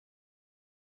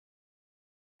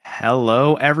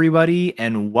Hello, everybody,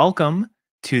 and welcome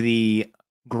to the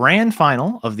grand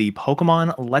final of the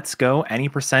Pokemon Let's Go Any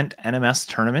Percent NMS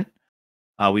tournament.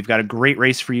 We've got a great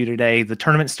race for you today. The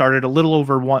tournament started a little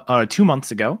over 2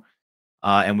 months ago,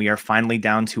 and we are finally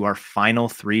down to our final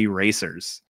three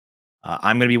racers.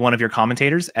 I'm going to be one of your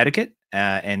commentators, Etiquette,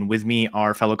 and with me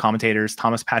are fellow commentators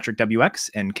Thomas Patrick WX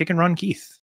and Kick and Run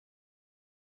Keith.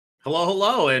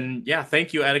 Hello, and yeah,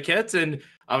 thank you, Etiquette. And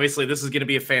obviously, this is going to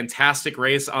be a fantastic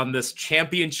race on this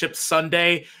Championship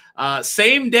Sunday.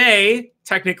 Same day,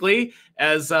 technically,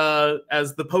 as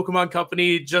the Pokemon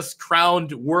Company just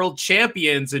crowned world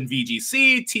champions in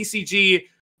VGC, TCG,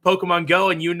 Pokemon Go,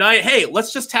 and Unite. Hey,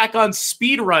 let's just tack on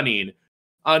speedrunning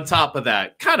on top of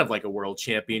that. Kind of like a world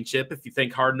championship if you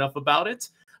think hard enough about it.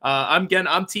 I'm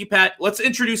T-Pat. Let's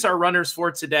introduce our runners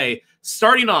for today.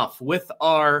 Starting off with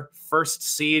our first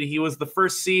seed. He was the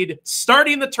first seed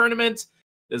starting the tournament.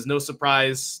 There's no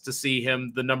surprise to see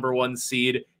him the #1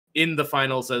 seed in the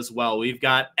finals as well. We've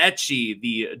got Etchy,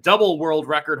 the double world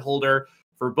record holder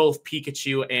for both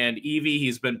Pikachu and Eevee.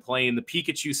 He's been playing the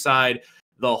Pikachu side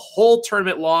the whole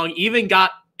tournament long, even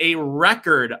got a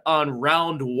record on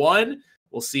round 1.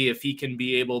 We'll see if he can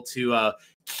be able to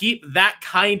keep that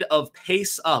kind of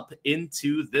pace up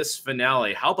into this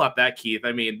finale. How about that, Keith?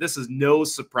 I mean, this is no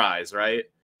surprise, right?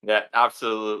 Yeah,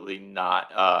 absolutely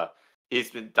not.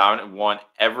 He's been dominant, won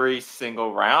every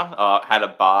single round. Had a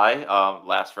bye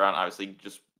last round, obviously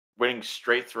just winning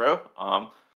straight through.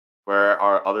 Where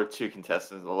our other two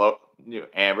contestants,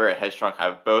 NewAmber and Headstrong,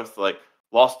 have both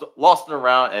lost in a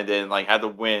round and then had to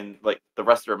win the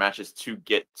rest of their matches to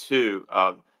get to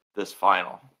this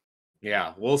final.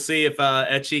 Yeah, we'll see if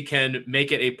Etchy can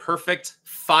make it a perfect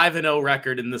 5-0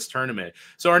 record in this tournament.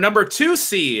 So our #2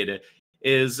 seed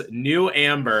is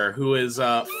NewAmber, who is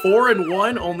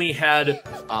 4-1, only had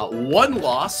one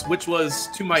loss, which was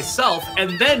to myself,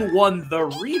 and then won the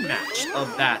rematch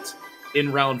of that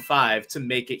in round 5 to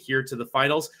make it here to the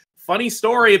finals. Funny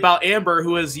story about Amber,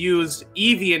 who has used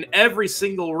Eevee in every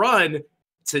single run,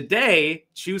 today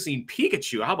choosing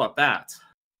Pikachu. How about that?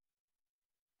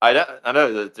 I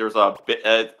know that there was a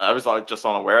bid. I was just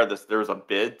unaware of this. There was a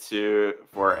bid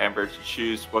for Amber to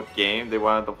choose what game they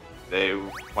wanted to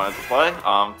play.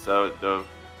 So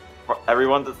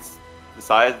everyone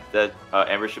decided that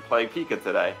Amber should play Pika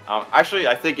today. Actually,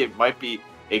 I think it might be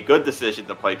a good decision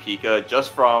to play Pika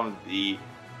just from the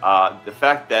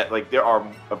fact that there are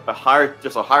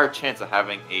there's a higher chance of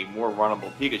having a more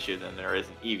runnable Pikachu than there is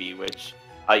an Eevee, which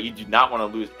you do not want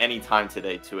to lose any time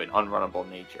today to an unrunnable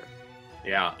nature.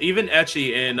 Yeah, even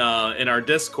Etchy in our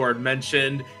Discord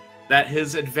mentioned that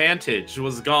his advantage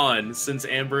was gone since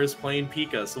Amber is playing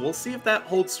Pika. So we'll see if that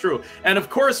holds true. And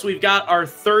of course, we've got our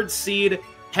 3rd seed,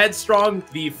 Headstrong,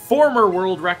 the former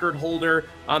world record holder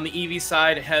on the Eevee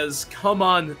side, has come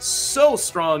on so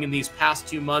strong in these past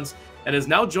 2 months and has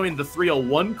now joined the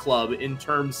 301 club in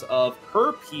terms of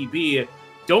her PB.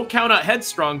 Don't count out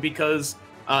Headstrong because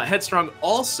Headstrong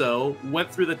also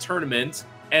went through the tournament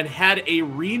and had a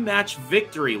rematch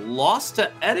victory, lost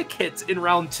to Etiquette in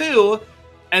round 2,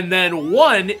 and then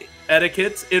won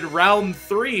Etiquette in round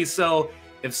 3. So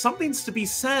if something's to be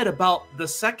said about the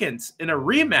second in a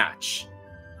rematch,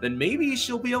 then maybe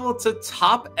she'll be able to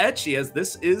top Etchy, as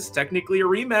this is technically a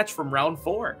rematch from round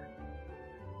 4.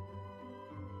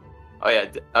 Oh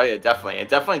yeah, definitely. And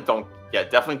definitely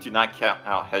do not count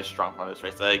out Headstrong from this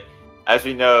race. As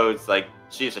we know, it's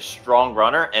she's a strong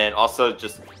runner, and also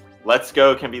just Let's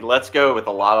Go can be Let's Go with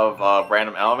a lot of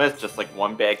random elements. Just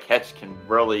one bad catch can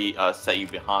really set you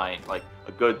behind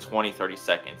a good 20-30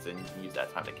 seconds, and you can use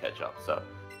that time to catch up. So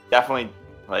definitely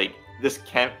this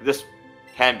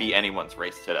can be anyone's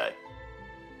race today.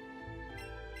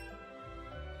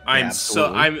 I'm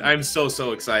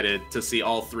so excited to see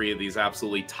all 3 of these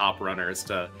absolutely top runners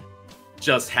to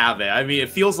just have it. I mean, it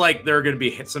feels like there are going to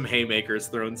be some haymakers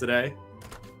thrown today.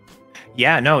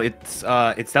 Yeah, no, it's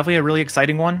definitely a really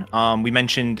exciting one. We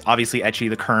mentioned obviously Etchy,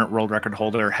 the current world record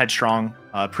holder, Headstrong,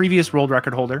 previous world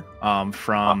record holder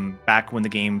from back when the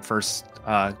game first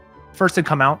had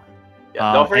come out.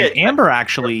 Yeah, don't forget, and Amber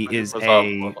actually is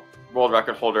a world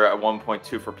record holder at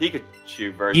 1.2 for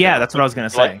Pikachu version. Yeah, that's what I was gonna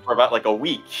say. For about a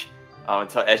week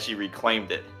until Etchy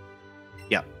reclaimed it.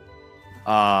 Yeah.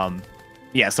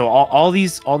 Yeah. So all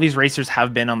these racers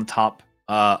have been on the top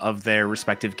of their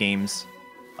respective games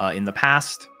in the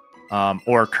past,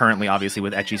 or currently, obviously,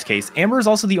 with Etchy's case. Amber is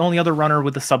also the only other runner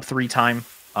with a sub-3 time,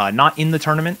 not in the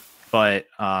tournament, but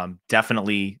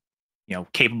definitely,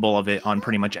 capable of it on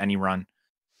pretty much any run.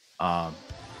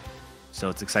 So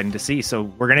it's exciting to see. So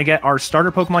we're gonna get our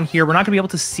starter Pokemon here. We're not gonna be able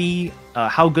to see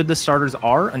how good the starters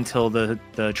are until the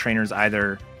trainers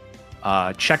either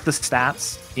check the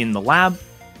stats in the lab,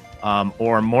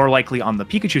 or more likely on the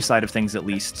Pikachu side of things at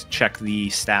least, check the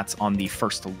stats on the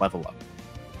first level up.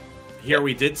 Here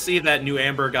we did see that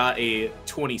NewAmber got a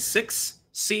 26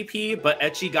 CP, but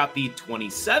Etchy got the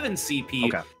 27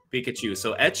 CP Pikachu.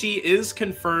 So Etchy is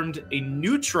confirmed a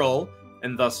neutral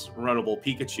and thus runnable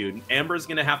Pikachu. Amber's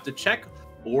going to have to check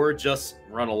or just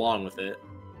run along with it.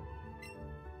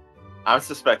 I'm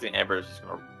suspecting Amber is just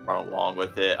going to run along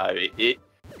with it. I mean,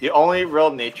 the only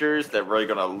real natures that really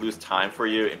going to lose time for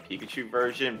you in Pikachu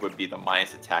version would be the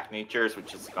minus attack natures,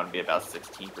 which is going to be about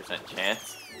 16%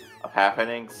 chance of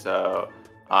happening. So,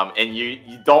 and you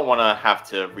don't want to have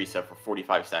to reset for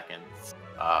 45 seconds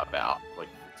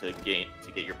to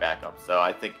get your backup. So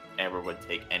I think Amber would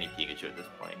take any Pikachu at this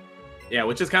point. Yeah,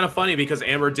 which is kind of funny because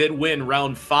Amber did win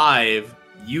round 5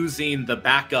 using the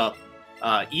backup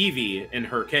Eevee in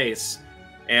her case,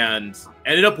 and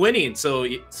ended up winning. So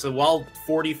while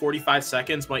 40-45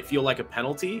 seconds might feel like a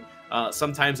penalty,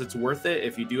 sometimes it's worth it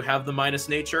if you do have the minus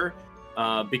nature,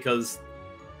 because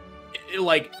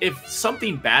if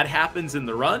something bad happens in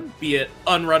the run, be it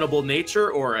unrunnable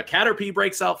nature or a Caterpie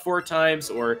breaks out 4 times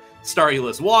or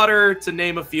Starulous Water, to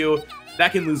name a few,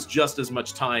 that can lose just as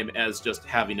much time as just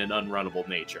having an unrunnable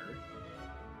nature.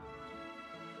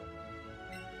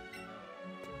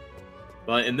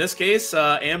 But in this case,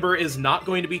 Amber is not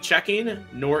going to be checking,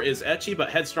 nor is Etchy, but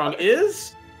Headstrong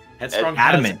is. Headstrong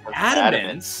has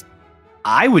Adamant.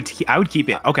 I would keep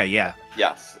it. Okay, yeah.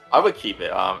 Yes, I would keep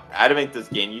it. Adamant does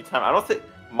gain you time. I don't think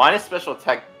minus special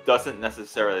attack doesn't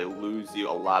necessarily lose you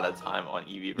a lot of time on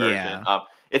Eevee version. Yeah.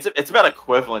 It's about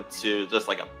equivalent to just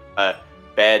like a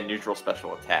bad neutral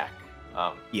special attack.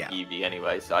 Eevee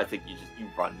anyway. So I think you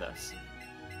run this.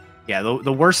 Yeah,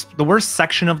 the worst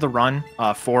section of the run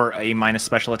for a minus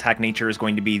special attack nature is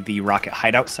going to be the Rocket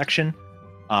Hideout section.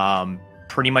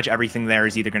 Pretty much everything there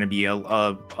is either going to be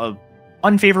a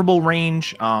unfavorable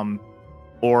range,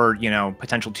 or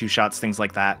potential 2-shots, things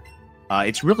like that.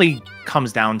 It's really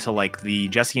comes down to like the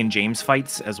Jesse and James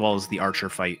fights as well as the Archer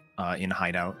fight in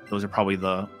Hideout. Those are probably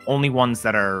the only ones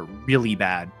that are really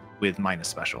bad with minus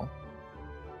special.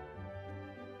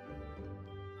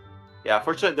 Yeah,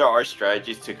 fortunately, there are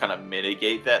strategies to kind of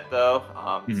mitigate that, though.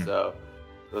 So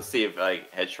we'll see if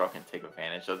Headstrong can take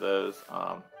advantage of those.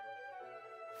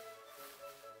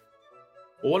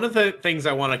 One of the things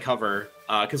I want to cover,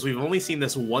 because we've only seen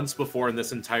this once before in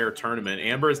this entire tournament,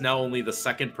 Amber is now only the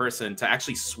second person to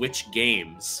actually switch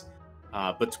games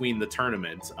between the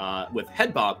tournament, with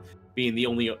Headbop being the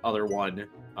only other one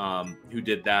who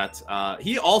did that.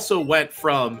 He also went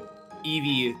from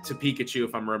Eevee to Pikachu,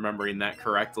 if I'm remembering that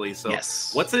correctly. So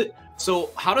yes.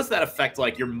 So how does that affect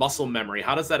your muscle memory?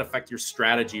 How does that affect your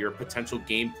strategy or potential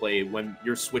gameplay when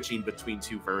you're switching between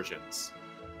 2 versions?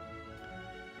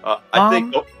 I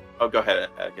think. Oh, go ahead.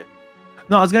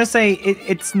 No, I was gonna say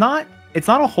it's not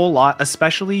a whole lot.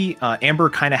 Especially Amber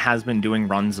kind of has been doing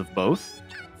runs of both.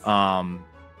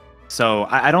 So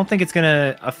I don't think it's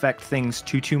gonna affect things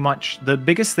too much. The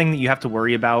biggest thing that you have to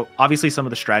worry about, obviously, some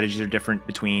of the strategies are different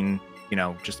between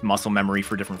just muscle memory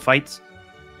for different fights.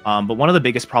 But one of the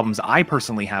biggest problems I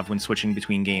personally have when switching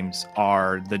between games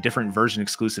are the different version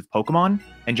exclusive Pokemon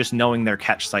and just knowing their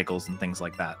catch cycles and things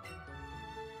like that.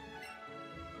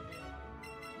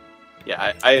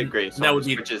 Yeah, I agree. So that would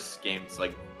switches games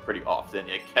pretty often.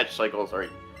 Yeah, catch cycles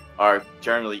are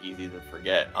generally easy to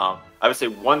forget. I would say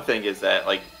one thing is that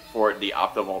for the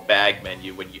optimal bag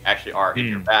menu when you actually are in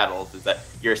your battles is that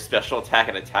your special attack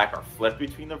and attack are flipped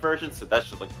between the versions. So that's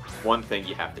just one thing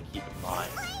you have to keep in mind.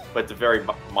 But it's a very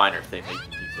minor thing that you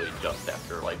can easily adjust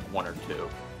after 1 or 2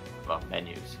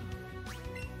 menus.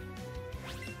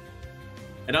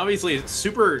 And obviously,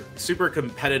 super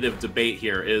competitive debate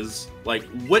here is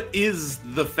what is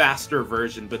the faster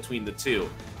version between the two?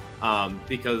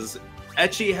 Because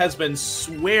Etchy has been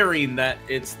swearing that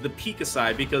it's the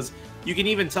Pika because you can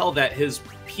even tell that his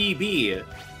PB,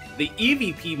 the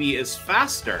Eevee PB, is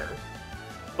faster,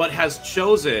 but has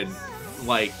chosen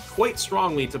quite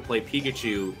strongly to play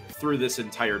Pikachu through this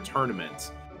entire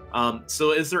tournament.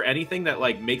 So is there anything that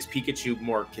makes Pikachu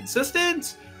more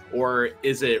consistent? Or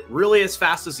is it really as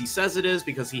fast as he says it is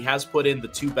because he has put in the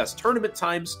 2 best tournament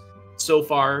times so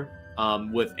far,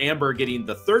 with Amber getting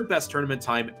the 3rd best tournament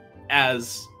time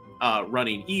as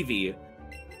running Eevee.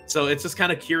 So it's just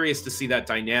kind of curious to see that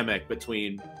dynamic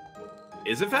between,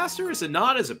 is it faster? Is it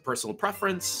not? Is it personal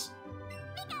preference?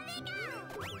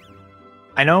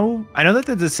 I know that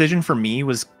the decision for me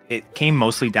it came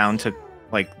mostly down to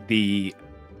the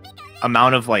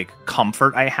amount of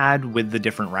comfort I had with the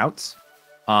different routes.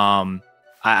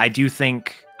 I do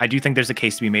think I do think there's a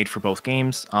case to be made for both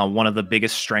games. One of the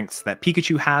biggest strengths that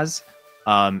Pikachu has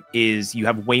is you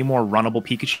have way more runnable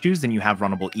Pikachus than you have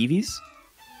runnable Eevees.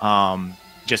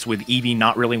 Just with Eevee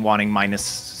not really wanting minus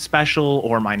special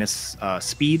or minus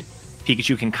speed,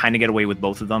 Pikachu can kind of get away with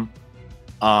both of them.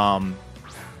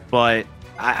 But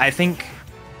I think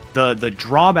the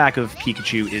drawback of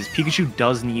Pikachu is Pikachu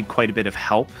does need quite a bit of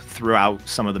help throughout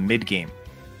some of the mid game,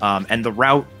 and the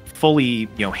route fully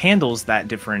handles that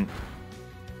different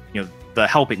the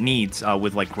help it needs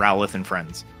with like Growlithe and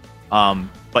friends.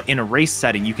 But in a race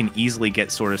setting, you can easily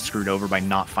get sort of screwed over by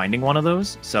not finding one of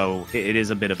those. So it is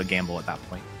a bit of a gamble at that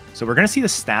point. So we're going to see the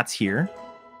stats here.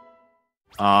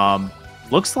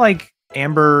 Looks like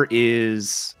Amber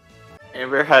has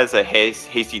a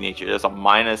hasty nature. There's a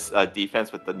minus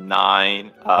defense with the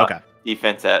 9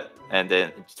 defense and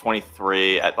then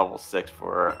 23 at level 6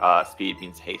 for speed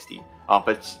means hasty.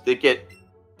 But they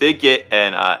get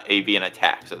an AV and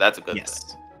attack, so that's a good thing.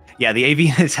 Yeah, the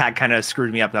AV attack kind of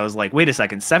screwed me up. I was like, wait a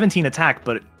second, 17 attack,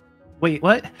 but wait,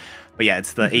 what? But yeah,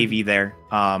 it's the AV there.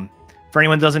 For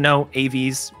anyone who doesn't know,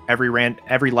 AVs,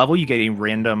 every level, you get a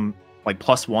random like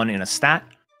 +1 in a stat.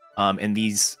 And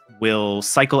these will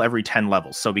cycle every 10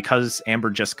 levels. So because Amber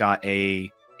just got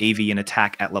a AV and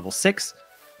attack at level 6,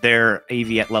 their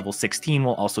AV at level 16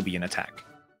 will also be an attack.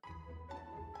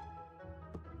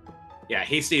 Yeah,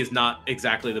 hasty is not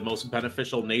exactly the most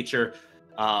beneficial nature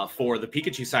for the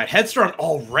Pikachu side. Headstrong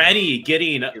already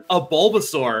getting a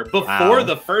Bulbasaur before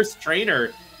the first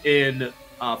trainer in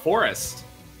Forest.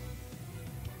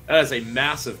 That is a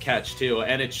massive catch, too.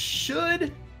 And it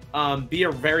should be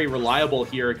a very reliable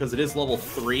here because it is level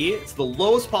 3. It's the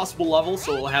lowest possible level,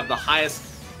 so it will have the highest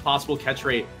possible catch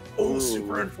rate. Oh,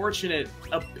 super unfortunate.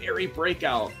 A berry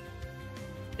breakout.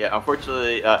 Yeah,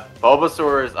 unfortunately,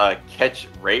 Bulbasaur's catch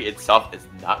rate itself is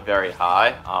not very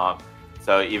high.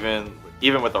 So even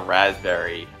with a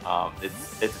raspberry,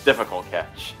 it's a difficult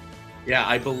catch. Yeah,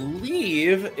 I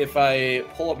believe if I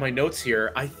pull up my notes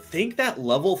here, I think that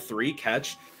level 3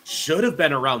 catch should have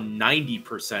been around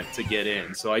 90% to get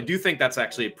in. So I do think that's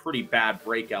actually a pretty bad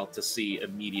breakout to see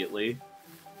immediately.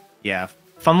 Yeah.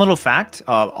 Fun little fact,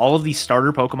 all of the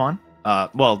starter Pokemon,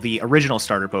 well, the original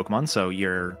starter Pokemon, so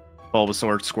your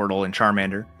Bulbasaur, Squirtle, and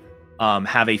Charmander,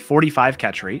 have a 45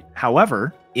 catch rate.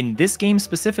 However, in this game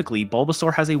specifically,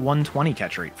 Bulbasaur has a 120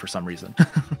 catch rate for some reason.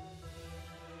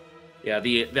 Yeah,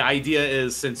 the idea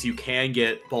is since you can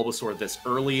get Bulbasaur this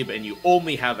early and you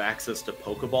only have access to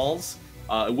Pokeballs,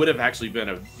 it would have actually been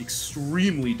an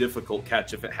extremely difficult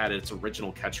catch if it had its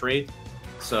original catch rate.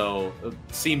 So it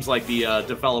seems like the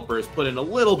developers put in a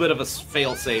little bit of a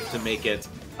failsafe to make it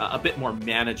a bit more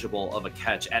manageable of a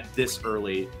catch at this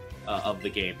early of the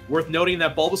game. Worth noting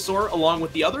that Bulbasaur, along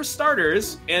with the other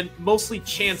starters, and mostly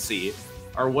Chansey,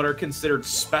 are what are considered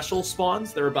special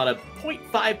spawns. They're about a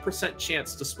 0.5%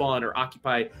 chance to spawn or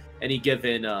occupy any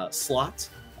given slot,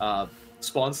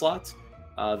 spawn slot.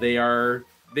 They are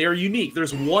unique.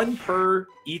 There's one per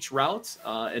each route,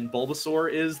 and Bulbasaur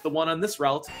is the one on this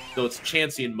route, though it's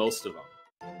Chansey in most of them.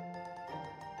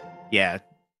 Yeah,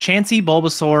 Chansey,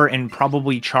 Bulbasaur, and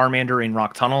probably Charmander in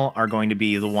Rock Tunnel are going to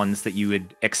be the ones that you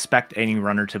would expect any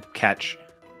runner to catch.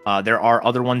 There are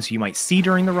other ones you might see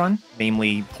during the run,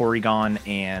 namely Porygon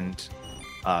and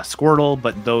Squirtle,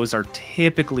 but those are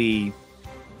typically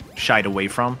shied away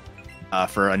from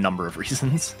for a number of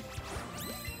reasons.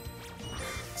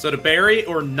 So to bury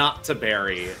or not to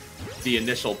bury the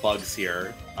initial bugs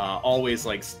here, always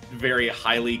like very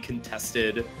highly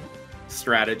contested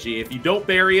strategy. If you don't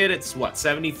bury it, it's what,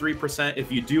 73%?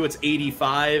 If you do, it's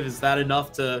 85%. Is that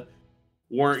enough to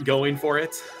warrant going for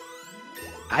it?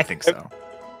 I think so.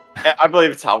 I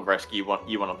believe it's how risky you want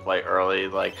to play early.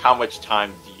 Like, how much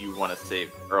time do you want to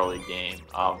save early game?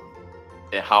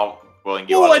 And how willing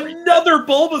you are to another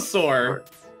Bulbasaur!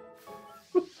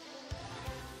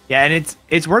 Yeah, and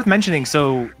it's worth mentioning.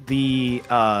 So the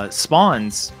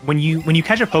spawns, when you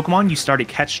catch a Pokemon, you start a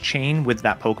catch chain with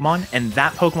that Pokemon, and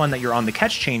that Pokemon that you're on the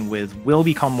catch chain with will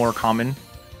become more common,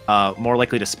 more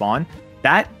likely to spawn.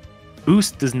 That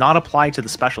boost does not apply to the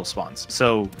special spawns.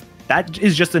 So that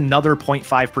is just another 0.5%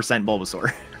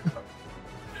 Bulbasaur.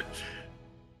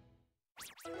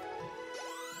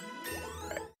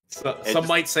 So, some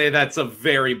might say that's a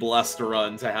very blessed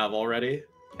run to have already.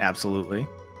 Absolutely.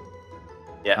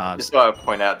 Yeah, just want to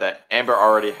point out that Amber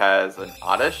already has an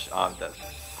Oddish that's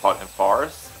caught in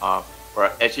Forest, where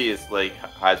Etchy is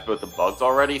has both the bugs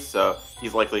already, so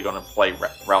he's likely going to play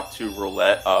Route 2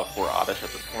 Roulette for Oddish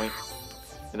at this point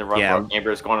in the run. Yeah. Where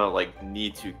Amber is going to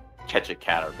need to catch a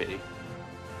Caterpie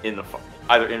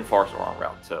either in Forest or on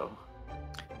Route 2.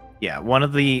 Yeah, one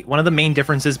of the main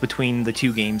differences between the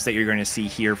two games that you're going to see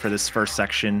here for this first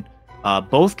section,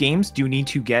 both games do need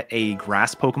to get a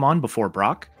grass Pokemon before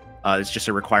Brock. It's just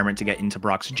a requirement to get into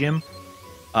Brock's gym.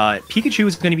 Pikachu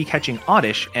is going to be catching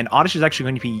Oddish, and Oddish is actually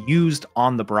going to be used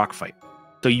on the Brock fight.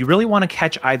 So you really want to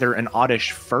catch either an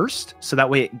Oddish first, so that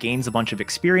way it gains a bunch of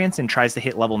experience and tries to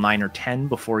hit level 9 or 10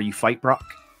 before you fight Brock.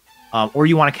 Or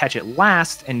you want to catch it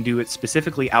last and do it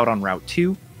specifically out on Route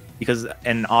 2, because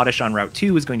an Oddish on Route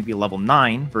 2 is going to be level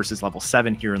 9 versus level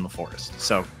 7 here in the forest.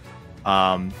 So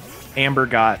Amber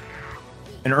got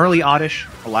an early Oddish,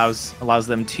 allows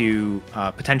them to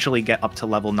potentially get up to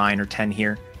level 9 or 10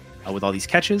 here with all these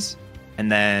catches.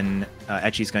 And then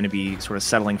Etchy's going to be sort of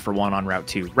settling for one on Route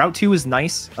 2. Route 2 is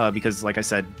nice because, like I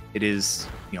said, it is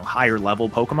higher level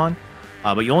Pokemon.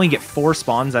 But you only get 4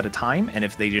 spawns at a time, and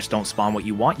if they just don't spawn what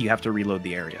you want, you have to reload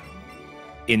the area.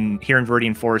 Here in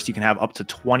Viridian Forest, you can have up to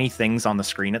 20 things on the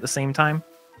screen at the same time.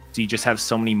 So you just have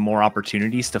so many more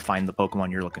opportunities to find the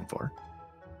Pokemon you're looking for.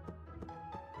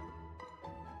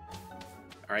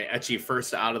 All right, Etchy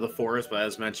first out of the forest, but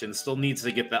as mentioned, still needs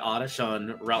to get the Oddish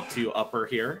on Route 2 upper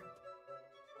here.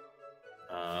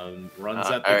 Runs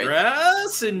at the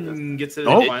grass and gets it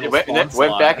in the final spawn slot.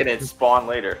 Went back and it spawned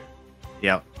later.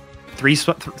 Yeah.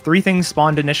 Three things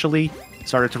spawned initially,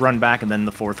 started to run back, and then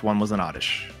the 4th one was an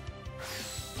Oddish.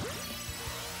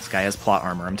 This guy has plot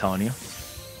armor, I'm telling you.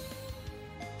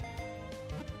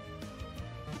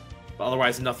 But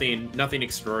otherwise, nothing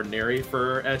extraordinary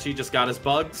for Etchy. Just got his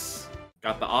bugs,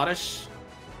 got the Oddish,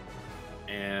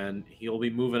 and he'll be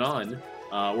moving on.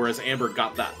 Whereas Amber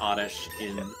got that Oddish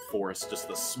in Forest, just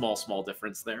the small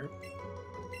difference there.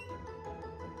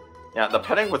 Yeah,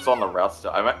 depending what's on the route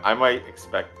still, I might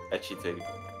expect Etchy to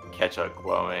catch a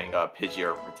glowing Pidgey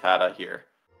or Rattata here.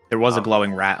 There was a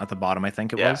glowing rat at the bottom, I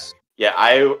think it was. Yeah,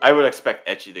 I would expect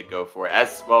Etchy to go for it.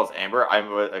 As well as Amber, I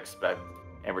would expect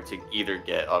Amber to either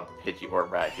get a Pidgey or a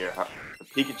rat here. The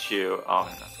Pikachu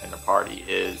in the party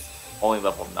is only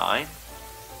level 9.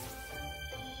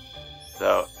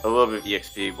 So a little bit of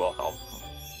EXP will help.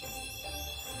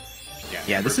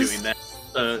 Yeah, this is doing that.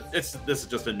 This is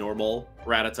just a normal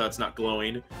Rattata. It's not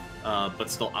glowing,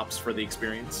 but still ups for the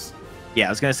experience. Yeah, I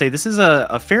was gonna say this is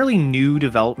a fairly new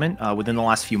development within the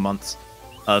last few months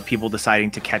of people deciding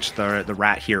to catch the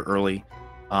rat here early.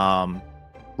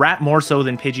 Rat more so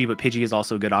than Pidgey, but Pidgey is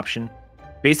also a good option.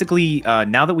 Basically,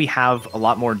 now that we have a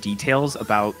lot more details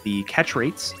about the catch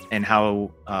rates and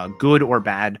how good or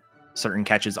bad certain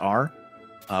catches are,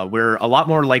 we're a lot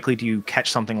more likely to catch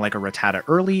something like a Rattata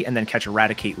early and then catch a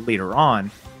Raticate later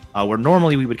on, where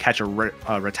normally we would catch a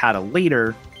Rattata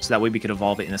later, so that way we could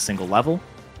evolve it in a single level.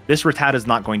 This Rattata is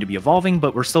not going to be evolving,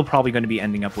 but we're still probably going to be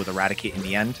ending up with a Raticate in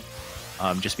the end,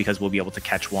 just because we'll be able to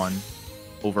catch one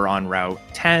over on Route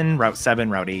 10, Route 7,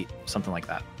 Route 8, something like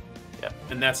that. Yeah,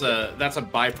 and that's a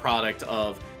byproduct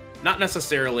of not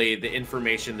necessarily the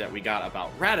information that we got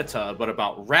about Rattata, but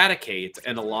about Raticate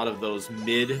and a lot of those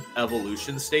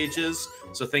mid-evolution stages.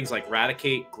 So things like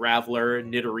Raticate, Graveler,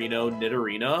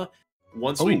 Nidorino.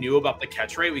 Once we knew about the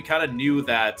catch rate, we kind of knew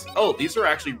that, these are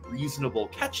actually reasonable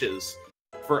catches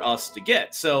for us to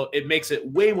get. So it makes it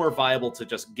way more viable to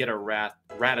just get a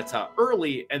Rattata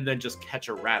early and then just catch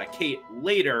a Raticate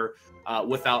later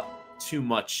without too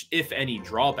much, if any,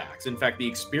 drawbacks. In fact, the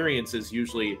experience is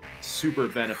usually super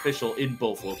beneficial in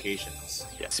both locations.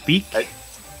 Yeah. Speaking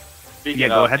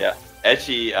go ahead. Yeah,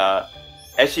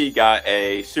 Etchy got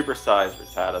a supersized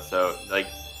Rattata, so like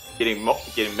getting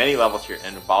many levels here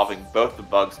and evolving both the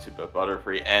bugs to both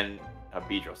Butterfree and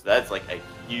Beedrill. So that's like a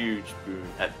huge boon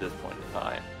at this point in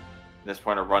time. At this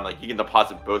point of run, like you can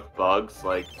deposit both bugs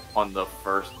like on the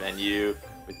first menu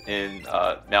within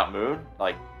Mount Moon,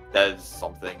 like. That is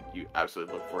something you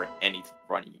absolutely look for in any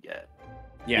run you get.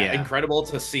 Yeah, incredible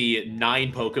to see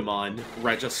 9 Pokemon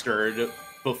registered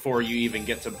before you even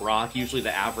get to Brock. Usually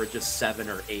the average is 7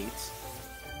 or 8.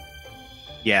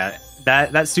 Yeah,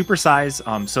 that super size.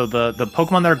 So the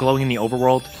Pokemon that are glowing in the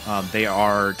overworld, they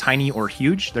are tiny or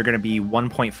huge. They're going to be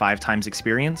 1.5 times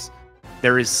experience.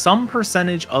 There is some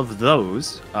percentage of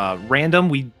those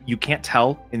random. You can't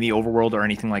tell in the overworld or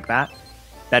anything like that.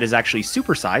 That is actually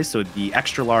supersized, so it'd be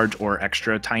extra large or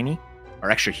extra tiny, or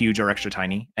extra huge or extra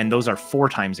tiny, and those are 4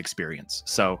 times experience.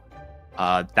 So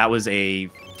that was a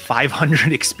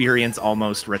 500 experience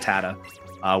almost Rattata,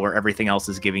 where everything else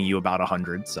is giving you about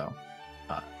 100. So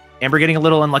Amber getting a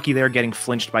little unlucky there, getting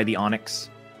flinched by the Onyx.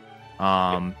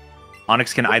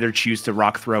 Onyx can either choose to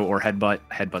Rock Throw or Headbutt.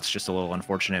 Headbutt's just a little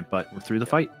unfortunate, but we're through the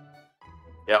fight.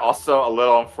 Yeah, also a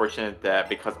little unfortunate that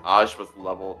because Aj was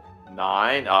level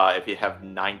 9, if you have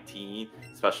 19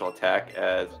 special attack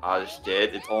as Aj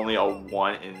did, it's only a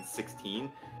 1 in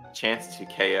 16 chance to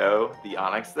KO the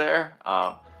Onyx there.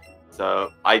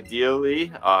 So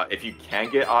ideally, if you can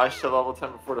get Oddish to level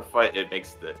 10 before the fight, it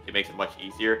makes it much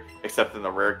easier. Except in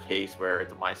the rare case where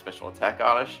it's a minus special attack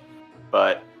Oddish,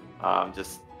 but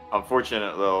just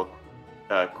unfortunate little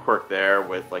quirk there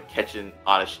with like catching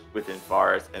Oddish within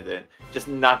bars and then just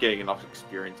not getting enough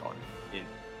experience on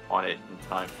it in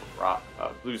time for Brock,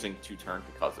 losing 2 turns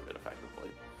because of it effectively.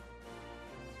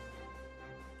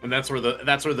 And that's where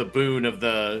the boon of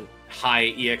the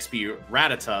high EXP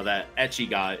Rattata that Etchy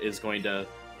got is going to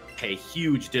pay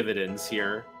huge dividends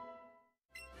here.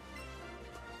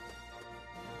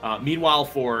 Meanwhile,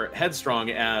 for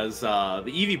Headstrong as the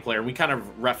Eevee player, we kind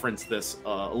of referenced this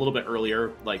a little bit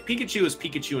earlier. Like Pikachu is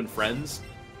Pikachu and friends.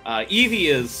 Eevee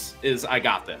is I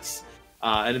got this.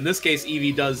 And in this case,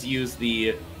 Eevee does use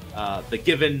the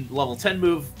given level 10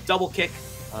 move, Double Kick,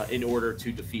 in order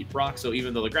to defeat Brock. So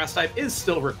even though the Grass type is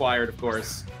still required, of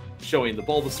course, showing the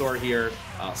Bulbasaur here,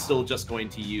 still just going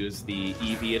to use the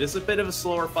Eevee. It is a bit of a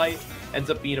slower fight. Ends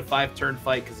up being a 5-turn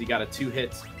fight because he got a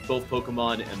 2-hit both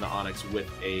Pokemon and the Onyx with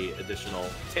a additional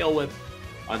Tail Whip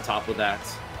on top of that.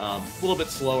 A little bit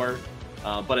slower,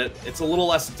 but it's a little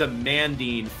less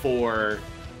demanding for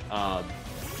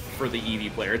the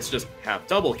Eevee player. It's just have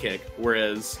Double Kick,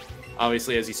 whereas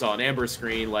obviously, as you saw on Amber's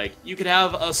screen, like you could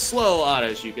have a slow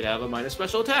Oddish, you could have a minus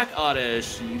special attack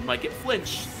Oddish, you might get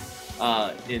flinched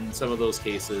in some of those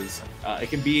cases. It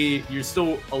can be you're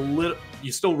still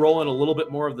rolling a little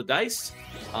bit more of the dice,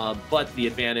 but the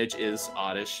advantage is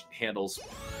Oddish handles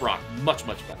Brock much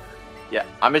better. Yeah,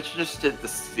 I'm interested to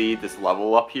see this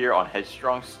level up here on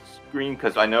Headstrong's screen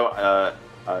because I know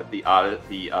the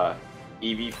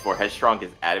Eevee for Headstrong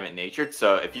is adamant natured.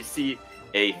 So if you see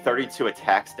a 32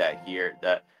 attack stat here,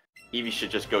 that Eevee should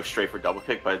just go straight for Double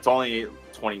Kick, but it's only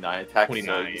 29 attacks,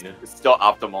 29. So it's still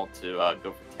optimal to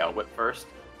go for Tail Whip first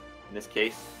in this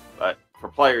case. But for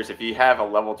players, if you have a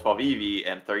level 12 Eevee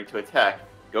and 32 attack,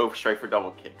 go straight for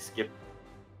Double Kick. Skip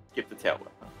the Tail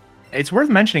Whip. It's worth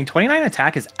mentioning 29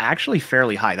 attack is actually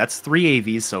fairly high. That's 3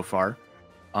 AVs so far.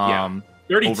 Yeah,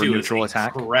 32 over neutral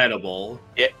attack. Incredible.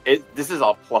 This is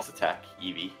all plus attack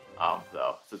Eevee,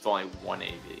 though, so it's only 1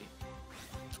 AV.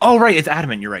 Oh, right, it's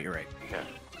adamant. You're right. Okay.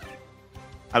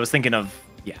 I was thinking of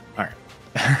all right.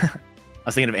 I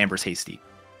was thinking of Amber's Hasty.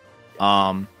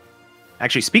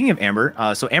 Actually, speaking of Amber,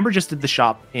 so Amber just did the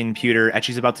shop in Pewter.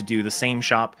 Etchy's about to do the same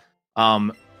shop.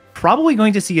 Probably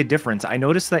going to see a difference. I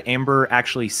noticed that Amber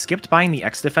actually skipped buying the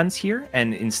X defense here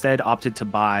and instead opted to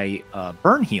buy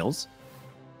burn heals.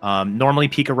 Normally,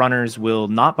 Pika runners will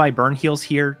not buy burn heals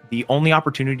here. The only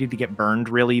opportunity to get burned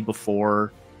really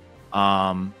before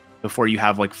you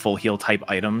have like full heal type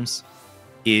items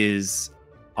is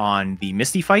on the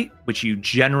Misty fight, which you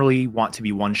generally want to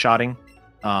be one-shotting.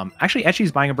 Actually,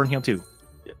 Etchy's buying a burn heal too.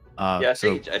 I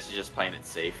think Etchy's just playing it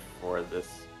safe for this.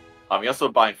 You're also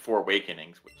buying 4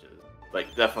 Awakenings, which is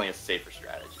like definitely a safer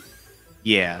strategy.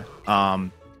 Yeah.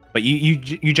 But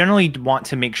you generally want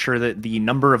to make sure that the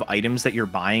number of items that you're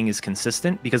buying is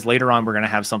consistent, because later on we're going to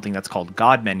have something that's called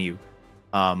God Menu,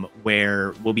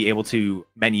 where we'll be able to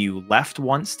menu left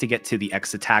once to get to the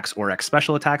X attacks or X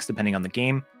special attacks, depending on the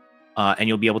game, and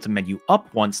you'll be able to menu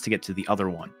up once to get to the other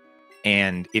one.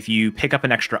 And if you pick up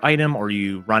an extra item or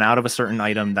you run out of a certain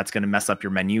item, that's going to mess up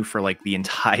your menu for like the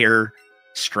entire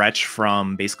stretch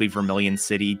from basically Vermilion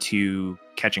City to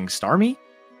catching Starmie.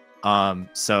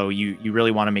 So you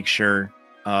really want to make sure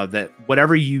that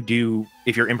whatever you do,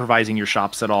 if you're improvising your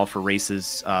shops at all for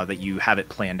races, that you have it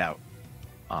planned out,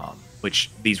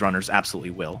 which these runners absolutely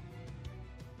will.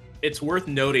 It's worth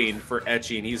noting for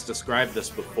Etchy, and he's described this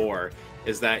before,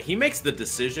 is that he makes the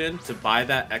decision to buy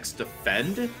that X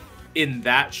Defend in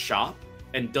that shop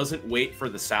and doesn't wait for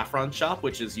the Saffron shop,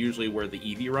 which is usually where the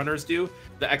Eevee runners do.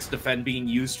 The X Defend being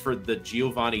used for the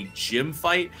Giovanni gym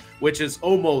fight, which is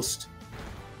almost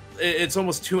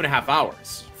 2.5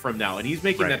 hours from now, and he's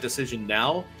making that decision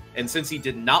now. And since he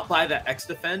did not buy that X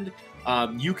Defend,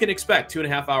 you can expect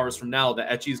 2.5 hours from now that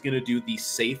Etchy's going to do the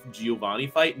safe Giovanni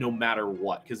fight no matter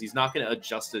what, because he's not going to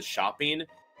adjust his shopping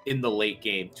in the late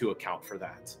game to account for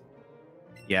that.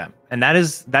 Yeah, and that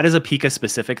is a Pika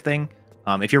specific thing.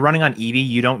 If you're running on Eevee,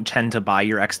 you don't tend to buy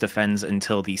your X Defends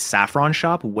until the Saffron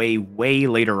shop way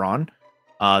later on.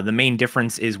 The main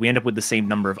difference is we end up with the same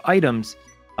number of items,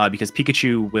 because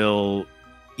Pikachu will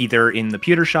either in the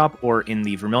Pewter shop or in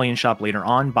the Vermilion shop later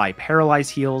on buy Paralyze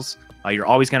heals. You're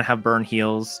always going to have burn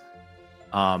heals.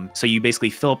 So you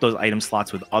basically fill up those item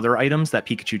slots with other items that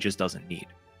Pikachu just doesn't need.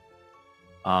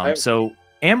 So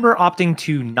Amber opting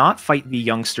to not fight the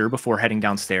youngster before heading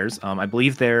downstairs. I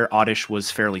believe their Oddish was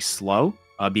fairly slow,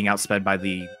 being outsped by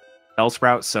the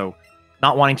Bellsprout. So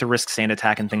not wanting to risk sand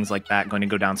attack and things like that, going to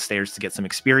go downstairs to get some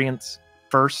experience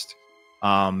first.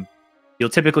 You'll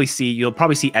probably see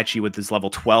Etchy with his level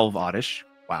 12 Oddish.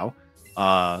 Wow.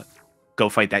 Go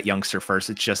fight that youngster first.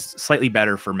 It's just slightly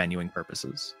better for menuing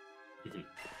purposes.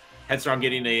 Headstrong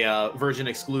getting a version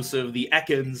exclusive, the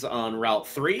Ekans on Route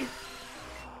 3.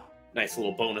 Nice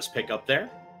little bonus pickup there.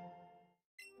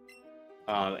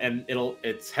 And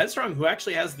it's Headstrong who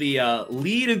actually has the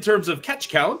lead in terms of catch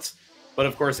count, but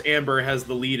of course Amber has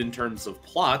the lead in terms of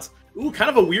plot. Ooh, kind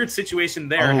of a weird situation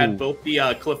there. Had both the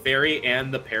Clefairy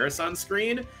and the Paris on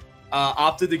screen.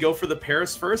 Opted to go for the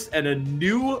Paris first, and a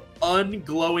new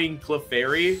unglowing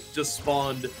Clefairy just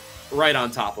spawned right on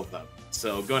top of them.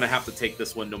 So going to have to take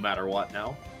this one no matter what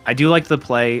now. I do like the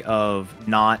play of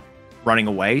not running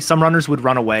away. Some runners would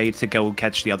run away to go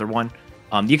catch the other one.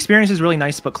 The experience is really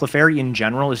nice, but Clefairy in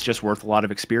general is just worth a lot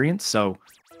of experience. So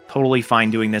totally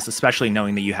fine doing this, especially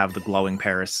knowing that you have the glowing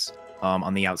Paris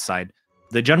on the outside.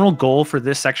 The general goal for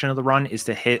this section of the run is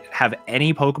to have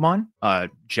any Pokemon,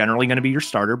 generally going to be your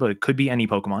starter, but it could be any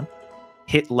Pokemon,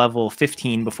 hit level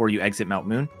 15 before you exit Mount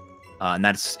Moon. And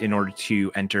that's in order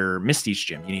to enter Misty's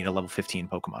gym. You need a level 15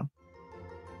 Pokemon.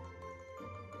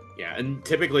 Yeah, and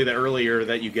typically the earlier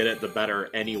that you get it, the better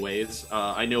anyways.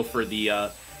 I know for the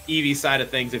Eevee side of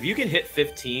things, if you can hit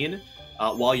 15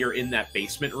 while you're in that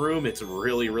basement room, it's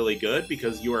really, really good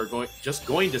because you are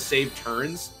going to save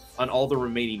turns on all the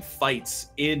remaining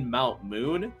fights in Mount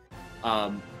Moon.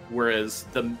 Whereas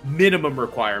the minimum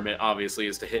requirement, obviously,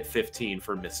 is to hit 15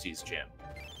 for Misty's gym.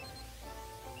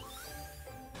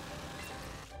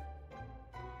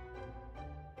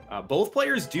 Both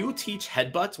players do teach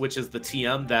Headbutt, which is the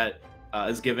TM that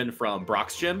is given from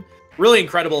Brock's gym. Really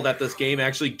incredible that this game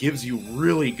actually gives you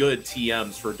really good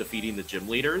TMs for defeating the gym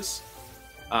leaders.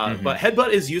 But Headbutt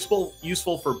is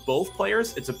useful for both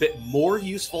players. It's a bit more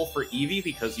useful for Eevee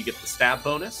because you get the stab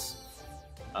bonus.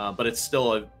 But it's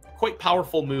still a quite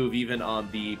powerful move even on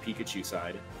the Pikachu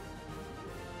side.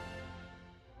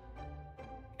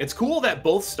 It's cool that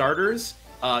both starters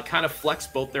kind of flex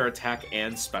both their attack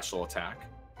and special attack.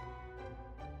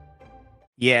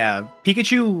 Yeah,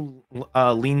 Pikachu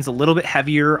leans a little bit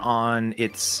heavier on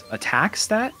its attack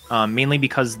stat, mainly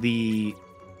because the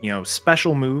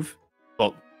special move,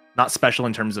 well, not special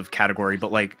in terms of category,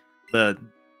 but like the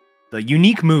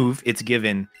unique move it's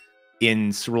given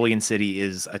in Cerulean City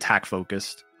is attack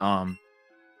focused. And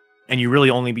you really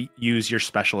only use your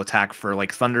special attack for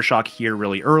like Thundershock here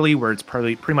really early, where it's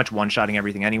pretty much one-shotting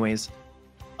everything anyways.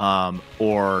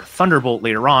 Or Thunderbolt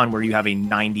later on, where you have a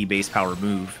 90 base power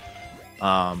move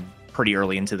pretty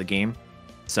early into the game.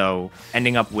 So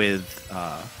ending up with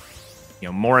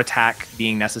more attack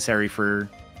being necessary for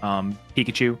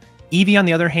Pikachu. Eevee, on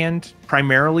the other hand,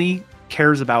 primarily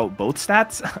cares about both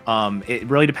stats. It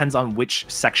really depends on which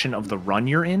section of the run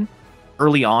you're in.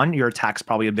 Early on, your attack's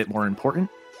probably a bit more important,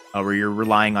 where you're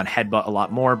relying on Headbutt a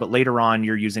lot more, but later on,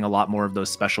 you're using a lot more of those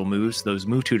special moves, those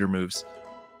move tutor moves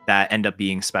that end up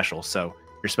being special. So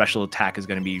your special attack is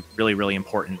going to be really, really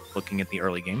important looking at the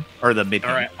early game or the mid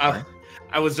game. All right.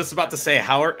 I was just about to say,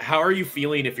 how are you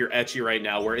feeling if you're Etchy right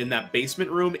now? We're in that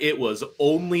basement room. It was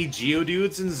only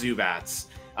Geodudes and Zubats,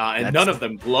 and none of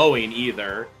them glowing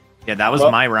either. Yeah, that was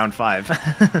my round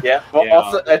 5. Yeah. Well,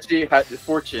 also Etchy had the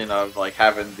fortune of like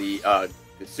having the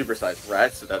supersized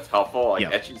rat, so that's helpful. Like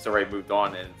Etchy's already moved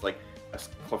on, and it's like a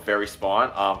Clefairy spawn.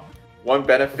 One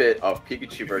benefit of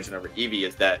Pikachu version over Eevee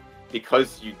is that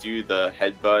because you do the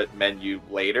Headbutt menu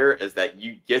later, is that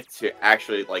you get to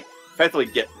actually like effectively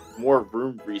get more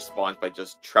room respawns by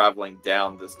just traveling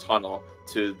down this tunnel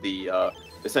to the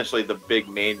essentially the big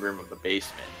main room of the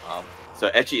basement.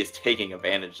 So Etchy is taking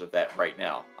advantage of that right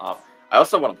now. I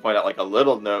also want to point out like a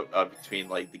little note between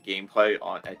like the gameplay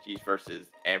on Etchy versus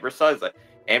Amber's side. Like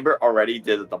Amber already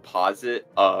did a deposit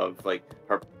of like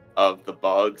of the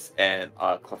bugs and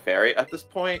Clefairy at this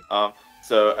point.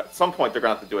 So at some point they're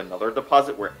gonna have to do another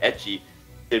deposit where Etchy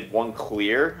did one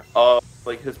clear of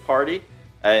like his party,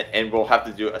 and we'll have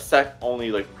to do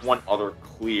only like one other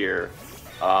clear,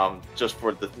 just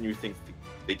for the new things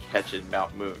they catch in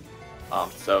Mount Moon.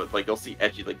 So like you'll see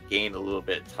Etchy like gain a little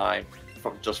bit of time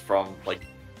from like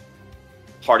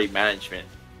party management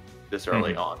this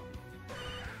early on.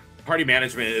 Party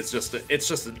management is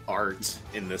just an art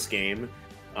in this game.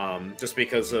 Just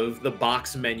because of the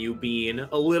box menu being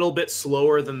a little bit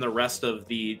slower than the rest of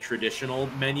the traditional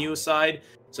menu side.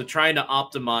 So trying to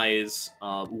optimize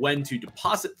when to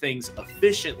deposit things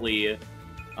efficiently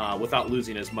without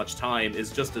losing as much time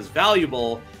is just as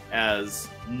valuable as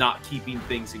not keeping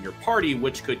things in your party,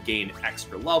 which could gain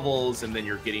extra levels, and then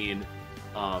you're getting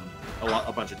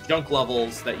a bunch of junk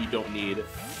levels that you don't need.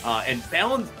 And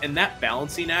that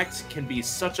balancing act can be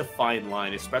such a fine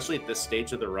line, especially at this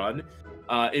stage of the run.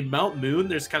 In Mount Moon,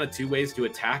 there's kind of two ways to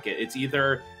attack it. It's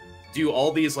either do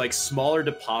all these like smaller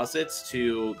deposits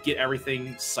to get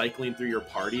everything cycling through your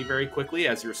party very quickly,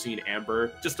 as you're seeing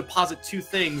Amber just deposit 2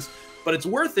 things, but it's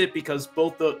worth it because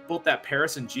both that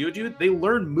Paris and Geodude, they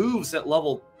learn moves at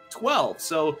level 12.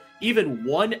 So even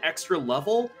 1 extra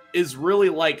level is really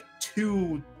like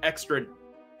 2 extra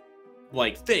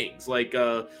like things. Like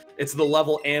it's the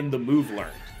level and the move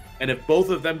learned. And if both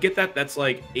of them get that, that's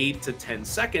like 8 to 10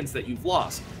 seconds that you've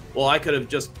lost. Well, I could have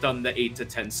just done the 8 to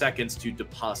 10 seconds to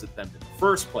deposit them in the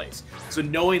first place. So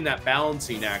knowing that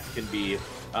balancing act can be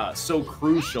so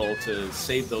crucial to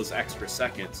save those extra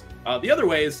seconds. The other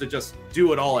way is to just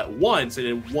do it all at once and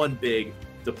in one big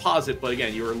deposit. But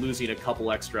again, you are losing a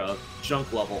couple extra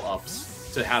junk level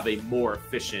ups to have a more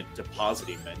efficient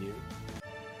depositing menu.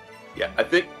 Yeah, I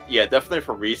think, yeah, definitely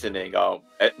for reasoning.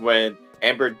 When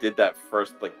Amber did that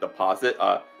first like deposit,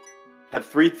 had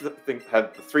three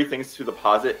things to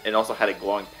deposit and also had a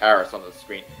glowing Paris on the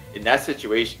screen. In that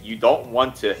situation, you don't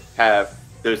want to have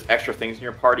those extra things in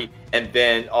your party and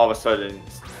then all of a sudden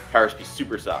Paris be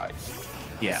supersized.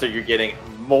 Yeah. So you're getting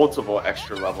multiple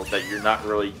extra levels that you're not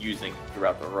really using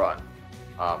throughout the run.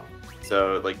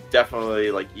 So like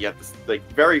definitely like you have this like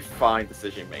very fine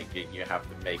decision making you have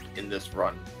to make in this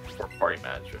run for party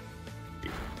management.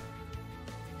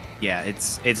 Yeah,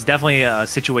 it's definitely a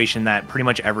situation that pretty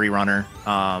much every runner,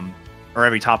 or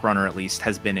every top runner at least,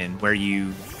 has been in, where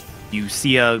you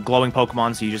see a glowing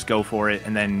Pokemon, so you just go for it,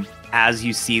 and then as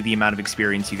you see the amount of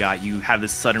experience you got, you have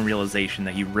this sudden realization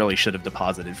that you really should have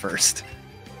deposited first.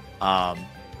 But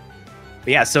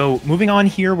yeah, so moving on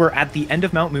here, we're at the end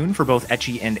of Mount Moon for both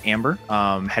Etchy and Amber.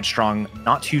 Headstrong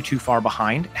not too far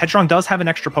behind. Headstrong does have an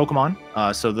extra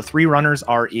Pokemon, so the 3 runners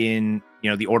are in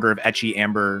the order of Etchy,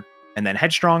 Amber, and then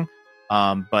Headstrong,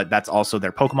 but that's also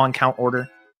their Pokemon count order.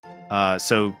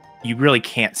 So you really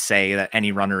can't say that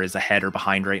any runner is ahead or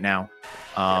behind right now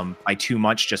by too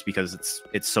much, just because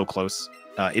it's so close.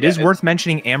 It is worth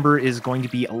mentioning Amber is going to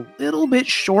be a little bit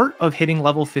short of hitting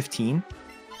level 15,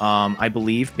 I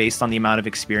believe, based on the amount of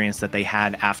experience that they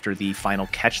had after the final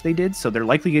catch they did. So they're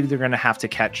likely either going to have to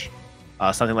catch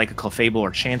something like a Clefable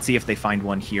or Chansey if they find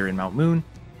one here in Mount Moon,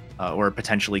 or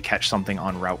potentially catch something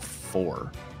on Route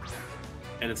 4.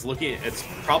 And it's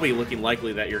probably looking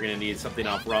likely that you're going to need something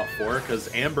off Route 4,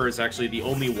 because Amber is actually the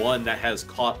only one that has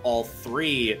caught all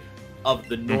 3 of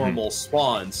the normal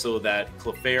spawns. So that the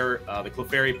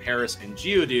Clefairy, Paris, and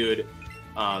Geodude,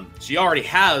 she already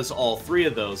has all 3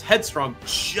 of those. Headstrong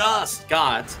just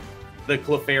got the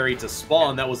Clefairy to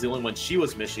spawn. That was the only one she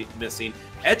was missing.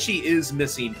 Etchy is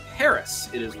missing Paris,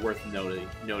 it is worth noting.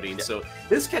 Yeah. So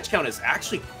his catch count is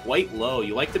actually quite low.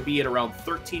 You like to be at around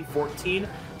 13, 14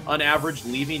 on average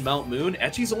leaving Mount Moon.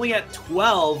 Etchy's only at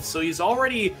 12, so he's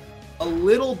already a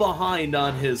little behind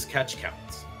on his catch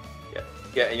counts.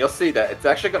 Yeah, and you'll see that it's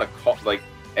actually going to cost, like,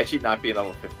 Etchy not being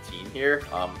level 15 here,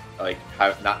 like,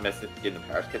 not missing in the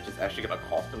Paris catch is actually going to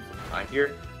cost him some time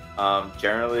here.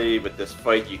 Generally, with this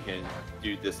fight, you can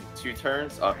do this in 2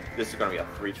 turns. This is going to be a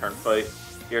 3-turn fight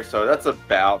here, so that's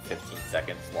about 15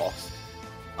 seconds lost,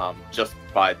 just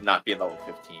by not being level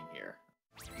 15 here.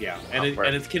 Yeah, and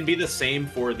it can be the same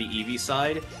for the Eevee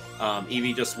side.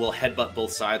 Eevee just will headbutt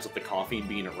both sides with the coffee and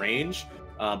be in a range.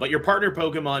 But your partner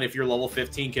Pokemon, if you're level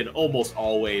 15, can almost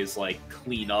always like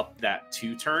clean up that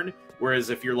 2-turn.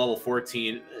 Whereas if you're level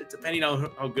 14, depending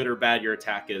on how good or bad your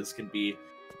attack is, can be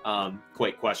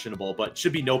quite questionable. But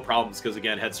should be no problems because,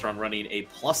 again, Headstrong running a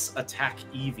plus attack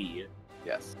Eevee.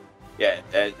 Yes. Yeah,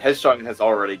 and Headstrong has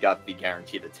already got the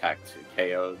guaranteed attack to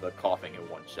KO the coughing in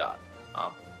 1 shot.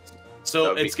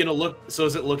 So it's gonna look. So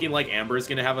is it looking like Amber is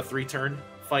gonna have a 3-turn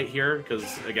fight here?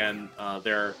 Because again,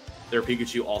 their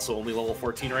Pikachu also only level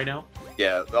 14 right now.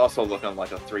 Yeah, they're also looking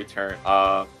like a 3-turn.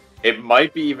 It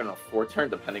might be even a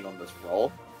 4-turn depending on this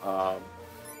roll.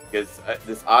 Because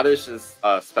this Oddish's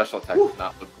special attack does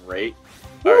not look great.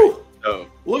 All right, so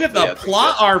look at the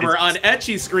plot armor on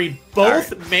Etchy's screen.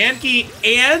 Both Mankey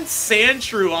and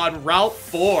Sandshrew on Route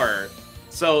 4.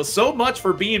 So much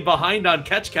for being behind on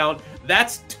catch count.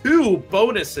 That's 2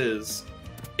 bonuses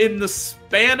in the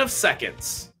span of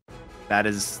seconds. That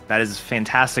is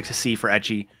fantastic to see for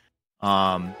Etchy.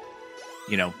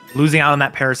 Losing out on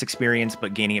that Paris experience,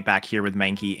 but gaining it back here with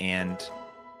Mankey and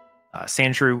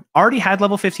Sandshrew. Already had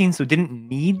level 15, so didn't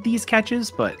need these catches,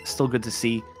 but still good to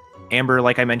see. Amber,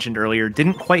 like I mentioned earlier,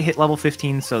 didn't quite hit level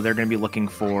 15, so they're going to be looking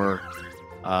for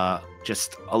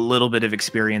just a little bit of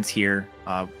experience here.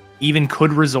 Even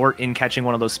could resort in catching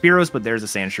one of those Spearows, but there's a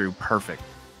Sandshrew. Perfect.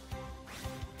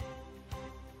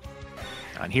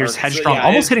 And here's So, Headstrong, yeah,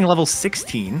 almost hitting level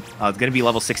 16. It's going to be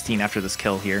level 16 after this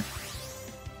kill here.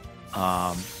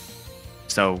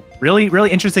 So really, really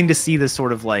interesting to see this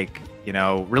sort of like, you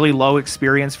know, really low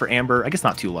experience for Amber. I guess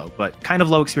not too low, but kind of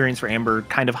low experience for Amber,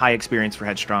 kind of high experience for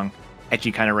Headstrong.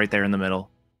 Etchy kind of right there in the middle.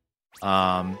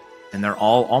 And they're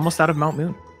all almost out of Mount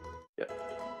Moon.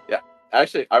 Yeah.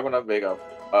 Actually, I want to make a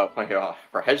point here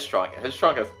for Headstrong.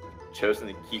 Headstrong has chosen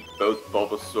to keep both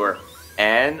Bulbasaur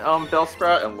and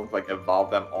Bellsprout and look like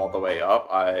evolve them all the way up.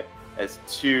 As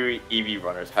two EV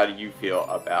runners, how do you feel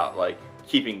about like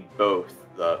keeping both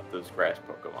those grass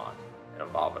Pokemon and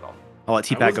evolving them? I'll let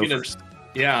T-Pack go first.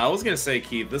 Yeah, I was gonna say,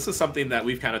 Keith, this is something that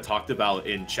we've kind of talked about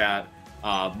in chat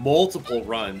multiple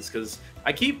runs, because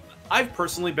I've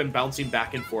personally been bouncing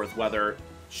back and forth whether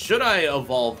should I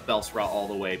evolve Bellsprout all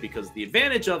the way, because the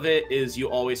advantage of it is you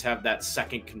always have that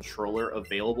second controller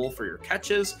available for your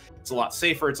catches. It's a lot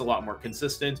safer, it's a lot more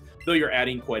consistent, though you're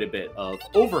adding quite a bit of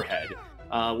overhead.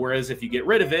 Whereas if you get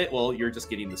rid of it, well, you're just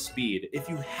getting the speed. If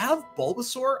you have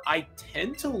Bulbasaur, I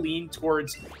tend to lean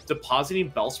towards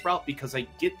depositing Bellsprout because I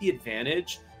get the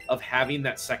advantage of having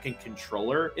that second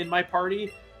controller in my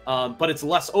party. But it's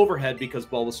less overhead because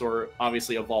Bulbasaur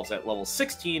obviously evolves at level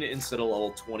 16 instead of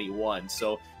level 21.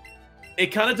 So it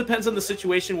kind of depends on the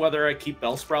situation whether I keep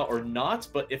Bellsprout or not.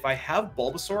 But if I have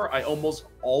Bulbasaur, I almost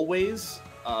always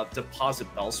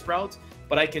deposit Bellsprout.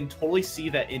 But I can totally see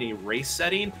that in a race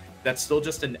setting, that's still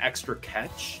just an extra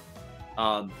catch.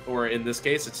 Or in this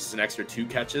case, it's just an extra 2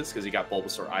 catches because you got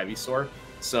Bulbasaur, Ivysaur.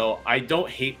 So I don't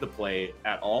hate the play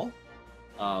at all.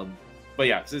 But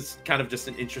yeah, it's kind of just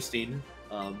an interesting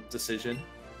decision.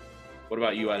 What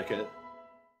about you, Etiquette?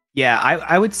 Yeah,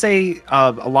 I would say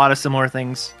a lot of similar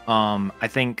things. I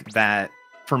think that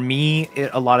for me,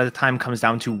 a lot of the time comes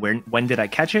down to when did I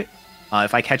catch it?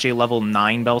 If I catch a level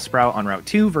 9 Bellsprout on Route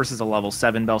 2 versus a level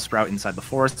 7 Bellsprout inside the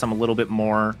forest, I'm a little bit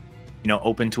more, you know,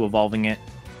 open to evolving it.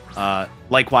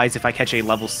 Likewise, if I catch a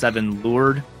level 7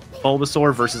 Lured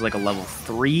Bulbasaur versus like a level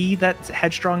 3 that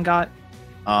Headstrong got,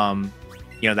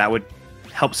 you know, that would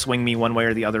help swing me one way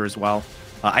or the other as well.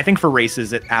 I think for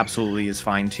races, it absolutely is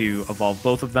fine to evolve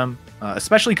both of them,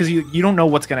 especially because you don't know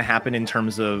what's going to happen in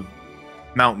terms of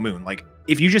Mount Moon. Like,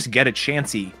 if you just get a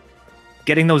Chansey,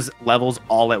 getting those levels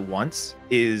all at once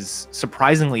is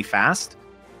surprisingly fast.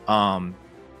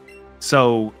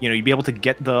 So, you know, you'd be able to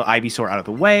get the Ivysaur out of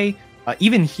the way.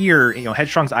 Even here, you know,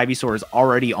 Headstrong's Ivysaur is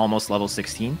already almost level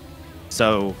 16.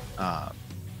 So,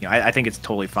 you know, I think it's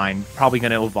totally fine. Probably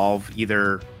going to evolve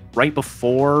either right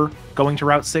before going to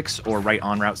Route 6 or right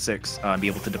on Route 6, and be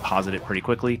able to deposit it pretty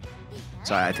quickly.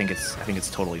 So I think it's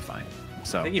totally fine.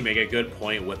 So I think you make a good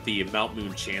point with the Mount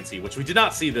Moon Chansey, which we did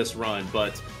not see this run,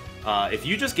 but if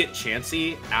you just get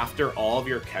Chansey after all of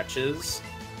your catches,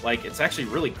 like, it's actually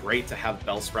really great to have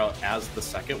Bellsprout as the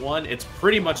second one. It's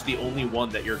pretty much the only one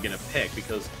that you're going to pick,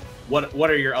 because what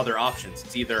are your other options?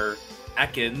 It's either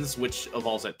Ekans, which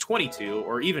evolves at 22,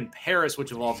 or even Paris,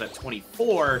 which evolves at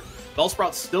 24.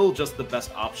 Bellsprout's still just the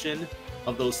best option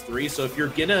of those 3. So if you're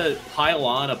going to pile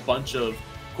on a bunch of,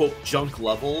 quote, junk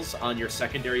levels on your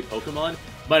secondary Pokemon,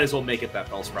 might as well make it that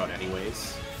Bellsprout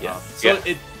anyways. Yeah.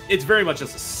 It's very much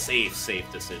just a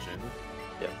safe decision.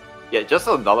 Yeah, just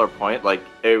another point, like,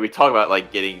 we talk about,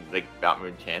 like, getting, like, Mount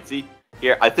Moon Chansey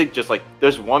here. I think just, like,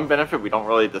 there's one benefit we don't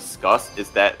really discuss, is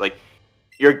that, like,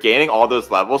 you're gaining all those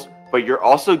levels, but you're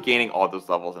also gaining all those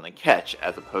levels in a catch,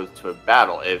 as opposed to a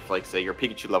battle. If, like, say, your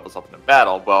Pikachu levels up in a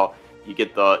battle, well, you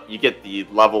get the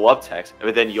level up text,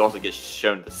 but then you also get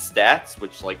shown the stats,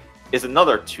 which, like, is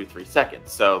another 2-3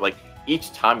 seconds. So, like,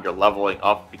 each time you're leveling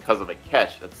up because of a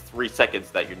catch, that's 3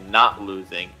 seconds that you're not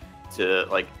losing to,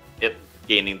 like, it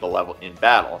gaining the level in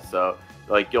battle. So,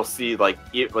 like, you'll see, like,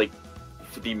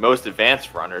 for the most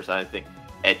advanced runners, and I think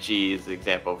Etchy is the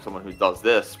example of someone who does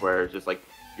this, where it's just like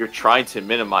you're trying to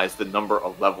minimize the number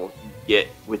of levels you get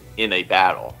within a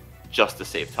battle just to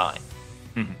save time.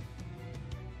 Mm-hmm.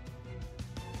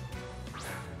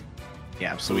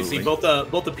 Yeah, absolutely. So we see both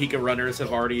the Pika runners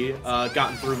have already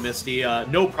gotten through Misty.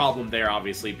 No problem there,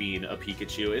 obviously, being a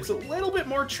Pikachu. It's a little bit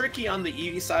more tricky on the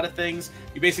Eevee side of things.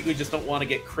 You basically just don't want to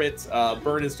get crit.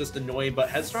 Burn is just annoying, but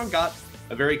Headstrong got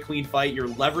a very clean fight. You're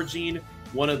leveraging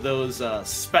one of those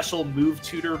special move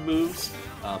tutor moves,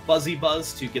 Buzzy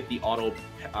Buzz, to get the auto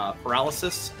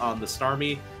paralysis on the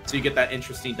Starmie. So you get that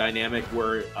interesting dynamic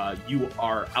where you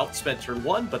are outsped turn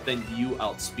 1, but then you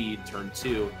outspeed turn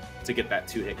 2 to get that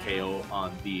 2-hit KO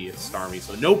on the Starmie.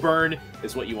 So no burn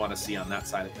is what you want to see on that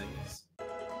side of things.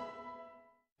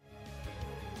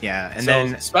 Yeah, and so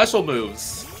then special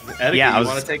moves. Etiquette, yeah, you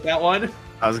want to take that one?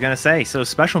 I was gonna say, so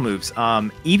special moves.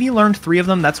 Eevee learned 3 of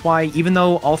them. That's why, even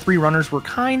though all 3 runners were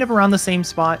kind of around the same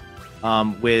spot,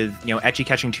 with Etchy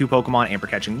catching 2 Pokemon, Amber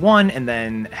catching 1, and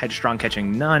then Headstrong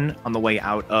catching none on the way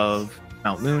out of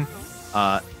Mount Moon.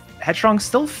 Headstrong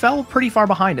still fell pretty far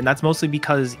behind, and that's mostly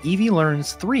because Eevee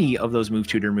learns 3 of those Move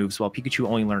Tutor moves, while Pikachu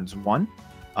only learns 1.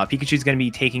 Pikachu is going to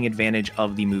be taking advantage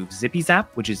of the move Zippy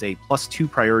Zap, which is a +2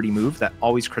 priority move that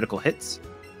always critical hits,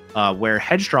 where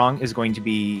Headstrong is going to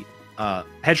be,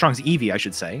 Headstrong's Eevee, I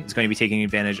should say, is going to be taking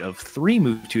advantage of 3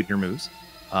 Move Tutor moves.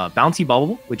 Bouncy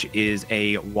Bubble, which is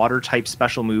a water-type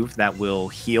special move that will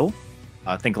heal,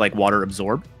 think like Water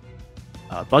Absorb.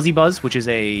 Buzzy Buzz, which is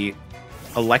a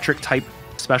electric-type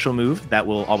special move that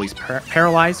will always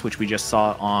paralyze, which we just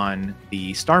saw on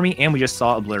the Starmie, and we just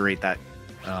saw obliterate that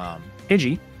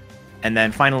Pidgey. And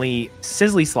then finally,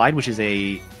 Sizzly Slide, which is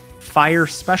a fire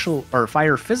special, or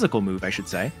fire physical move, I should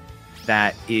say,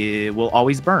 that it will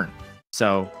always burn.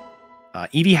 So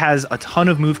Eevee has a ton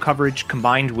of move coverage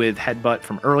combined with Headbutt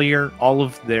from earlier. All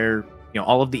of their,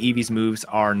 all of the Eevee's moves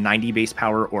are 90 base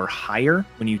power or higher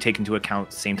when you take into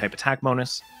account same type attack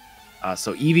bonus.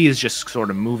 So Eevee is just sort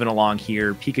of moving along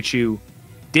here. Pikachu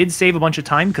did save a bunch of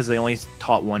time because they only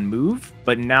taught 1 move,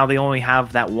 but now they only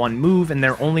have that 1 move, and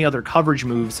their only other coverage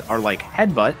moves are like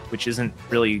Headbutt, which isn't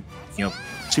really,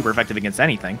 super effective against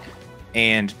anything,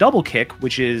 and Double Kick,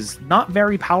 which is not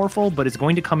very powerful, but is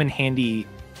going to come in handy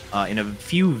in a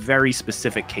few very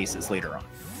specific cases later on.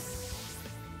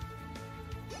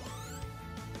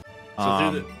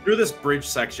 So through this bridge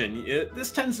section,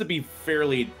 this tends to be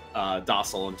fairly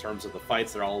docile in terms of the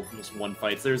fights. They're all just one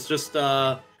fights. There's just,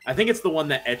 I think it's the one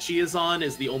that Etchy is on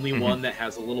is the only one that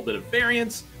has a little bit of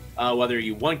variance, whether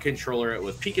you one-controller it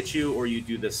with Pikachu or you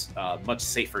do this much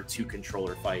safer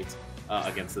 2-controller fight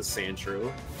against the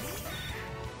Sandshrew.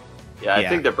 Yeah, I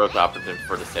think they're both opted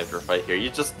for the safer fight here.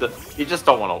 You just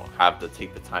don't want to have to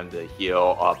take the time to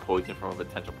heal poison from a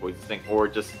potential poison thing, or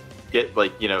just get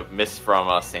miss from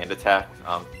a sand attack.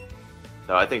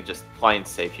 So I think just playing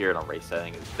safe here in a race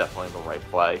setting is definitely the right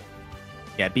play.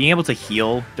 Yeah, being able to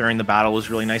heal during the battle is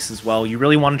really nice as well. You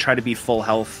really want to try to be full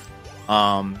health,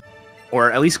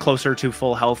 or at least closer to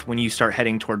full health when you start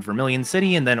heading toward Vermilion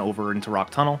City and then over into Rock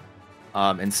Tunnel.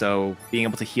 And so being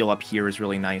able to heal up here is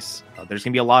really nice. There's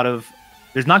not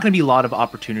going to be a lot of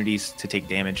opportunities to take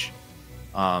damage.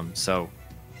 So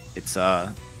it's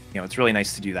it's really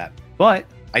nice to do that. But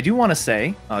I do want to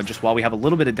say, just while we have a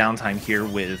little bit of downtime here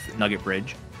with Nugget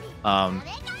Bridge,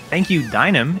 thank you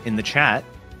Dynam in the chat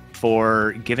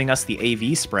for giving us the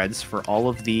AV spreads for all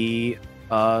of the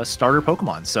starter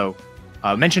Pokemon. So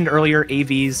mentioned earlier,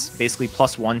 AVs basically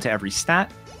 +1 to every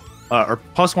stat, or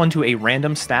 +1 to a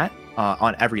random stat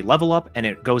on every level up, and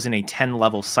it goes in a 10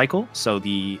 level cycle. So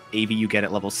the AV you get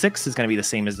at level 6 is going to be the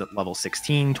same as at level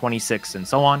 16, 26, and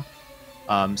so on.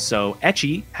 So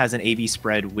Etchy has an AV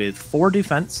spread with 4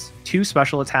 defense, 2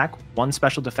 special attack, 1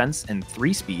 special defense, and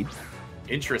 3 speed.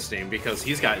 Interesting, because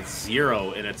he's got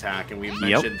 0 in attack, and we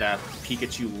mentioned that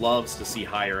Pikachu loves to see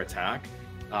higher attack.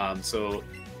 So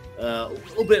a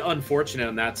little bit unfortunate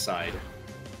on that side.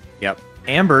 Yep.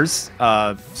 Amber's,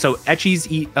 so Etchy's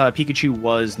Pikachu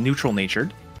was neutral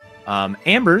natured.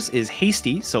 Amber's is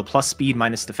hasty, so plus speed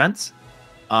minus defense,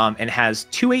 and has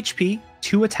 2 HP,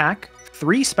 2 attack,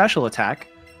 3 special attack,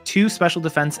 2 special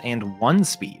defense, and 1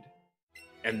 speed.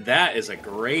 And that's a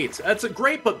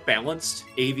great but balanced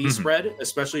AV spread,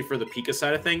 especially for the Pika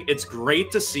side of thing. It's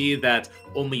great to see that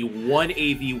only 1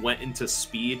 AV went into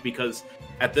speed, because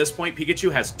at this point,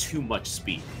 Pikachu has too much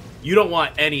speed. You don't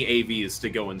want any AVs to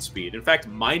go in speed. In fact,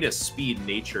 minus speed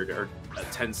natured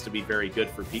tends to be very good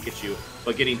for Pikachu,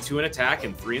 but getting 2 in attack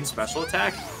and 3 in special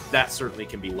attack, that certainly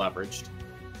can be leveraged.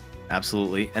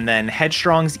 Absolutely. And then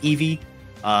Headstrong's Eevee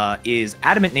is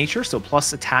adamant nature, so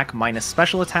plus attack minus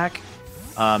special attack.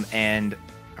 And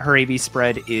her AV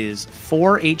spread is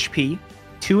 4 HP,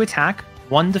 2 attack,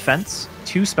 1 defense,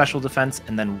 2 special defense,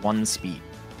 and then 1 speed.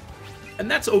 And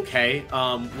that's okay.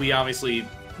 We obviously,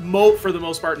 for the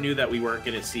most part, knew that we weren't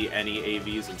going to see any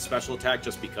AVs in special attack,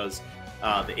 just because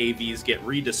the AVs get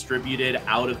redistributed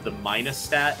out of the minus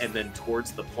stat and then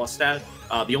towards the plus stat.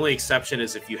 The only exception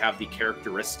is if you have the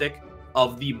characteristic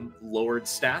of the lowered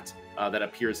stat. That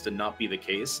appears to not be the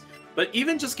case. But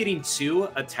even just getting 2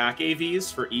 attack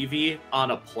AVs for Eevee on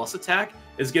a plus attack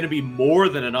is going to be more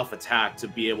than enough attack to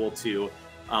be able to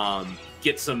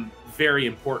get some very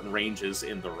important ranges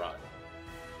in the run.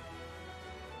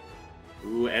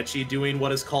 Ooh, Etchy doing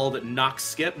what is called Nox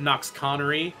Skip, Nox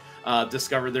Connery.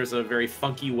 Discovered there's a very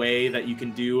funky way that you can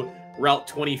do Route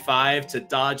 25 to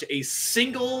dodge a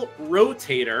single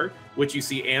rotator, which you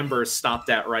see Amber stopped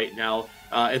at right now.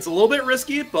 It's a little bit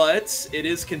risky, but it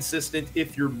is consistent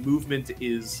if your movement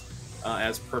is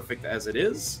as perfect as it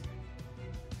is.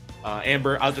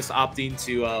 Amber, I'll just opting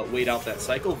to wait out that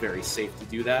cycle. Very safe to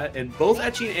do that. And both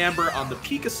Etchy and Amber on the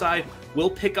Pika side will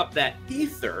pick up that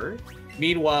Ether.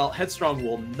 Meanwhile, Headstrong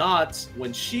will not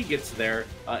when she gets there,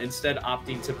 instead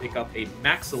opting to pick up a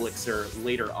Max Elixir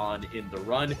later on in the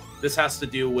run. This has to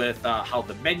do with how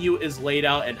the menu is laid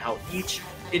out and how each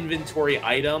inventory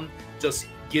item just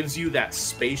gives you that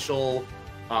spatial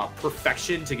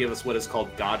perfection to give us what is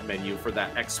called God menu for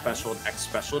that X special and X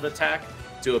special attack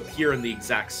to appear in the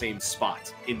exact same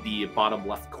spot in the bottom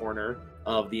left corner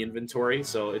of the inventory.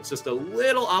 So it's just a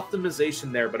little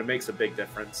optimization there, but it makes a big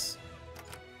difference.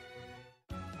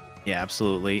 Yeah,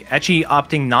 absolutely. Etchy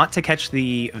opting not to catch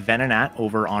the Venonat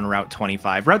over on Route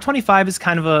 25. Route 25 is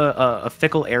kind of a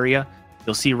fickle area.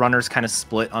 You'll see runners kind of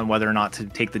split on whether or not to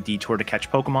take the detour to catch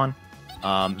Pokemon.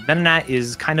 Venonat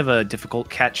is kind of a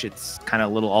difficult catch. It's kind of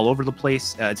a little all over the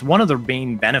place. It's one of the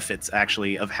main benefits,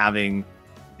 actually, of having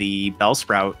the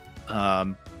Bellsprout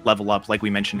level up, like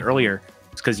we mentioned earlier.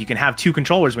 It's because you can have two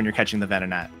controllers when you're catching the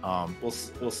Venonat.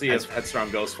 We'll see if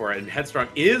Headstrong goes for it, and Headstrong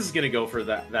is going to go for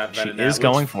that Venonat. She is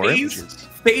going for it.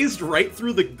 Phased right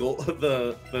through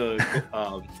the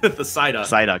Psyduck.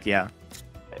 Psyduck, yeah.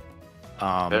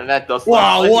 Venonat does.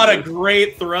 Wow, what a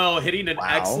great throw! Hitting an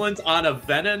excellent on a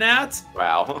Venonat.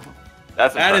 Wow,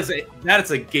 that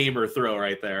is a gamer throw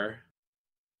right there.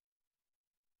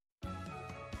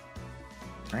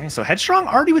 All right, so Headstrong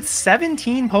already with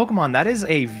 17 Pokemon. That is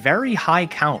a very high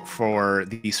count for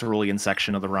the Cerulean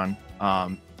section of the run.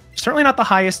 Certainly not the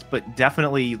highest, but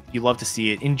definitely you love to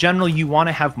see it. In general, you want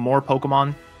to have more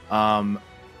Pokemon.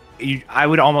 I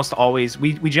would almost always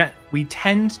we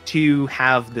tend to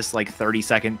have this like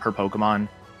 30-second per Pokemon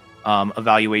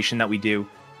evaluation that we do.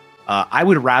 I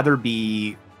would rather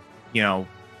be,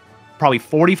 probably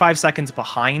 45 seconds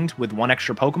behind with one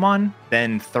extra Pokemon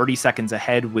than 30 seconds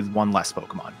ahead with one less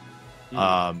Pokemon.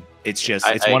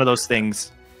 It's one of those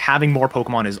things. Having more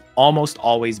Pokemon is almost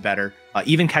always better.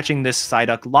 Even catching this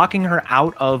Psyduck, locking her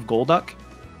out of Golduck,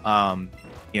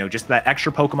 just that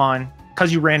extra Pokemon,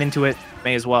 because you ran into it,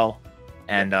 may as well.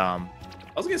 And I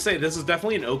was gonna say, this is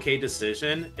definitely an okay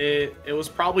decision. It was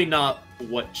probably not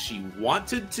what she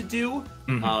wanted to do.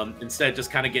 Instead, just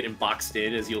kind of getting boxed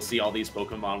in, as you'll see all these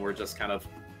Pokemon were just kind of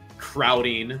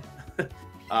crowding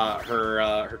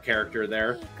her character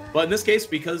there. But in this case,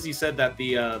 because you said that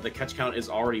the catch count is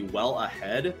already well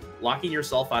ahead, locking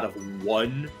yourself out of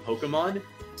one Pokemon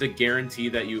to guarantee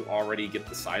that you already get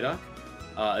the Psyduck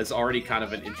is already kind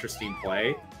of an interesting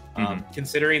play.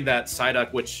 Considering that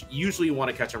Psyduck, which usually you want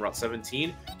to catch on Route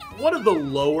 17, one of the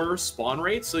lower spawn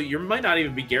rates, so you might not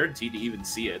even be guaranteed to even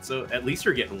see it. So at least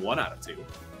you're getting 1 out of 2.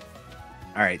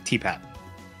 All right, T-Pat.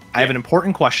 I have an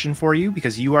important question for you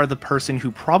because you are the person who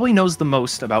probably knows the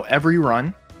most about every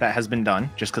run that has been done,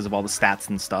 just because of all the stats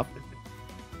and stuff.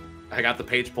 I got the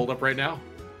page pulled up right now.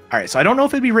 All right, so I don't know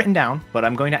if it'd be written down, but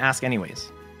I'm going to ask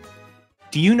anyways.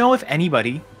 Do you know if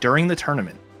anybody during the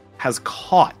tournament has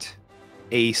caught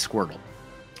a Squirtle?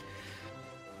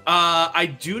 I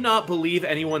do not believe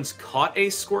anyone's caught a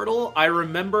Squirtle. I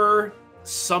remember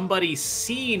somebody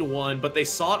seeing one, but they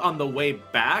saw it on the way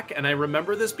back, and I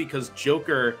remember this because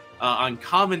Joker on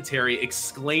commentary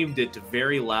exclaimed it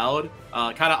very loud,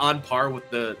 kind of on par with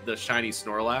the shiny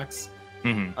Snorlax,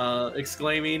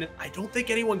 exclaiming, I don't think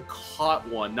anyone caught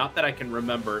one, not that I can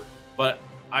remember, but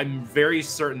I'm very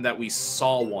certain that we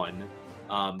saw one,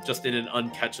 just in an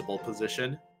uncatchable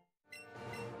position.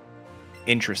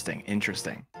 Interesting.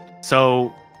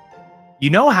 So,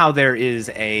 you know how there is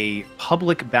a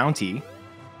public bounty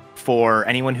for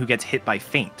anyone who gets hit by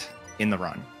Faint in the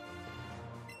run?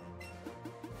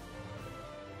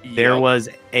 Yep. There was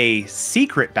a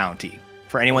secret bounty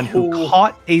for anyone who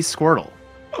caught a Squirtle.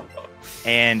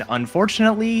 And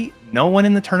unfortunately, no one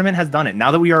in the tournament has done it.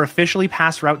 Now that we are officially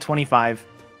past Route 25,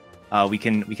 we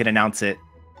can announce it.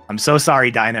 I'm so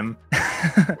sorry, Dynam.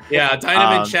 Yeah,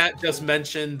 Dynam in chat just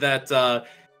mentioned that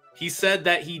he said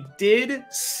that he did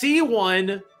see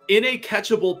one in a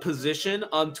catchable position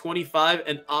on 25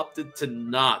 and opted to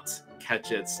not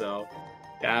catch it. So,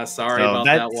 yeah, sorry about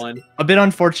that one. A bit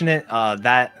unfortunate.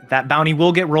 That bounty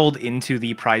will get rolled into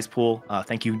the prize pool.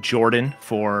 Thank you, Jordan,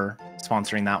 for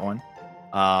sponsoring that one.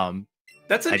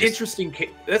 That's an interesting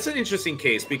case. That's an interesting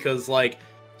case because, like,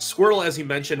 Squirtle, as you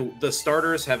mentioned, the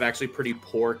starters have actually pretty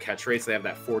poor catch rates. They have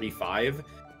that 45.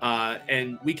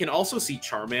 And we can also see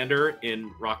Charmander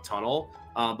in Rock Tunnel.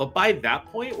 But by that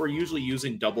point, we're usually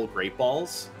using double Great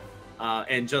Balls.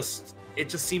 And it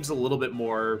just seems a little bit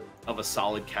more of a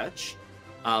solid catch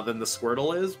than the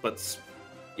Squirtle is. But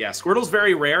yeah, Squirtle's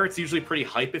very rare. It's usually pretty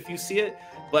hype if you see it.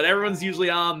 But everyone's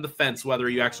usually on the fence whether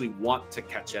you actually want to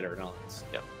catch it or not.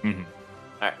 Yep. All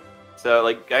right. So,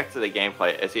 like, back to the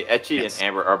gameplay. I see Etchy Yes. and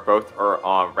Amber are both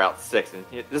on Route 6, and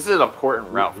this is an important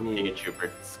route for Pikachu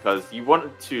because you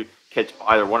want to catch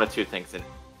either one of two things: an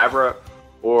Abra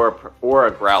or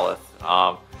a Growlithe.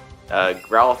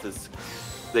 Growlithe is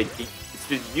it's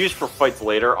been used for fights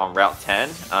later on Route 10,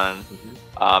 and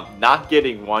not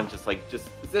getting one just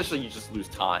essentially you just lose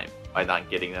time by not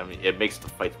getting them. It makes the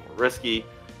fights more risky.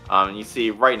 And you see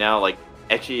right now, like,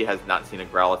 Etchy has not seen a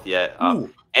Growlithe yet.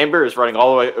 Amber is running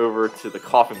all the way over to the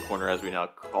coffin corner, as we now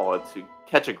call it, to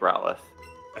catch a Growlithe.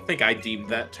 I think I deemed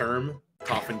that term,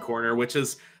 coffin corner, which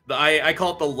is, I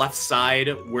call it the left side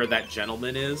where that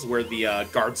gentleman is, where the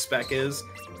guard spec is.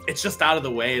 It's just out of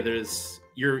the way.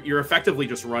 You're effectively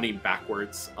just running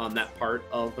backwards on that part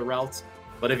of the route.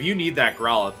 But if you need that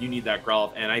Growlithe, you need that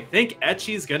Growlithe. And I think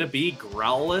Etchy's going to be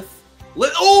Growlithe.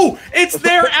 Oh, it's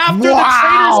there after the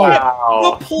trainer's whip.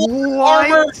 The pull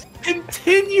armor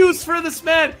continues for this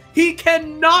man. He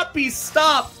cannot be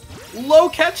stopped. Low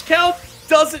catch count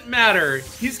doesn't matter.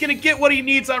 He's going to get what he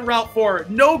needs on Route 4.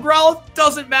 No Growlithe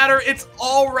doesn't matter. It's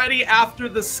already after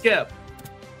the skip.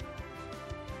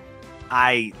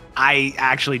 I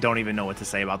actually don't even know what to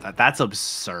say about that. That's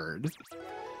absurd.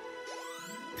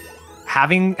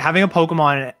 Having a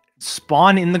Pokemon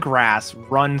spawn in the grass,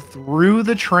 run through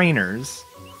the trainers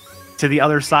to the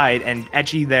other side, and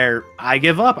Etchy there, I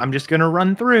give up. I'm just gonna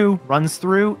run through. Runs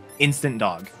through, instant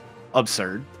dog.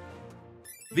 Absurd.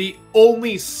 The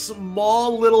only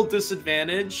small little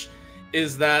disadvantage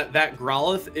is that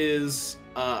Growlithe is,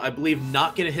 I believe,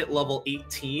 not going to hit level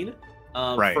 18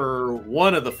 for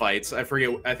one of the fights. I forget.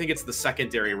 I think it's the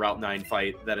secondary Route 9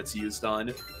 fight that it's used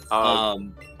on.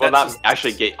 Well, not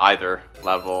actually get either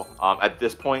level. At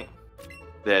this point,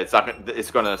 it's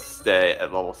going to stay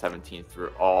at level 17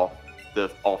 through all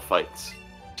fights,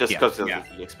 just because of the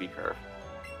EXP curve.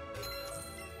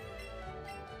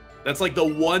 That's like the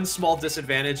one small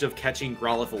disadvantage of catching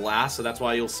Growlithe last, so that's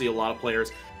why you'll see a lot of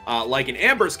players, like in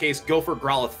Amber's case, go for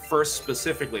Growlithe first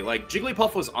specifically. Like,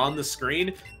 Jigglypuff was on the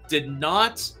screen,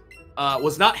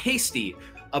 was not hasty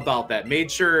about that.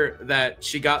 Made sure that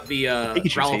she got the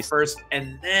Growlithe first,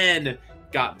 and then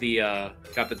got the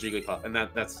Jigglypuff, and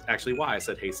that's actually why I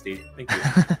said hasty. Thank you.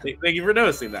 Thank you for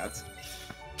noticing that.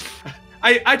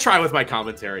 I try with my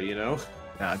commentary, you know.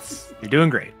 You're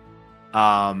doing great.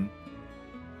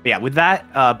 But yeah, with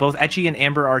that, both Etchy and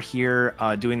Amber are here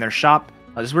doing their shop.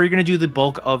 This is where you're going to do the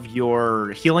bulk of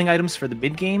your healing items for the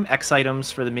mid-game, X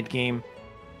items for the mid-game,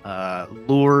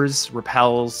 lures,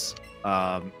 repels,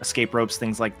 escape ropes,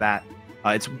 things like that.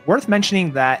 It's worth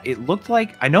mentioning that it looked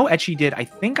like, I know Etchy did, I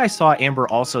think I saw Amber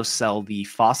also sell the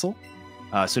fossil.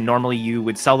 So normally you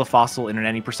would sell the fossil in an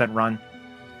any % run,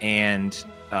 and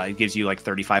it gives you like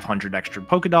 3,500 extra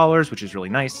Poké Dollars, which is really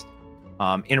nice.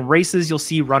 In races, you'll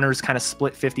see runners kind of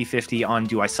split 50-50 on,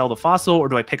 do I sell the fossil or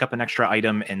do I pick up an extra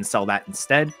item and sell that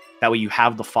instead? That way you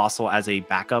have the fossil as a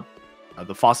backup.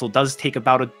 The fossil does take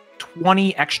about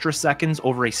 20 extra seconds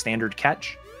over a standard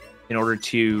catch in order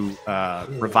to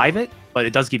revive it, but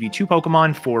it does give you 2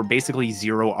 Pokemon for basically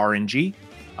 0 RNG,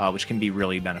 which can be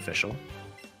really beneficial.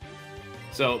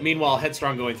 So, meanwhile,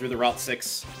 Headstrong going through the Route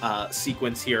 6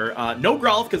 sequence here. No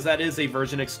Growlithe, because that is a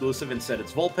version exclusive. Instead,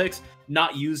 it's Vulpix.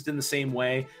 Not used in the same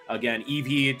way. Again,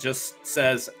 Eevee just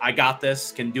says, I got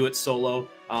this, can do it solo.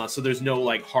 So there's no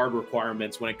like hard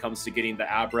requirements when it comes to getting the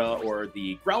Abra or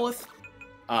the Growlithe,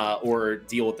 or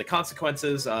deal with the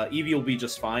consequences. Eevee will be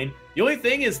just fine. The only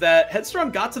thing is that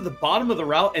Headstrong got to the bottom of the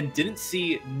route and didn't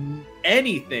see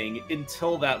anything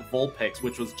until that Vulpix,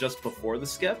 which was just before the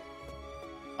skip.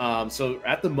 So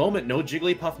at the moment, no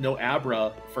Jigglypuff, no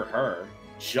Abra for her,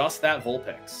 just that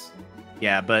Vulpix.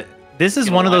 Yeah, but this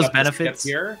is one of those benefits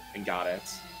here, and got it.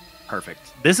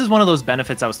 Perfect. This is one of those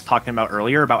benefits I was talking about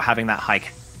earlier about having that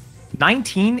hike.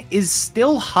 19 is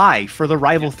still high for the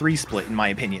Rival 3 split, in my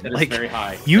opinion. It like, is very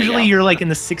high. Usually you're like in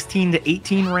the 16 to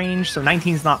 18 range, so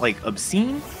 19 is not like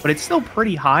obscene, but it's still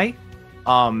pretty high.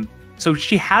 So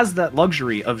she has that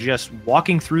luxury of just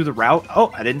walking through the route.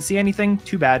 Oh, I didn't see anything.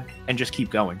 Too bad. And just keep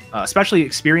going. Especially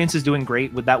Experience is doing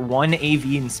great with that 1 AV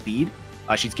in speed.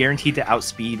 She's guaranteed to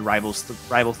outspeed Rival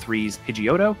 3's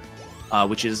Pidgeotto,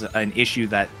 which is an issue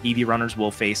that EV runners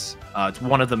will face. It's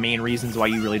one of the main reasons why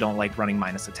you really don't like running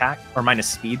minus attack, or minus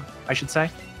speed, I should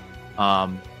say.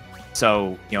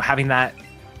 So, having that,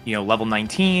 level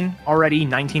 19 already,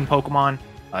 19 Pokemon,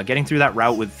 getting through that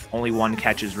route with only 1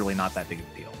 catch is really not that big of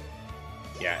a deal.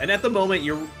 Yeah, and at the moment,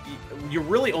 you're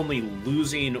really only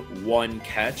losing 1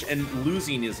 catch, and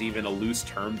losing is even a loose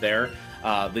term there.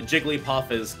 The Jigglypuff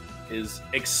is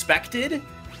expected,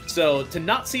 so to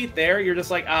not see it there, you're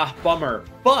just like, bummer.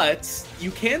 But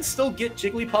you can still get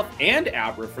Jigglypuff and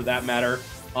Abra, for that matter,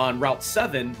 on Route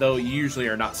 7, though you usually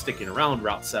are not sticking around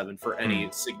Route 7 for any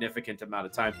significant amount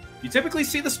of time. You typically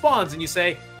see the spawns and you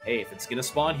say, hey, if it's going to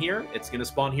spawn here, it's going to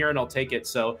spawn here and I'll take it.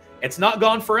 So it's not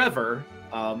gone forever.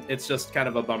 It's just kind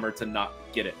of a bummer to not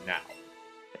get it now.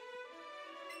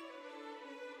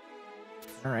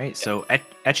 All right, so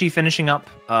Etchy finishing up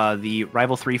the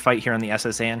Rival 3 fight here on the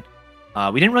SSN.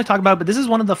 We didn't really talk about it, but this is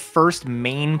one of the first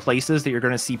main places that you're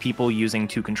going to see people using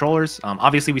 2 controllers.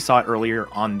 Obviously, we saw it earlier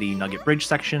on the Nugget Bridge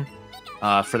section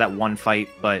for that one fight,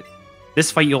 but this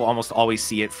fight you'll almost always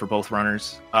see it for both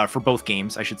runners, for both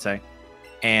games, I should say.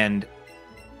 And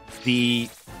it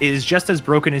is just as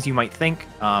broken as you might think.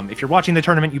 If you're watching the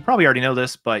tournament, you probably already know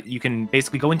this, but you can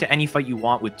basically go into any fight you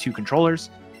want with 2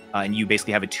 controllers. And you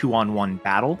basically have a 2-on-1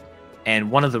 battle. And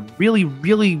one of the really,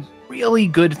 really, really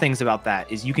good things about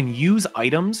that is you can use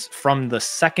items from the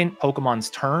second Pokemon's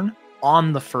turn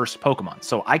on the first Pokemon.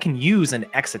 So I can use an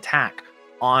X attack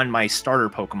on my starter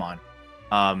Pokemon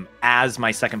as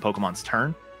my second Pokemon's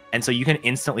turn. And so you can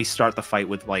instantly start the fight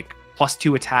with like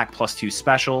 +2 attack, +2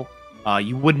 special.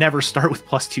 You would never start with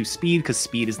 +2 speed because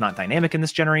speed is not dynamic in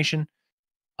this generation.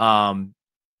 And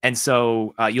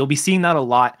so you'll be seeing that a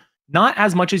lot. Not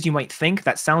as much as you might think.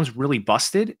 That sounds really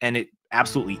busted, and it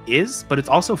absolutely is, but it's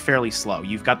also fairly slow.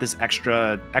 You've got this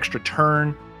extra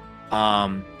turn,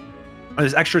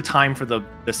 there's extra time for the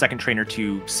second trainer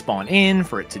to spawn in,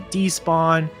 for it to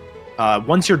despawn.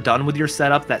 Once you're done with your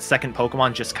setup, that second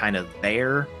Pokemon just kind of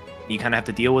there. You kind of have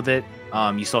to deal with it.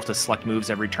 You still have to select moves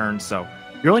every turn, so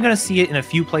you're only going to see it in a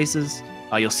few places.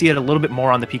 You'll see it a little bit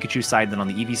more on the Pikachu side than on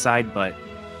the Eevee side, but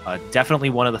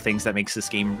definitely one of the things that makes this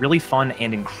game really fun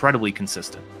and incredibly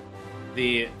consistent.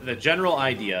 The general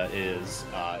idea is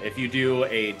if you do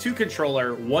a 2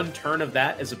 controller, 1 turn of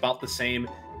that is about the same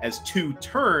as 2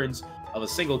 turns of a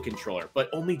single controller, but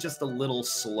only just a little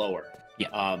slower.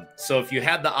 Yeah. So if you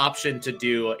had the option to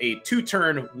do a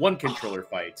 2-turn 1 controller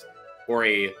fight or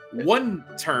a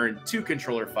 1-turn 2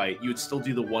 controller fight, you would still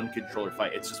do the 1 controller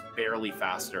fight. It's just barely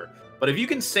faster. But if you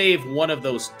can save one of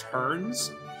those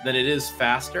turns, then it is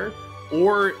faster.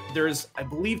 Or there's, I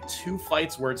believe, 2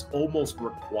 fights where it's almost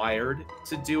required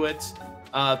to do it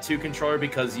 2 controller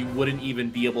because you wouldn't even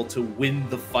be able to win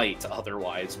the fight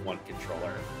otherwise 1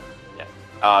 controller.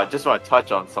 Yeah. Just want to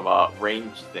touch on some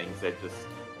range things that just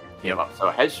came up. So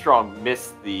Headstrong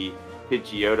missed the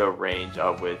Pidgeotto range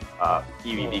with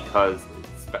Eevee because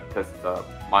the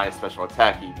minus special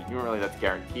attack Eevee. Normally that's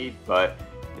guaranteed, but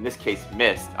in this case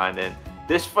missed. And then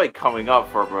this fight coming up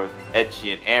for both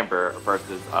Etchy and Amber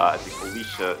versus, I think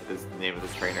Alicia is the name of the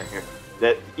trainer here.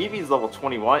 That Eevee is level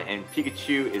 21 and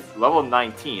Pikachu is level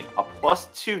 19. A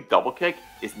 +2 double kick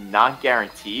is not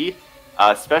guaranteed,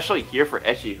 especially here for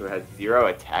Etchy who has 0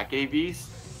 attack ABs.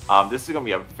 This is going to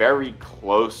be a very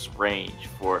close range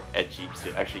for Etchy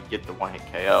to actually get the 1-hit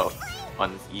KO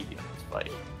on this Eevee on this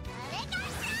fight.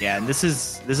 Yeah, and this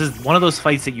is one of those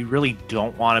fights that you really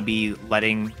don't want to be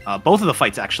letting, both of the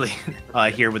fights actually,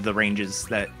 here with the ranges,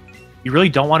 that you really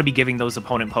don't want to be giving those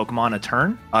opponent Pokemon a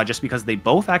turn, just because they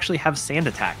both actually have Sand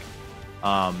Attack.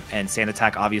 And Sand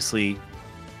Attack, obviously,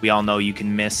 we all know you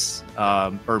can miss,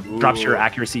 or drops your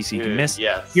accuracy so you can miss.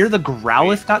 Yes. Here the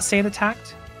Growlithe got Sand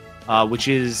Attacked, which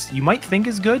is, you might think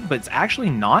is good, but it's actually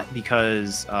not,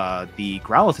 because the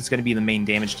Growlithe is going to be the main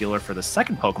damage dealer for the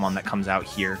second Pokemon that comes out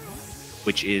here,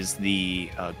 which is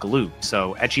the Glue.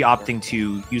 So Etchy opting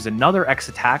to use another X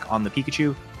attack on the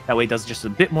Pikachu. That way it does just a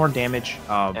bit more damage.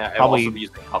 Yeah, probably also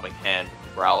using Helping Hand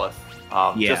Growlithe.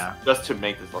 Yeah. Just to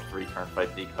make this a 3-turn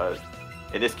fight, because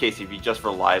in this case, if you just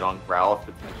relied on Growlithe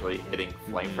potentially hitting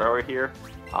Flamethrower here,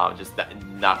 just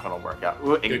not going to work out.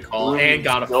 Ooh, good call. And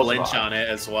got a flinch on it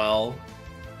as well.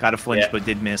 Got a flinch, but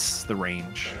did miss the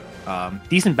range.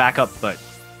 Decent backup, but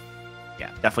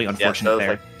yeah, definitely unfortunate there.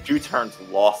 Like 2 turns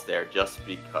lost there just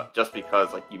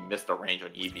because like you missed a range on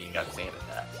Eevee and got Sand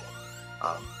Attack.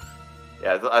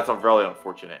 Yeah, that's a really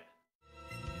unfortunate.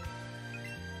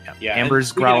 Yeah,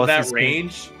 Amber's Growlithe that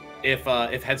range. If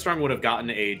Headstrong would have gotten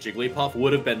a Jigglypuff,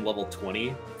 would have been level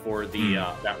 20 for the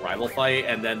that rival fight,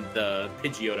 and then the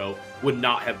Pidgeotto would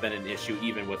not have been an issue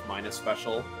even with minus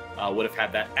special. Would have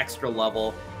had that extra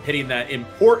level, hitting that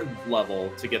important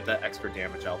level to get that extra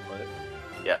damage output.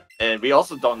 Yeah, and we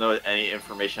also don't know any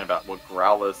information about what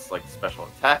Growlithe's like special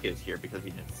attack is here because we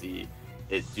didn't see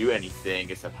it do anything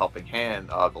except Helping Hand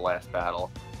the last battle.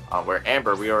 Where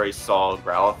Amber, we already saw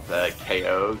Growlithe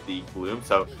KO the Gloom.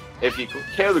 So if you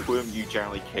KO the Gloom, you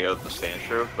generally KO the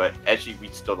Sandshrew, but actually we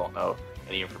still don't know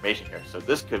any information here. So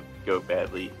this could go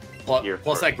badly.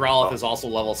 Plus that Growlithe is also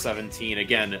level 17.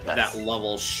 Again, that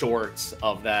level short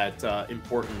of that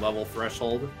important level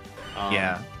threshold.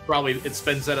 Yeah. Probably it's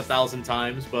been said 1,000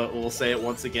 times, but we'll say it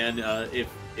once again.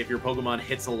 If your Pokemon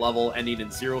hits a level ending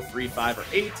in 0, 3, 5, or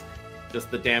 8, just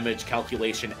the damage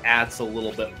calculation adds a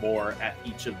little bit more at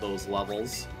each of those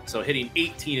levels. So hitting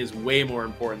 18 is way more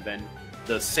important than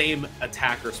the same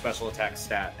attack or special attack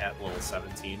stat at level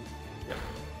 17. Yep.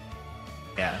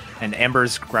 Yeah, and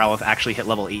Amber's Growlithe actually hit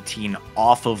level 18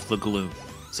 off of the Gloom.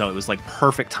 So it was like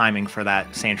perfect timing for that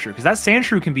Sandshrew, because that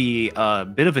Sandshrew can be a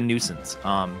bit of a nuisance.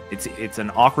 It's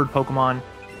an awkward Pokemon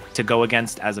to go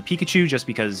against as a Pikachu, just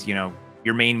because, you know,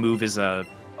 your main move is a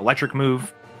electric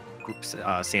move.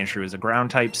 Sandshrew is a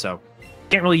ground type, so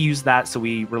can't really use that. So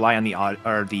we rely on the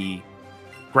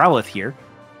Growlithe here,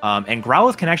 and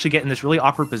Growlithe can actually get in this really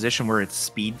awkward position where it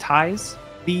speed ties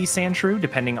the Sandshrew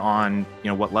depending on, you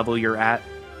know, what level you're at.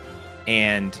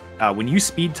 And when you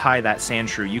speed tie that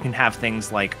Sandshrew, you can have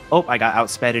things like, oh, I got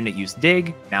outsped and it used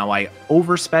Dig. Now I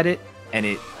oversped it and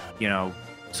it, you know,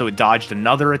 so it dodged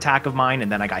another attack of mine,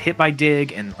 and then I got hit by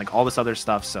Dig and like all this other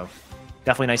stuff. So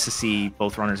definitely nice to see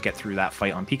both runners get through that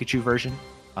fight on Pikachu version.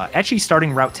 Etchy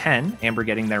starting Route 10, Amber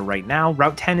getting there right now.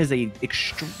 Route 10 is a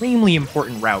extremely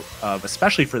important route,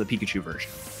 especially for the Pikachu version.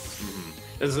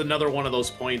 This is another one of those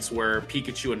points where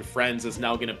Pikachu and Friends is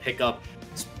now going to pick up,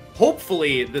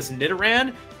 hopefully, this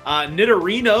Nidoran.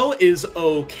 Nidorino is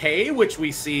okay, which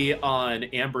we see on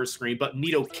Amber's screen, but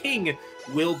Nidoking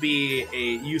will be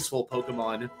a useful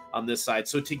Pokemon on this side.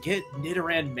 So to get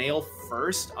Nidoran male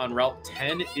first on Route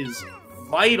 10 is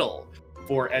vital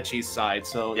for Etchy's side.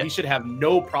 So he should have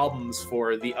no problems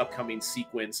for the upcoming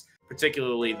sequence,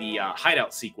 particularly the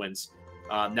hideout sequence,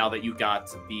 now that you got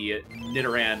the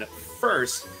Nidoran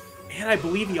first. And I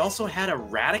believe he also had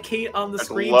Eradicate on the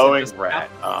screen. Glowing rat.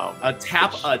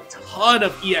 Tap a ton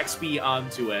of EXP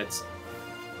onto it.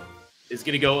 It's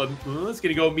gonna go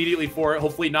immediately for it.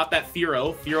 Hopefully not that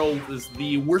Fearow. Fearow is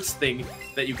the worst thing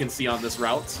that you can see on this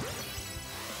route.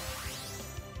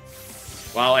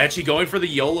 Wow, Etchy going for the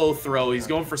YOLO throw. He's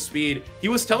going for speed. He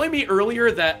was telling me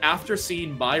earlier that after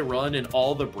seeing my run and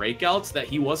all the breakouts that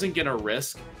he wasn't gonna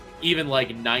risk even like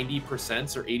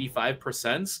 90% or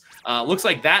 85%. Looks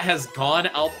like that has gone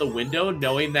out the window,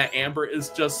 knowing that Amber is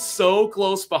just so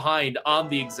close behind on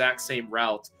the exact same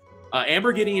route.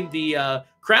 Amber getting the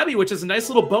Krabby, which is a nice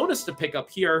little bonus to pick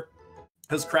up here,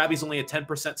 because Krabby's only a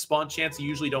 10% spawn chance. You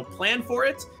usually don't plan for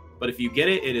it, but if you get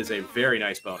it, it is a very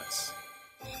nice bonus.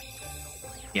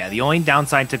 Yeah, the only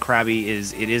downside to Krabby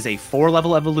is it is a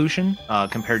 4-level evolution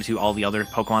compared to all the other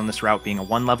Pokemon on this route being a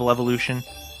 1-level evolution.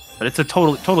 But it's a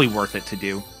totally worth it to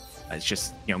do. It's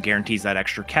just, you know, guarantees that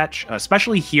extra catch,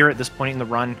 especially here at this point in the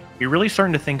run. You're really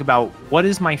starting to think about what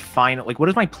is my plan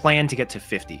to get to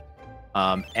 50?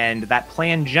 And that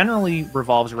plan generally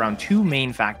revolves around 2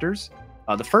 main factors.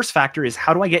 The first factor is,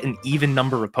 how do I get an even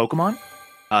number of Pokemon?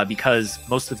 Because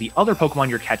most of the other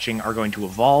Pokemon you're catching are going to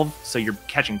evolve, so you're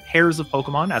catching pairs of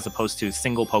Pokemon as opposed to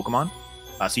single Pokemon.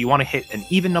 So you want to hit an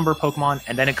even number of Pokemon,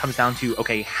 and then it comes down to,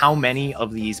 okay, how many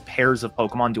of these pairs of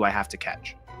Pokemon do I have to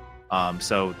catch?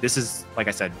 So this is, like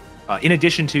I said, in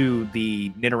addition to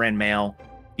the Nidoran male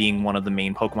being one of the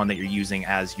main Pokemon that you're using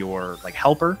as your like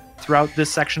helper throughout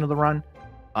this section of the run,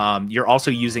 you're also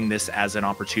using this as an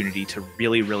opportunity to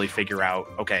really figure out,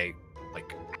 okay,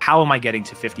 like, how am I getting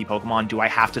to 50 Pokemon? Do I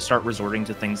have to start resorting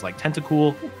to things like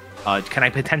Tentacool? Can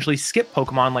I potentially skip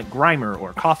Pokemon like Grimer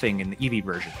or Coughing in the Eevee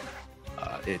version?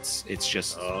 It's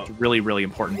just a really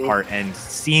important part, and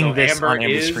seeing this Amber on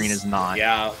Amber's screen is not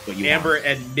what you Amber want.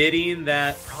 admitting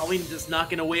that probably just not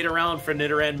going to wait around for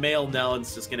Nidoran male now, and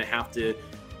it's just going to have to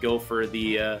go for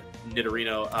the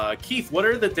Nidorino. Keith, what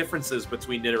are the differences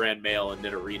between Nidoran male and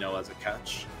Nidorino as a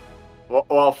catch?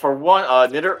 Well, for one,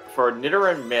 for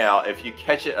Nidoran male, if you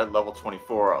catch it at level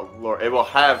 24, it will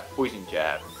have Poison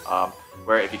Jab.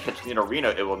 Where if you catch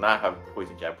Nidorino, it will not have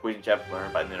Poison Jab. Poison Jab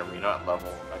learned by Nidorino at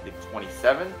level, I think,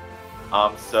 27.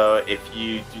 So if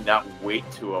you do not wait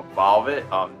to evolve it,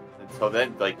 until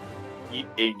then, like,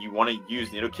 if you want to use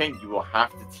Nidoking, you will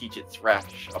have to teach it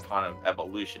Thrash upon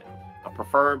evolution.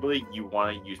 Preferably, you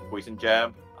want to use Poison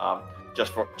Jab.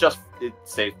 Just it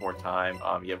saves more time.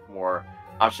 You have more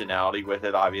optionality with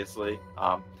it, obviously.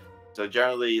 So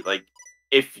generally, like,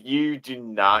 if you do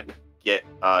not get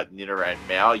Nidoran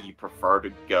male, you prefer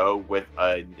to go with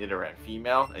a Nidoran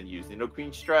female and use Nidoqueen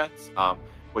strats,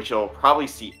 which you'll probably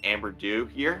see Amber do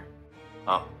here,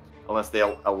 unless they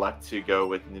elect to go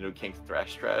with Nidoking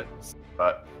Thrash strats.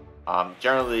 But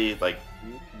generally, like,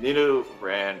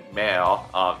 Nidoran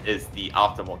male is the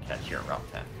optimal catch here in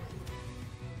Route 10.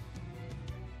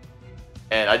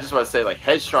 And I just want to say, like,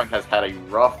 Headstrong has had a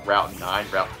rough Route 9,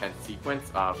 Route 10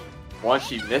 sequence. Once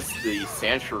she missed the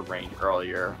Sandshrew range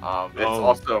earlier, it's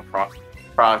also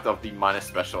product of the minus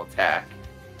special attack,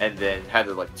 and then had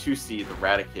to like 2C the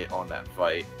Eradicate on that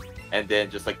fight, and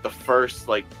then just like the first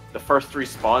 3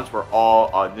 spawns were all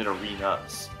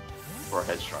Ninarinas for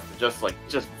Headstrong. Just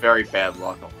very bad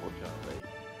luck, unfortunately.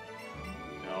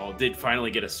 No, did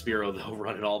finally get a Spearow though,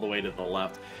 running all the way to the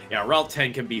left. Yeah, Route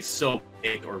 10 can be so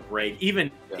big or break. Even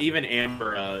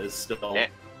Amber is still.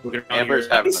 Amber's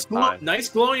having a time. Nice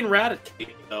glowing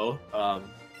Eradicate though.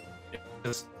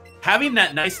 Just having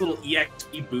that nice little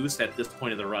EXP boost at this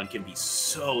point of the run can be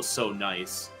so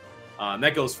nice.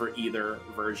 That goes for either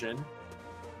version.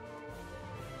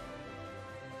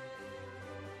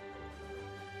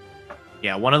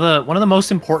 Yeah, one of the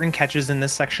most important catches in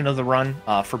this section of the run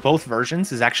for both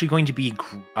versions is actually going to be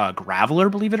Graveler,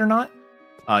 believe it or not.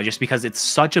 Just because it's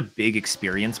such a big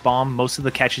experience bomb. Most of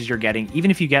the catches you're getting,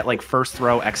 even if you get like first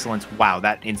throw excellence, wow,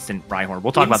 that instant Rhyhorn.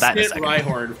 We'll talk about that in a second.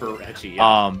 Rhyhorn for Etchy,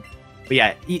 yeah. But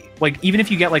yeah, like even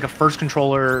if you get like a first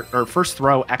controller or first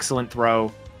throw excellent throw,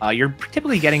 you're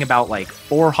typically getting about like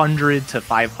 400 to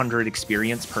 500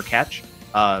 experience per catch.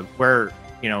 Where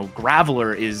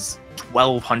Graveler is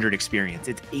 1200 experience.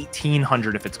 It's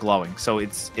 1800 if it's glowing. So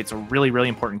it's a really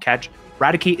important catch.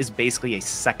 Eradicate is basically a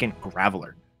second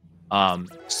Graveler.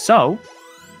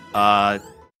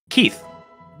 Keith,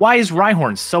 why is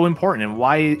Rhyhorn so important, and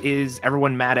why is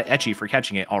everyone mad at Etchy for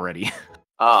catching it already?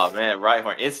 Oh man,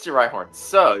 Rhyhorn, instant Rhyhorn.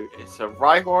 So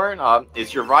Rhyhorn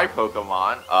is your ride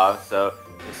Pokemon. So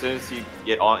as soon as you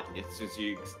get on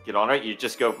it, you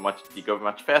just go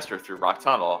much faster through Rock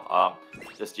Tunnel.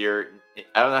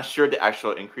 I'm not sure the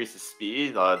actual increase of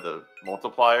speed, the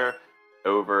multiplier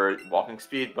over walking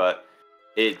speed, but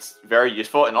it's very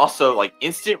useful. And also, like,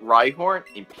 instant Rhyhorn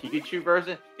in Pikachu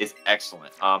version is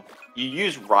excellent. You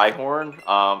use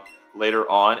Rhyhorn later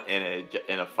on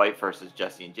in a fight versus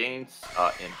Jesse and James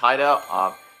in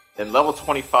Hideout. Then level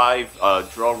 25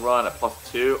 drill run at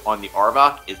 +2 on the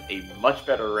Arbok is a much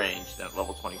better range than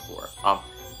level 24.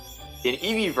 In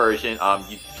EV version,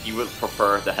 you would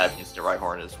prefer to have instant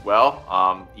Rhyhorn as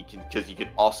well. Because you can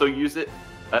also use it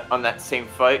on that same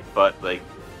fight, but like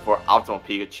for optimal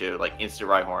Pikachu, like instant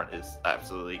Rhyhorn is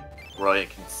absolutely brilliant.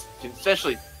 Can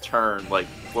essentially turn like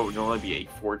what would normally be a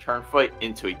 4-turn fight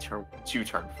into a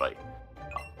 2-turn fight.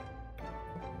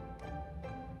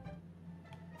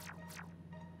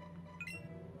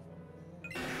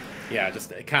 Yeah,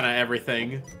 just kind of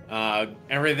everything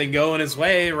going his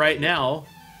way right now.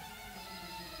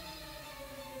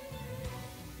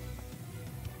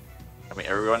 I mean,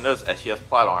 everyone knows Etchy has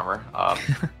plot armor.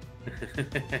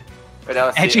 But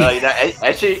now, Etchy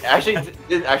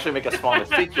did actually make a small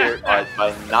mistake here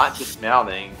by not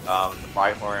dismounting the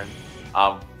Rhyhorn,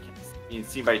 being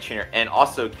seen by the trainer, and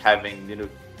also having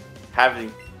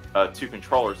 2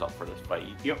 controllers up for this fight.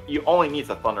 You only need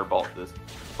to Thunderbolt this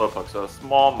Slowpoke, so a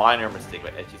small minor mistake by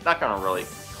Etchy. It's not going to really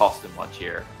cost him much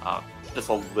here. Just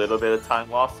a little bit of time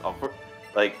loss.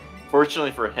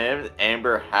 Fortunately for him,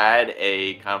 Amber had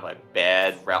a kind of like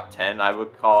bad Route 10, I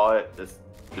would call it, just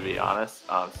to be honest.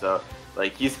 So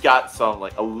like he's got some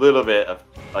a little bit of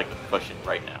like a cushion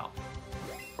right now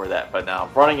for that. But now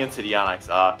running into the Onyx,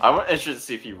 I'm interested to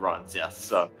see if he runs. Yes,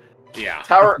 so yeah,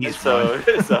 Tower. So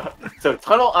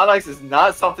Tunnel Onyx is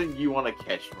not something you want to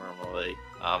catch normally.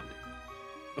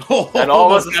 And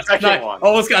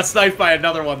almost got sniped by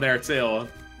another one there too.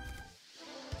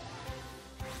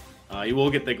 You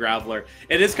will get the Graveler.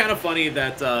 It is kind of funny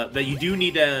that that you do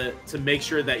need to make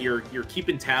sure that you're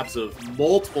keeping tabs of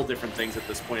multiple different things at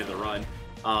this point of the run.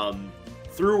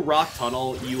 Through Rock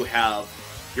Tunnel,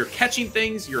 you're catching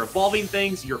things, you're evolving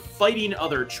things, you're fighting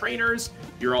other trainers,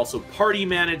 you're also party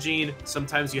managing.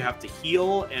 Sometimes you have to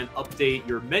heal and update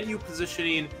your menu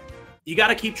positioning. You got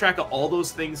to keep track of all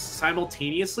those things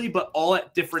simultaneously, but all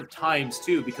at different times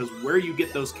too, because where you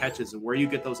get those catches and where you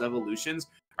get those evolutions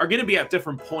are going to be at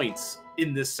different points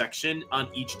in this section on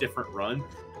each different run.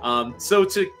 So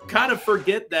to kind of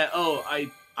forget that, oh,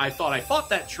 I thought I fought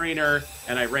that trainer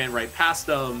and I ran right past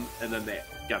them and then they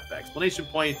got the explanation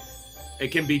point.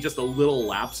 It can be just a little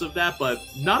lapse of that, but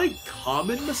not a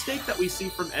common mistake that we see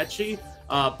from Etchy,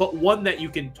 but one that you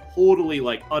can totally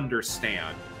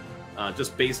understand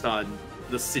just based on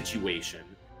the situation.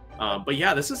 But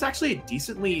yeah, this is actually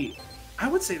I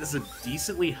would say this is a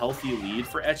decently healthy lead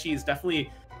for Etchy. He's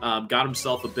definitely got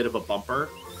himself a bit of a bumper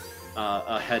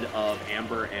ahead of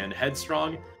Amber and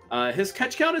Headstrong. His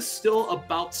catch count is still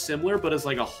about similar, but is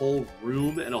like a whole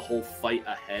room and a whole fight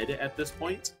ahead at this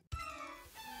point.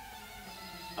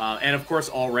 And of course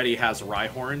already has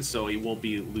Rhyhorn, so he won't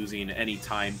be losing any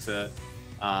time to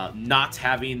not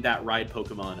having that ride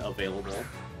Pokemon available.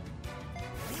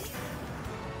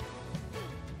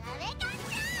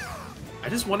 I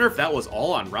just wonder if that was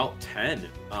all on Route 10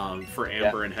 for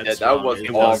Amber and Headstrong. Yeah, that was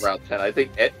all Route 10. I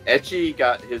think Etchy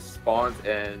got his spawns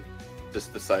and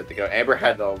just decided to go. Amber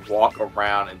had to walk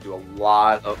around and do a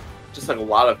lot of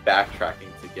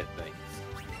backtracking to get things.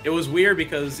 It was weird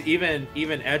because even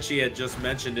Etchy had just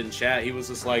mentioned in chat, he was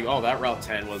just like, "Oh, that Route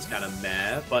 10 was kind of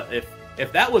meh." But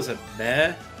if that was a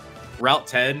meh Route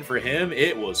 10 for him,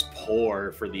 it was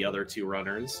poor for the other two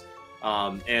runners.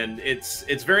 And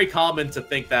it's very common to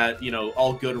think that, you know,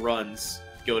 all good runs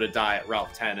go to die at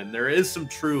Route 10, and there is some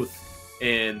truth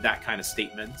in that kind of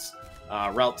statement.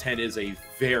 Route 10 is a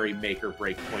very make or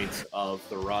break point of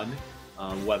the run,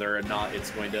 whether or not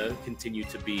it's going to continue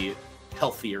to be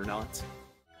healthy or not.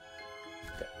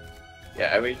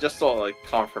 Yeah, I mean, just saw like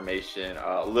confirmation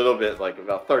a little bit, like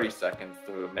about 30 seconds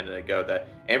to a minute ago, that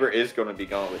Amber is going to be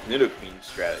going with Nidoqueen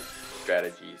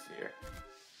strategies here.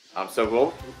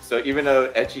 So even though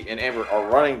Etchy and Amber are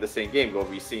running the same game, we'll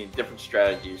be seeing different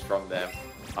strategies from them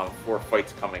for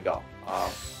fights coming up.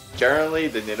 Generally,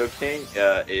 the Nidoking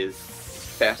is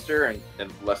faster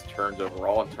and less turns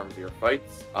overall in terms of your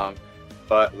fights.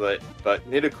 But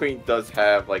Nidoqueen does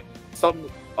have like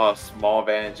some small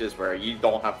advantages where you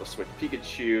don't have to switch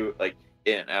Pikachu like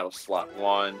in and out of slot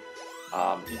 1.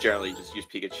 You generally just use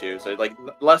Pikachu, so like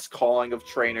less calling of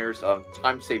trainers,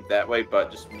 time saved that way,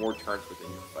 but just more turns within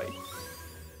your fight.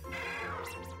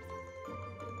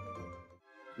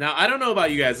 Now, I don't know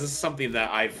about you guys. This is something that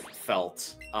I've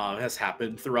felt has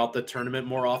happened throughout the tournament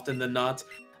more often than not.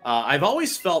 I've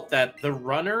always felt that the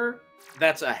runner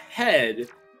that's ahead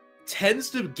tends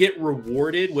to get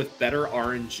rewarded with better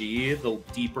RNG the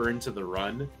deeper into the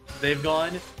run they've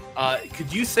gone.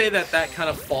 Could you say that that kind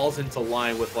of falls into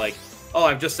line with like, oh,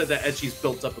 I've just said that Etchy's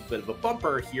built up a bit of a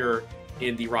bumper here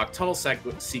in the Rock Tunnel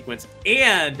sequence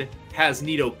and has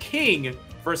Nidoking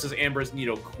versus Amber's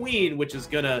Nidoqueen, which is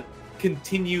going to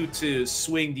continue to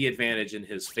swing the advantage in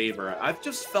his favor. I've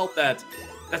just felt that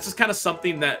that's just kind of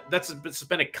something that's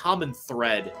been a common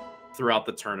thread throughout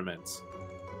the tournament.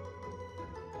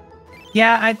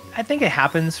 Yeah, I think it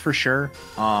happens for sure.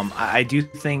 I do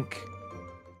think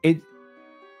it.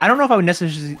 I don't know if I would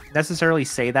necessarily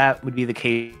say that would be the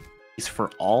case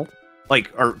for all, like,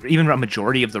 or even a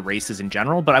majority of the races in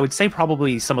general. But I would say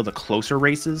probably some of the closer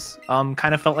races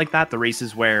kind of felt like that. The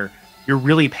races where you're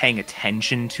really paying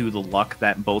attention to the luck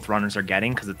that both runners are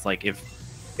getting, because it's like if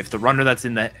the runner that's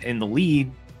in the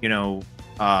lead, you know,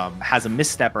 has a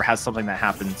misstep or has something that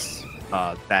happens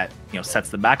that, you know, sets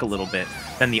them back a little bit,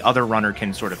 then the other runner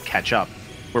can sort of catch up.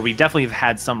 Where we definitely have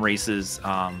had some races,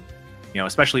 you know,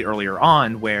 especially earlier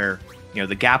on, where, you know,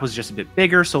 the gap was just a bit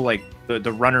bigger. So like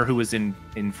the runner who was in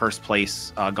first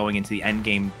place going into the end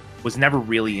game was never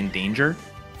really in danger.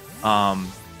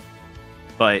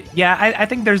 But yeah, I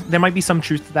think there might be some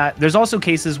truth to that. There's also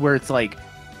cases where it's like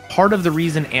part of the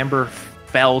reason Amber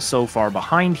fell so far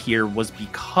behind here was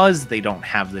because they don't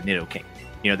have the Nidoking.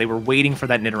 You know, they were waiting for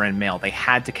that Nidoran male. They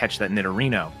had to catch that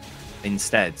Nidorino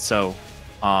instead. So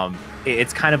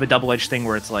it's kind of a double-edged thing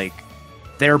where it's like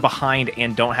they're behind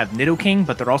and don't have Nidoking,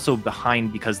 but they're also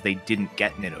behind because they didn't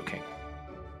get Nidoking.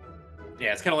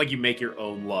 Yeah, it's kind of like you make your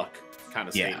own luck kind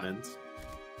of statement.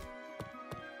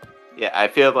 Yeah, I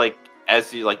feel like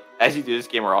as you do this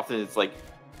game more often, it's like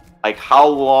how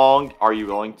long are you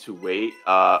willing to wait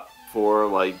for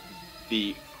like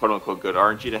the quote unquote good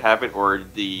RNG to happen, or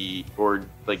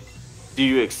like do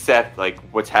you accept like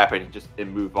what's happening just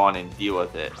and move on and deal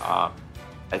with it? I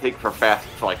think for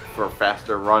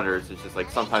faster runners, it's just like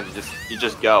sometimes you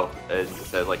just go and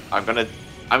say like I'm gonna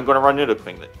run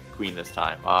Nidoqueen this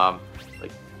time.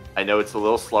 Like I know it's a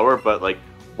little slower, but like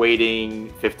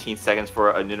waiting 15 seconds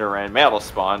for a Nidoran male to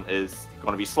spawn is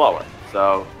going to be slower.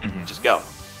 So just go.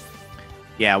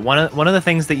 Yeah, one of the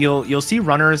things that you'll see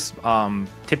runners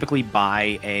typically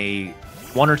buy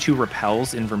one or two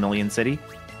repels in Vermilion City,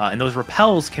 and those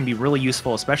repels can be really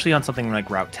useful, especially on something like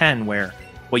Route 10, where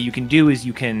what you can do is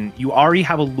you already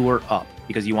have a lure up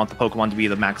because you want the Pokemon to be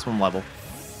the maximum level,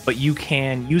 but you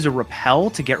can use a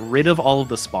repel to get rid of all of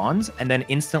the spawns and then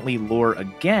instantly lure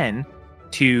again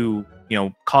to, you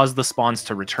know, cause the spawns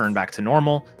to return back to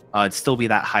normal, still be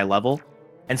that high level.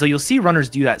 And so you'll see runners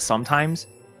do that sometimes.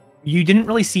 You didn't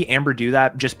really see Amber do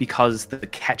that just because the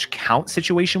catch count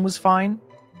situation was fine.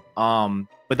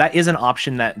 But that is an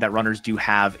option that runners do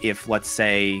have if, let's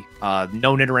say,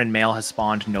 no Nidoran male has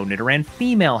spawned, no Nidoran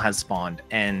female has spawned,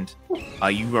 and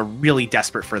you are really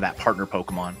desperate for that partner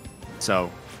Pokemon.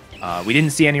 So we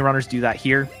didn't see any runners do that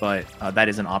here, but that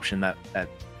is an option that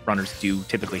runners do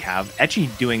typically have. Etchy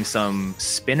doing some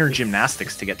spinner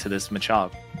gymnastics to get to this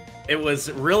Machop. It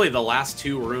was really the last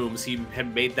 2 rooms. He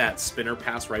had made that spinner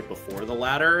pass right before the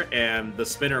ladder, and the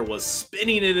spinner was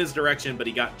spinning in his direction, but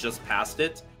he got just past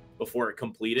it before it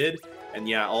completed. And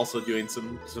yeah, also doing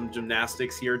some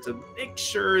gymnastics here to make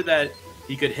sure that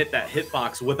he could hit that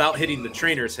hitbox without hitting the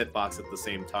trainer's hitbox at the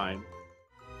same time.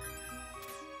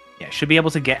 Yeah, should be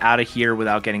able to get out of here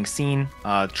without getting seen.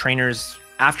 Trainers,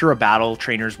 after a battle,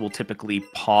 trainers will typically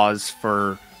pause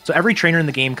for... So every trainer in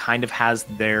the game kind of has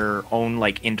their own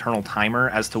like internal timer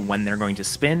as to when they're going to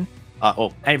spin.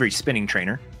 Every spinning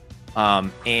trainer.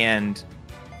 And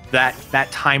that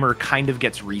timer kind of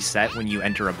gets reset when you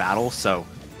enter a battle. So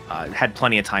had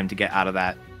plenty of time to get out of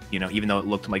that, you know, even though it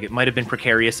looked like it might have been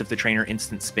precarious if the trainer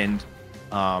instant spinned,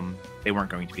 they weren't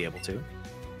going to be able to.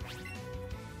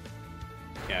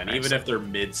 Yeah, and even if they're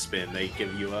mid-spin, they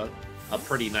give you a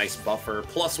pretty nice buffer.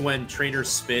 Plus, when trainers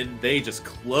spin, they just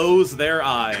close their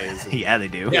eyes. Yeah, they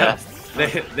do. Yeah,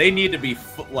 they need to be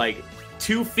like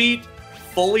 2 feet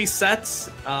fully set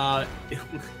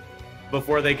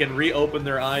before they can reopen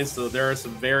their eyes. So there are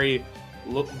some there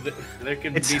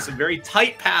can be some very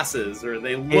tight passes, or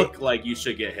they look like you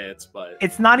should get hits, but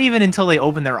it's not even until they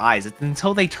open their eyes. It's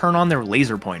until they turn on their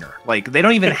laser pointer. Like they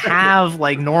don't even have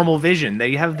like normal vision.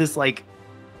 They have this like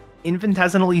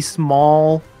infinitesimally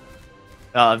small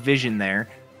vision there.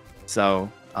 So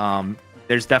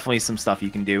there's definitely some stuff you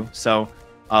can do. So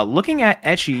looking at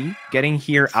Etchy getting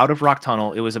here out of Rock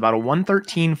Tunnel, it was about a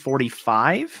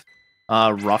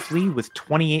 113.45 roughly with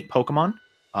 28 Pokemon.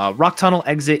 Rock Tunnel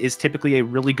exit is typically a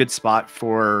really good spot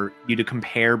for you to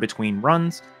compare between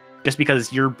runs, just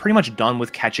because you're pretty much done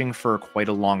with catching for quite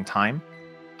a long time.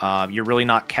 You're really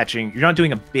not catching. You're not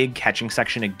doing a big catching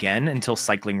section again until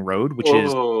Cycling Road, which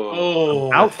is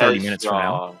about 30 minutes from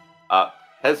now.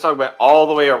 Headstrong went all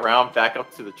the way around back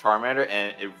up to the Charmander,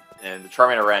 and the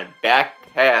Charmander ran back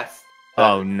past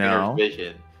the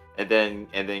vision, and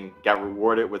then got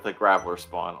rewarded with a Graveler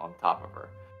spawn on top of her.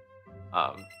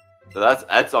 So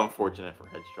that's unfortunate for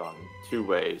Headstrong in 2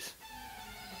 ways.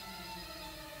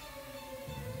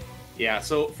 Yeah,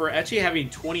 so for Etchy having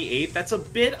 28, that's a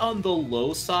bit on the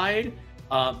low side,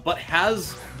 but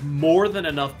has more than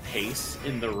enough pace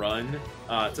in the run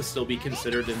to still be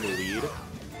considered in the lead.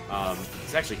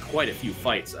 There's actually quite a few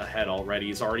fights ahead already.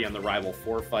 He's already on the Rival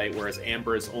 4 fight, whereas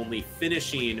Amber is only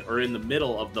finishing or in the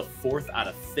middle of the 4th out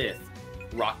of 5th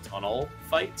Rock Tunnel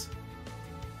fight.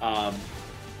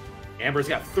 Amber's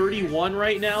got 31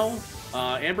 right now.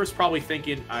 Amber's probably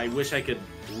thinking, I wish I could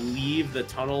leave the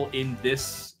tunnel in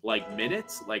this like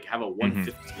minutes, like have a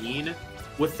 115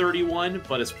 with 31,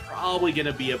 but it's probably going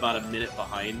to be about a minute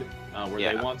behind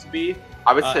where they want to be.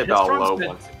 I would say about low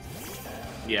 160.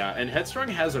 Yeah, and Headstrong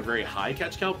has a very high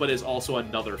catch count, but is also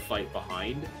another fight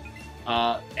behind.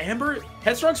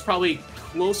 Headstrong's probably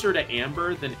closer to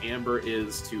Amber than Amber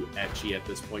is to Etchy at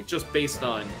this point, just based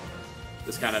on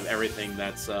this kind of everything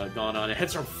that's gone on. And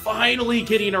Headstrong finally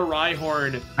getting a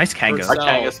Rhyhorn. Nice Kangas. Our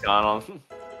Kanga's gone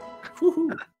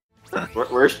on.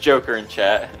 Where's Joker in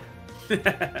chat?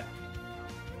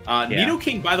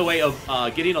 Nidoking, by the way, of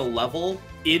getting a level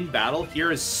in battle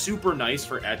here is super nice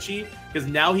for Etchy, because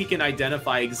now he can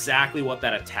identify exactly what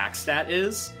that attack stat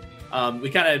is. We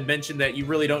kind of mentioned that you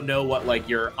really don't know what like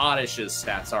your Oddish's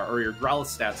stats are or your Growlithe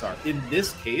stats are. In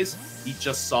this case, he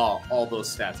just saw all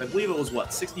those stats. I believe it was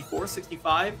what, 64,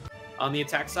 65 on the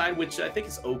attack side, which I think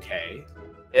is okay.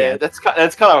 Yeah, that's kind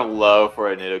of low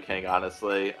for a Nidoking,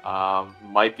 honestly.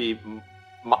 Might be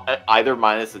either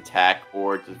minus attack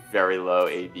or just very low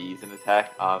ABs in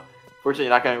attack. Fortunately,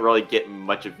 you're not going to really get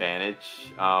much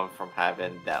advantage from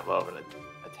having that low of an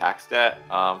attack stat.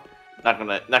 Not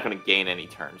gonna gain any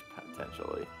turns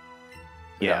potentially.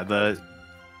 Yeah,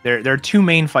 there are 2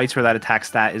 main fights where that attack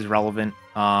stat is relevant.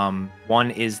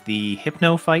 One is the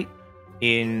Hypno fight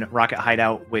in Rocket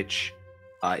Hideout, which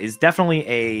is definitely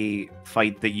a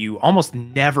fight that you almost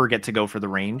never get to go for the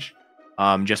range,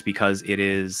 just because it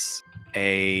is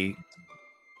a,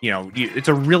 it's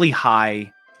a really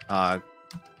high,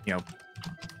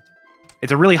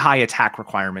 it's a really high attack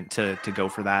requirement to go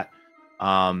for that.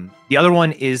 The other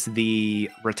one is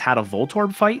the Rattata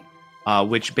Voltorb fight,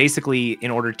 which basically, in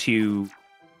order to,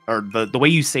 or the way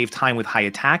you save time with high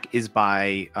attack is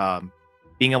by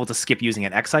being able to skip using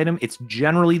an X item. It's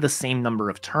generally the same number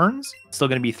of turns. It's still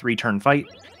going to be 3-turn fight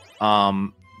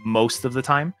most of the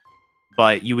time,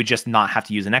 but you would just not have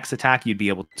to use an X attack. You'd be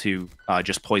able to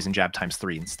just Poison Jab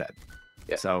 ×3 instead.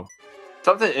 Yeah. So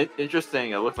something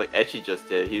interesting it looked like Etchy just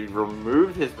did. He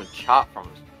removed his Machop from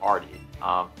his party.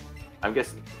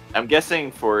 I'm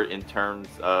guessing for in terms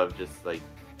of just like,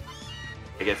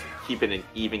 I guess keeping an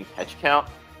even catch count.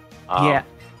 Yeah.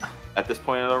 at this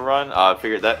point of the run. I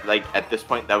figured that like at this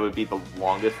point that would be the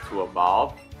longest to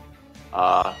evolve.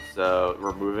 So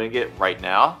removing it right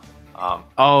now.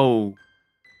 Oh,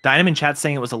 Dynam in chat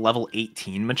saying it was a level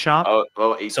 18 Machop.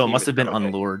 Oh, 18 so it must have been Machop, okay.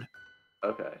 unlured.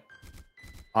 Okay.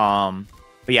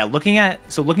 But yeah, looking at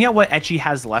what Etchy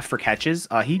has left for catches,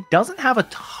 he doesn't have a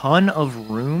ton of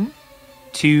room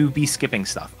to be skipping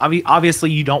stuff.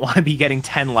 Obviously, you don't want to be getting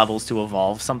 10 levels to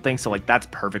evolve something, so like that's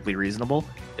perfectly reasonable.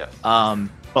 Yeah.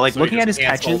 But like So looking at his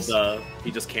catches, he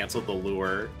just canceled the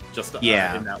lure just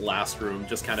in that last room,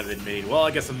 just kind of admitting, well,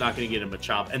 I guess I'm not going to get him a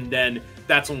chop. And then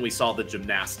that's when we saw the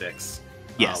gymnastics.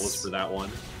 Was for that one.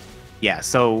 Yeah,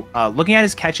 so looking at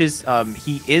his catches,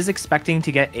 he is expecting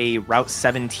to get a Route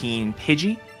 17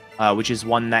 Pidgey, which is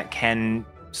one that can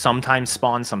sometimes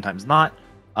spawn, sometimes not.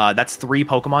 That's 3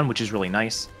 Pokemon, which is really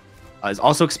nice. Is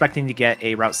also expecting to get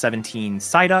a Route 17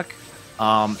 Psyduck,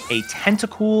 a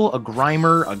Tentacool, a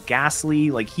Grimer, a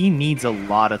Ghastly. Like, he needs a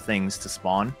lot of things to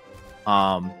spawn.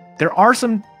 There are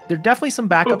definitely some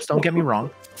backups, don't get me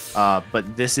wrong.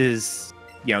 But this is,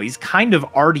 he's kind of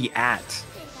already at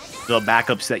the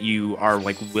backups that you are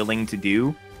like willing to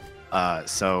do.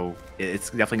 So it's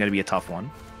definitely going to be a tough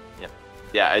one.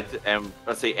 Yeah, and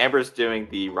let's say Amber's doing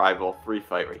the rival 3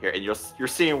 fight right here, and you're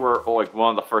seeing where like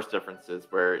one of the first differences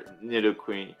where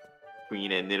Nidoqueen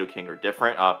and Nidoking are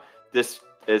different. This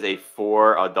is a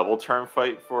 4 double turn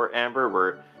fight for Amber,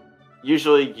 where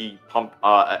usually you pump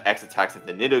X attacks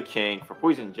into Nidoking for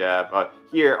Poison Jab.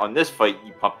 Here on this fight,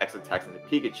 you pump X attacks into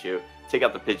Pikachu, take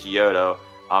out the Pidgeotto,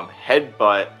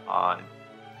 headbutt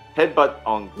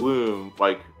on Gloom,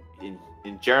 like in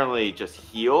generally just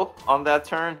heal on that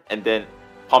turn, and then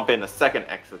pump in a second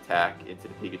X attack into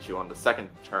the Pikachu on the second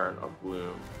turn of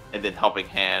Gloom, and then helping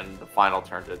hand the final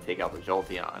turn to take out the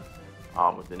Jolteon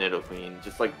with the Nidoqueen,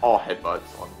 just like all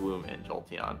headbutts on Gloom and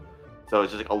Jolteon. So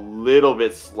it's just like a little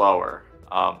bit slower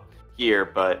here,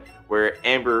 but where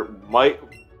Amber might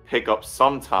pick up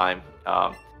some time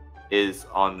is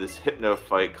on this Hypno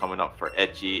fight coming up for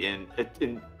Etchy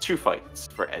in 2 fights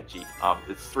for Etchy.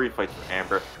 It's 3 fights for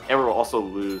Amber. Amber will also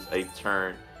lose a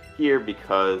turn here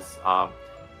because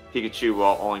Pikachu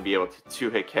will only be able to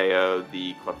 2-hit KO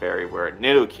the Clefairy, where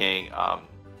Nidoking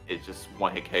is just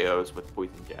 1-hit KOs with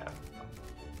Poison Jab.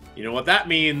 You know what that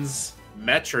means?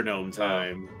 Metronome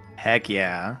time. Heck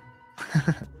yeah.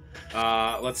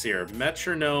 Let's see here.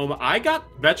 Metronome. I got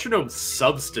Metronome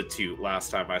Substitute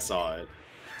last time I saw it.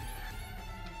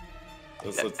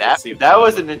 Let's see that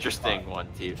was an interesting one,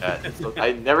 too.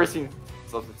 I'd never seen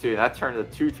Substitute, and that turned a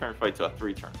 2-turn fight to a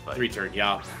 3-turn fight. 3-turn,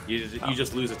 yeah. You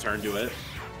just lose a turn to it.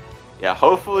 Yeah,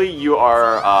 hopefully you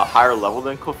are higher level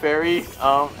than Clefairy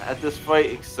at this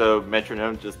fight, so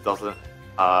Metronome just doesn't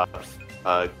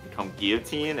become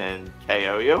Guillotine and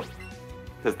KO you,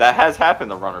 because that has happened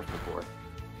to runners before.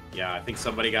 Yeah, I think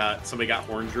somebody got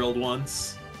horn drilled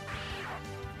once.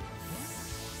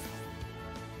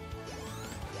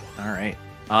 All right.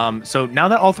 So now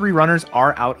that all 3 runners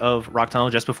are out of Rock Tunnel,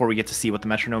 just before we get to see what the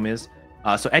metronome is,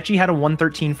 so Etchy had a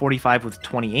 113.45 with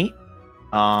 28.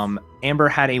 Amber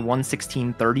had a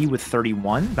 116.30 with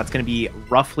 31. That's going to be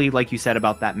roughly, like you said,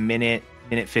 about that minute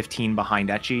 15 behind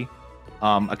Etchy,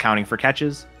 accounting for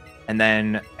catches. And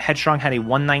then Headstrong had a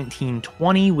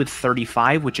 119.20 with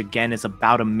 35, which again is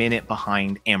about a minute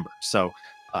behind Amber. So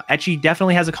Etchy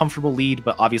definitely has a comfortable lead,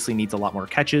 but obviously needs a lot more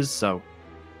catches. So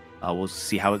we'll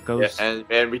see how it goes. Yeah,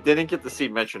 and we didn't get to see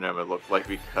Metronome, it looked like,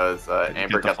 because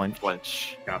Amber got the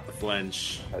flinch. Got the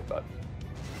flinch. Headbutt.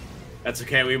 That's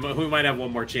okay. We might have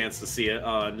one more chance to see it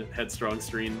on Headstrong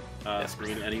screen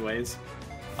anyways.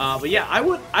 But yeah,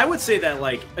 I would say that,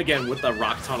 like, again, with the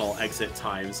Rock Tunnel exit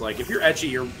times, like, if you're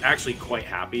Etchy, you're actually quite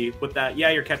happy with that. Yeah,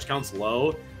 your catch count's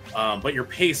low, but your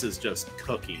pace is just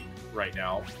cooking right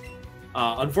now.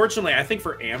 Unfortunately, I think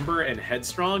for Amber and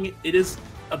Headstrong, it is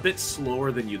a bit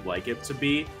slower than you'd like it to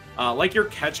be. Like, your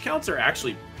catch counts are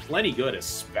actually plenty good,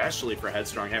 especially for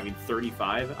Headstrong having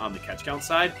 35 on the catch count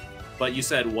side. But you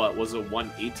said, what, was it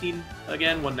 118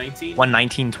 again? 119?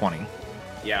 119.20.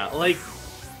 Yeah, like,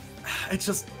 it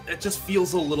just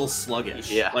feels a little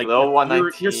sluggish. Yeah, like,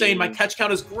 you're saying my catch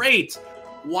count is great.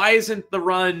 Why isn't the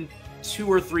run 2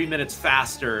 or 3 minutes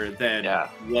faster than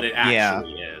what it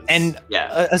actually is? And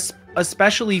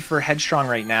especially for Headstrong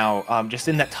right now, just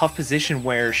in that tough position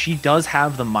where she does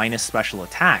have the minus special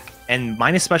attack. And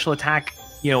minus special attack,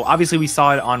 obviously we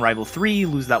saw it on Rival 3,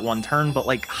 lose that 1 turn, but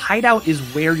like Hideout is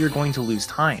where you're going to lose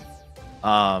time.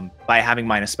 By having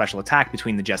minus special attack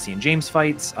between the Jesse and James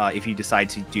fights. If you decide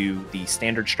to do the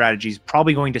standard strategies,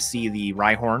 probably going to see the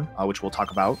Rhyhorn, which we'll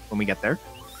talk about when we get there.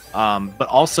 But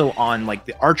also on like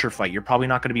the Archer fight, you're probably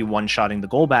not going to be one-shotting the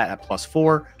Golbat at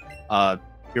 +4.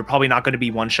 You're probably not going to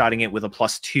be one-shotting it with a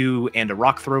 +2 and a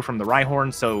rock throw from the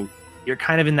Rhyhorn, so you're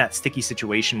kind of in that sticky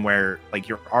situation where like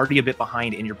you're already a bit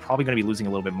behind and you're probably going to be losing a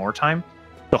little bit more time.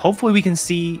 So hopefully we can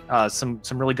see some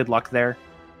really good luck there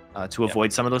to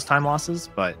avoid some of those time losses.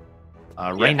 But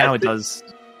right now it does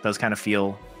kind of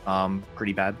feel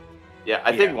pretty bad. Yeah,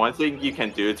 I think one thing you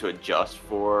can do to adjust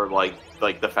for like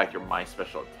the fact you're my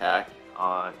special attack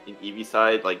on in EV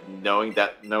side, like knowing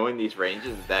these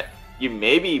ranges, is that you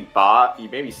maybe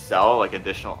sell like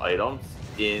additional items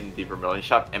in the Vermilion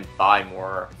shop and buy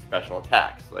more special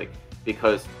attacks, like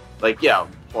because like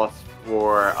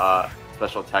 +4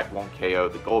 special attack won't KO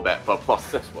the Golbat, but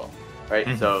 +6 will, right?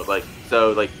 Mm-hmm.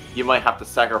 So you might have to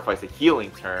sacrifice a healing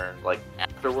turn like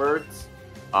afterwards,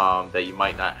 that you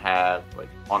might not have like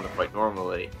on the fight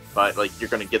normally, but like you're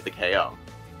gonna get the KO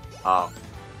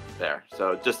there.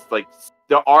 So just like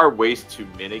there are ways to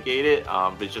mitigate it,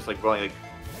 but it's just like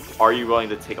are you willing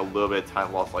to take a little bit of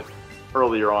time loss like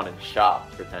earlier on in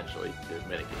shop potentially to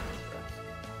mitigate the stress?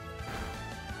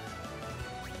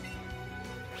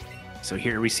 So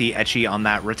here we see Etchy on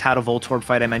that Rattata Voltorb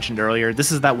fight I mentioned earlier.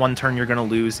 This is that one turn you're going to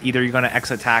lose. Either you're going to X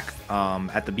attack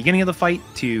at the beginning of the fight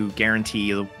to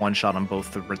guarantee the one shot on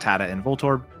both the Rattata and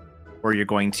Voltorb, or you're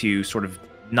going to sort of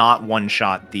not one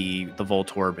shot the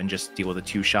Voltorb and just deal with a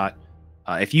 2-shot.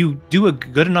 If you do a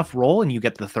good enough roll and you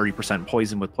get the 30%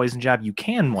 poison with Poison Jab, you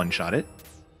can one shot it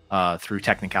through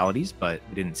technicalities, but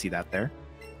we didn't see that there.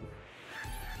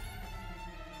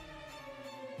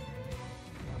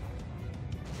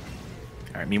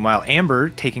 All right, meanwhile, Amber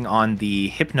taking on the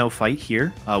Hypno fight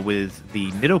here with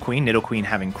the Nidoqueen. Nidoqueen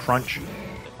having Crunch.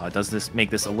 Does this make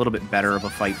this a little bit better of a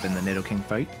fight than the Nidoking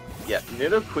fight? Yeah,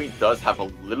 Nidoqueen does have a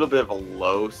little bit of a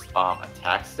low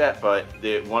attack stat, but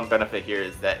the one benefit here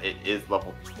is that it is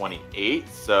level 28,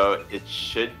 so it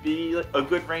should be like, a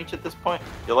good range at this point.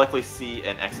 You'll likely see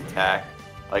an X attack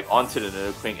like onto the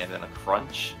Nidoqueen and then a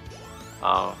Crunch.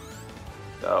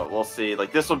 So we'll see.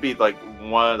 Like this will be like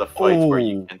one of the fights where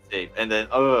you can save, and then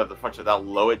the Crunch with that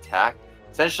low attack.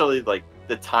 Essentially, like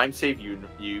the time save you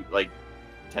like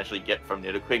potentially get from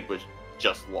Nidoqueen was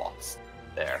just lost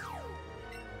there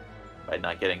by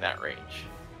not getting that range.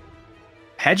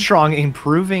 Headstrong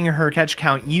improving her catch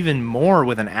count even more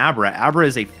with an Abra. Abra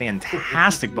is a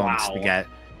fantastic bonus to get.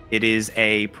 It is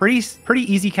a pretty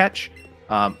easy catch.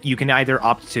 You can either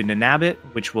opt to nab it,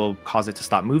 which will cause it to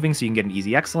stop moving so you can get an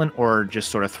easy excellent, or just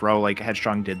sort of throw like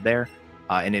Headstrong did there.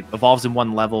 And it evolves in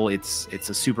one level. It's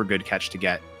a super good catch to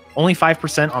get. Only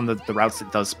 5% on the routes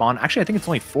it does spawn. Actually, I think it's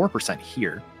only 4%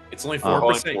 here. It's only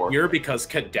 4% here because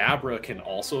Kadabra can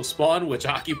also spawn, which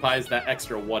occupies that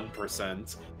extra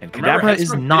 1%. And Kadabra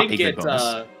is not a good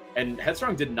bonus. And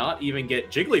Headstrong did not even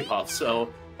get Jigglypuff,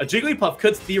 so a Jigglypuff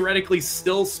could theoretically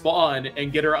still spawn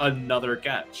and get her another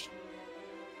catch.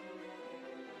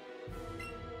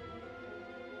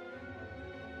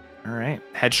 All right,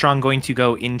 Headstrong going to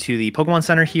go into the Pokemon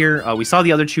Center here. We saw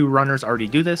the other two runners already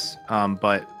do this,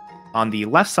 but on the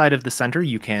left side of the center,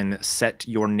 you can set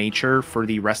your nature for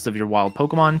the rest of your wild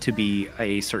Pokemon to be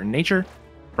a certain nature.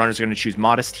 Runners are going to choose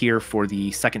Modest here for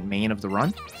the second main of the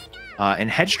run. And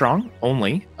Headstrong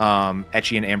only,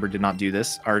 Etchy and Amber did not do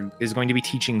this, is going to be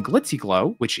teaching Glitzy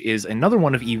Glow, which is another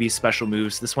one of Eevee's special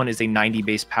moves. This one is a 90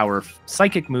 base power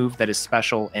psychic move that is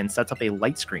special and sets up a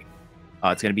light screen.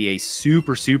 It's going to be a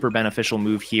super beneficial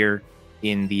move here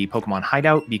in the Pokemon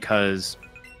Hideout because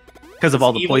of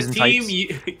all the poison types.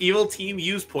 Evil team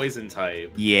use poison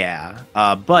type. Yeah,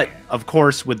 but of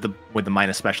course with the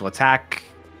minus special attack,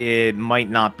 it might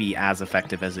not be as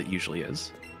effective as it usually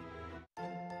is.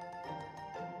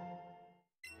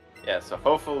 Yeah, so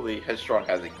hopefully Headstrong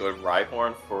has a good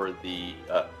Rhyhorn for the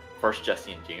first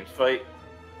Jesse and James fight,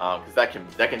 because that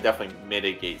can definitely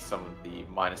mitigate some of the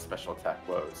minus special attack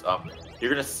blows.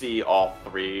 You're gonna see all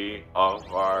three of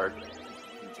our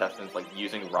contestants like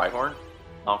using Rhyhorn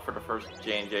for the first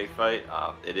J&J fight.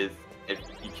 If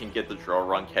you can get the drill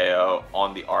run KO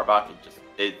on the Arbok,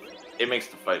 it makes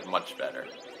the fight much better.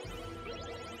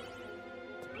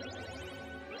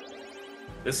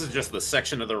 This is just the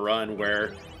section of the run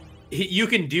where you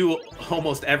can do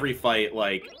almost every fight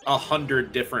like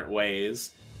 100 different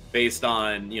ways based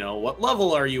on, what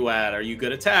level are you at? Are you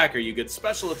good attack? Are you good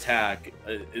special attack?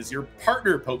 Is your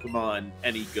partner Pokemon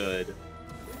any good?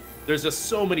 There's just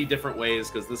so many different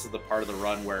ways because this is the part of the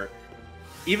run where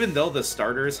even though the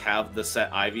starters have the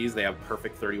set IVs, they have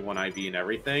perfect 31 IV and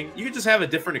everything, you can just have a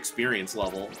different experience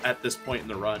level at this point in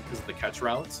the run because of the catch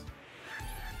routes.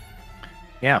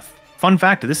 Yeah. Fun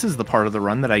fact, this is the part of the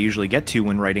run that I usually get to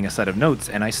when writing a set of notes,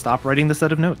 and I stop writing the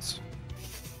set of notes.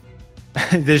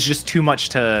 There's just too much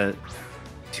to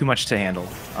handle.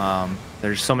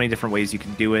 There's so many different ways you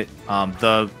can do it.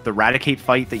 The Eradicate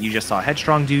fight that you just saw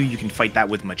Headstrong do, you can fight that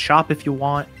with Machop if you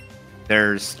want.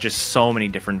 There's just so many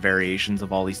different variations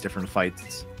of all these different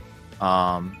fights.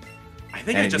 I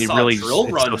think I just saw really, a drill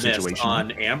run miss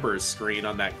on Amber's screen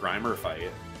on that Grimer fight.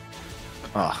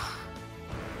 Ugh.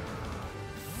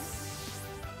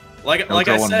 Like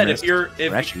I said, if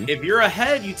you're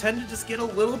ahead, you tend to just get a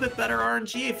little bit better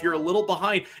RNG. If you're a little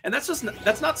behind, and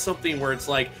that's not something where it's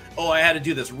like, oh, I had to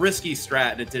do this risky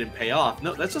strat and it didn't pay off.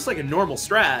 No, that's just like a normal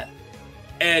strat,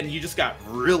 and you just got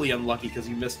really unlucky because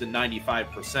you missed a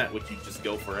 95%, which you just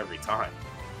go for every time.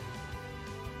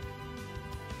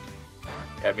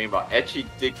 Yeah, I mean, but Etchy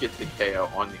did get the KO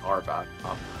on the Arbok.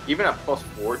 Even at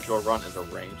 +4, Drill Run is a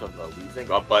range on the losing,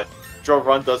 but Drill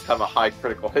Run does have a high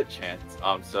critical hit chance.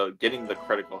 So getting the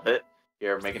critical hit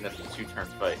here, making this a 2-turn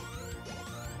fight.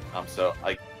 So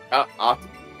like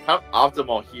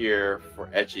optimal here for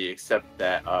Etchy, except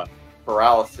that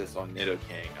paralysis on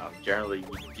Nidoking. Generally,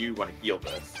 you do want to heal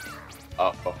this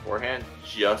beforehand,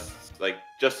 just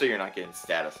so you're not getting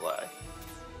status lag.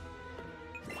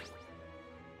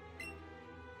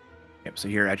 Yep, so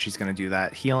here Etchy's going to do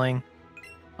that healing.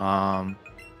 Going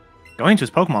to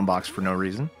his Pokemon box for no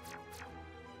reason.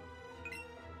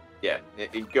 Yeah,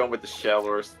 going with the shell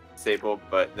or Sable,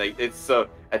 but like it's so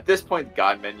at this point,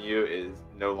 God menu is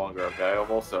no longer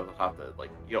available, so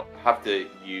you don't have to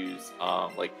use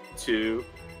like 2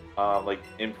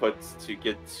 inputs to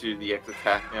get to the X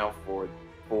attack now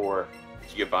for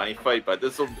Giovanni fight, but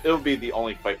it'll be the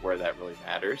only fight where that really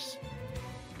matters.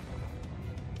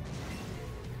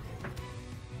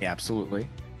 Yeah, absolutely.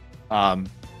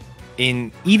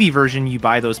 In Eevee version, you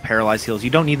buy those paralyzed heals.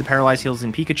 You don't need the paralyzed heals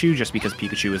in Pikachu, just because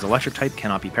Pikachu is electric type,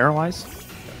 cannot be paralyzed.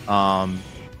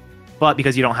 But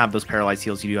because you don't have those paralyzed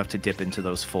heals, you do have to dip into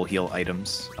those full heal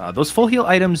items. Those full heal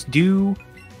items do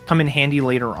come in handy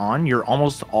later on. You're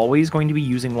almost always going to be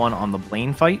using one on the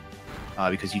Blaine fight,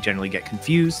 because you generally get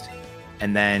confused.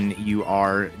 And then you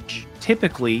are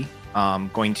typically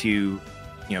going to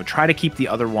try to keep the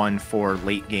other one for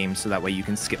late game, so that way you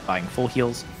can skip buying full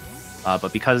heals.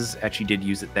 But because Etchy did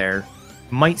use it there,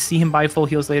 might see him buy full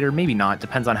heals later, maybe not.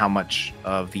 Depends on how much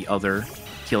of the other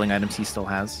healing items he still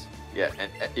has. Yeah,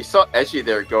 and you saw Etchy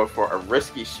there go for a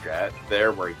risky strat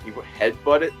there, where he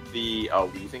headbutted the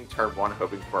Weezing turn 1,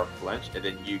 hoping for a flinch, and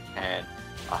then you can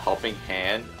a helping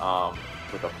hand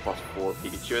with a +4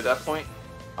 Pikachu at that point.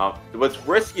 What's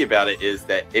risky about it is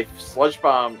that if Sludge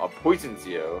Bomb poisons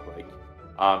you,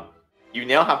 you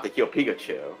now have to heal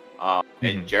Pikachu,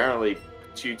 and generally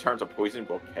 2 turns of poison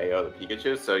will KO the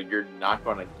Pikachu, so you're not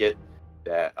going to get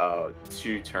that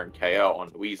 2-turn KO on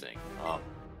the Weezing.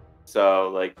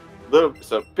 So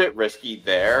a bit risky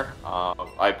there.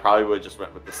 I probably would have just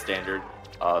went with the standard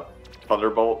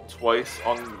Thunderbolt twice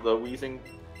on the Weezing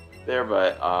there,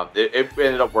 but it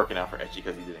ended up working out for Etchy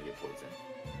because he didn't get poisoned.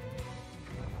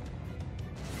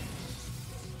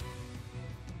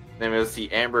 Then we'll see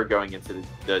Amber going into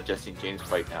the Justine James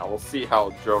fight now. We'll see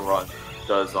how Drill Run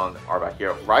does on Arbok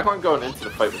here. Rhyhorn going into the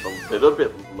fight with a little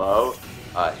bit low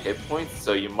hit points,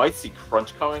 so you might see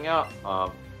Crunch coming out.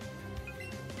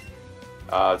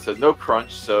 So no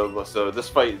Crunch, so this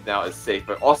fight now is safe,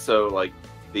 but also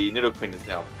the Nidoqueen is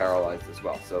now paralyzed as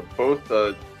well. So both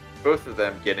of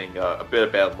them getting a bit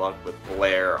of bad luck with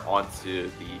Glare onto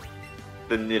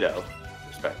the Nido,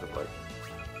 respectively.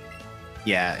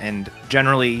 Yeah, and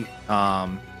generally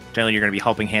you're going to be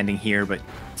helping handing here, but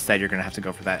instead you're going to have to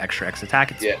go for that extra X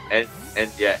attack. And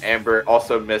Amber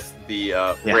also missed the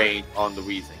range on the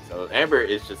Weezing. So Amber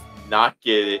is just not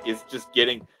getting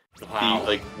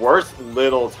the worst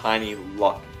little tiny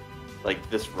luck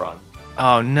this run.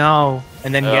 Oh no!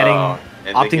 And then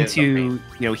opting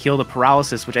to heal the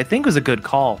paralysis, which I think was a good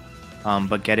call,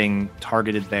 but getting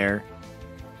targeted there,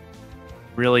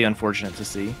 really unfortunate to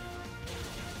see.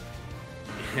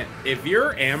 If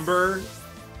you're Amber,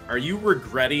 are you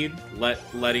regretting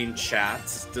letting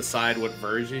chats decide what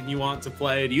version you want to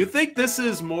play? Do you think this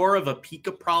is more of a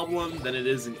Pika problem than it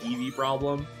is an Eevee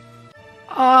problem?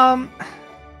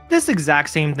 This exact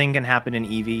same thing can happen in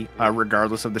Eevee,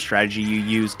 regardless of the strategy you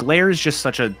use. Glare is just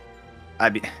such a...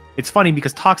 it's funny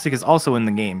because Toxic is also in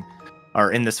the game,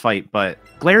 or in this fight, but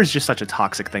Glare is just such a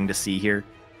toxic thing to see here.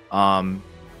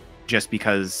 Just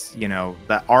because,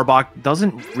 that Arbok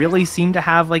doesn't really seem to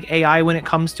have, AI when it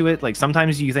comes to it.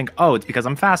 Sometimes you think, oh, it's because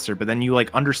I'm faster, but then you,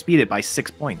 underspeed it by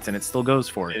 6 points, and it still goes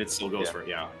for it. It still goes for it,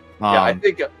 yeah. I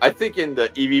think in the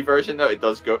Eevee version, though, it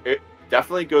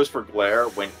definitely goes for Glare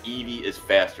when Eevee is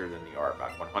faster than the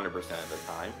Arbok 100% of the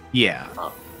time. Yeah.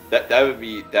 That would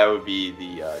be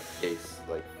the case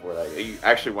for that. You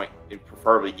actually went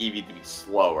preferably Eevee to be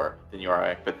slower than you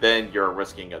are, but then you're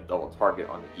risking a double target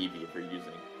on the Eevee if you're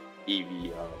using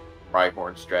Eevee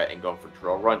Rhyhorn strat and going for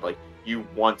Drill Run. Like, you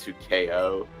want to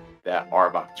KO that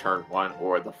Arbok turn 1,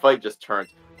 or the fight just turns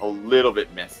a little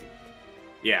bit messy.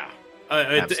 Yeah,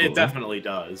 it definitely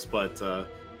does. But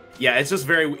yeah, it's just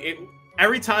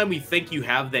every time we think you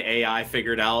have the AI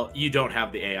figured out, you don't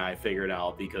have the AI figured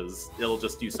out, because it'll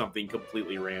just do something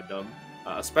completely random,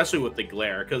 especially with the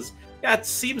glare. Because yeah, it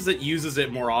seems it uses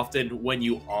it more often when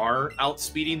you are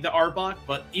outspeeding the Arbok,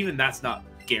 but even that's not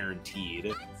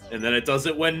guaranteed. And then it does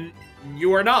it when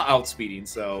you are not outspeeding,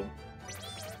 so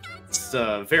it's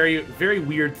a very, very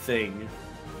weird thing.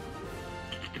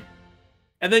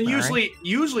 And then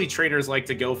usually trainers like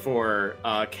to go for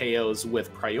KOs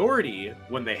with priority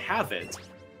when they have it.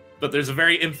 But there's a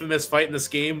very infamous fight in this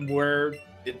game where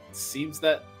it seems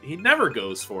that he never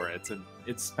goes for it, and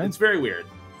it's very weird.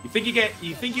 You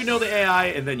think you know the AI,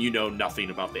 and then you know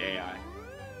nothing about the AI.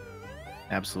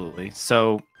 Absolutely.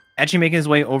 So Etchy making his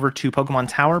way over to Pokemon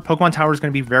Tower. Pokemon Tower is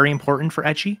going to be very important for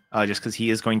Etchy, just because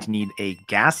he is going to need a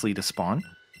Ghastly to spawn.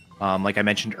 Like I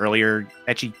mentioned earlier,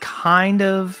 Etchy kind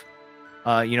of,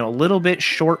 a little bit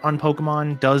short on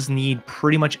Pokemon, does need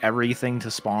pretty much everything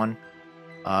to spawn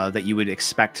that you would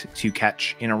expect to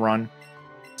catch in a run.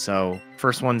 So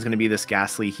first one's going to be this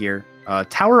Ghastly here.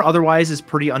 Tower otherwise is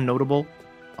pretty unnotable.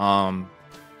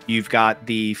 You've got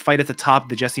the fight at the top,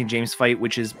 the Jesse and James fight,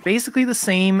 which is basically the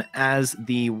same as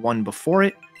the one before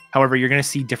it. However, you're going to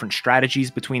see different strategies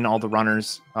between all the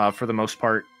runners for the most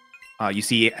part. You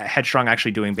see Headstrong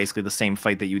actually doing basically the same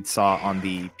fight that you saw on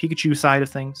the Pikachu side of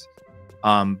things.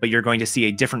 But you're going to see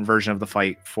a different version of the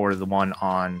fight for the one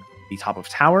on the top of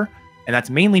Tower. And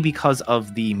that's mainly because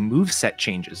of the moveset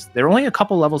changes. They're only a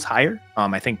couple levels higher.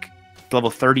 I think level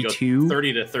 32.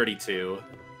 30 to 32.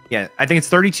 Yeah, I think it's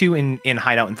 32 in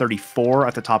Hideout and 34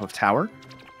 at the top of Tower.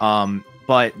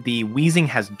 But the Weezing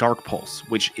has Dark Pulse,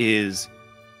 which is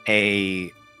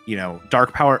a,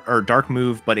 dark power or dark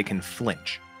move, but it can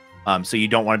flinch. So you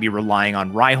don't want to be relying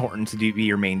on Rhyhorn to be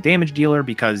your main damage dealer,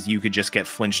 because you could just get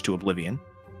flinched to oblivion.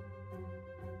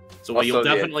 So what you'll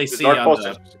definitely see on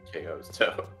the KOs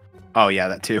too. Oh yeah,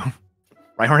 that too.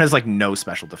 Rhyhorn has like no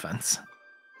special defense.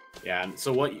 Yeah, and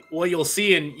so what you'll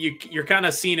see, and you're kind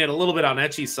of seeing it a little bit on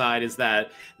Etchy's side, is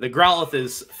that the Growlithe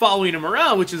is following him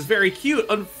around, which is very cute.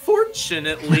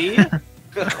 Unfortunately,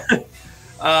 the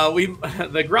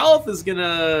Growlithe is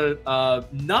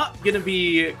not gonna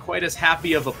be quite as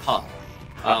happy of a pup.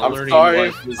 I'm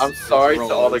sorry to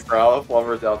all the Growlithe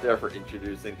lovers out there for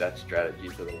introducing that strategy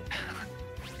to the.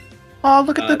 Oh,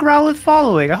 look at the Growlithe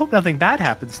following. I hope nothing bad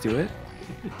happens to it.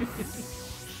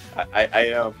 I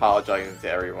am apologizing to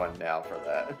everyone now for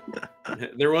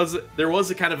that. There was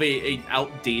a kind of a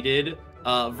outdated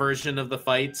version of the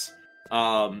fight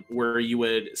where you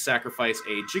would sacrifice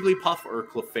a Jigglypuff or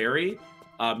Clefairy,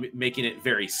 making it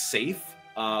very safe.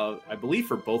 I believe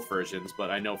for both versions, but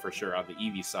I know for sure on the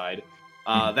Eevee side.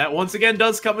 That once again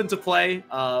does come into play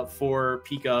for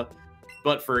Pika.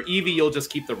 But for Eevee, you'll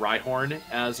just keep the Rhyhorn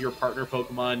as your partner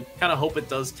Pokemon. Kind of hope it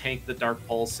does tank the Dark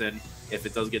Pulse, and if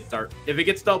it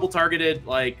gets double targeted,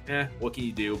 like, what can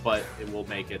you do? But it will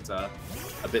make it a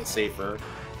bit safer.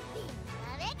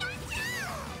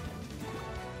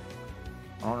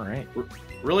 All right.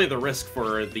 Really, the risk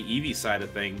for the Eevee side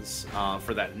of things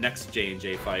for that next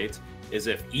J&J fight is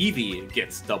if Eevee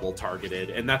gets double targeted,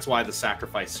 and that's why the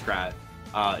sacrifice strat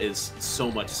is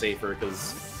so much safer,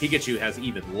 because Pikachu has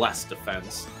even less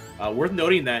defense. Worth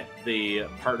noting that the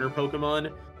partner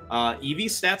Pokemon,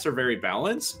 Eevee's stats are very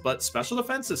balanced, but special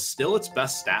defense is still its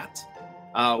best stat.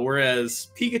 Whereas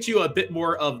Pikachu, a bit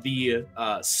more of the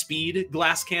speed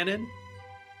glass cannon,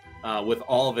 with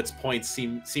all of its points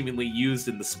seemingly used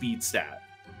in the speed stat.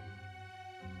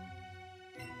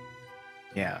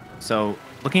 Yeah, so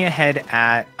looking ahead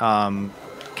at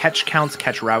catch counts,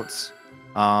 catch routes,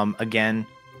 again,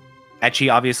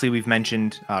 Etchy, obviously, we've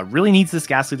mentioned, really needs this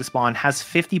Ghastly to spawn, has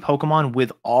 50 Pokemon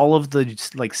with all of the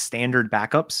standard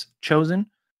backups chosen.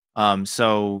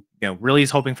 So, really is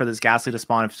hoping for this Ghastly to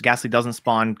spawn. If Ghastly doesn't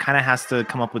spawn, kind of has to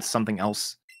come up with something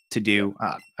else to do.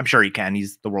 I'm sure he can.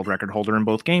 He's the world record holder in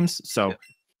both games, so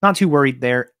not too worried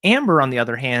there. Amber, on the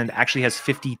other hand, actually has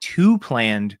 52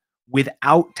 planned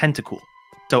without Tentacool.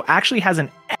 So actually has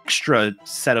an extra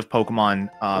set of Pokemon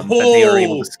that they are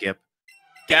able to skip.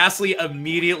 Ghastly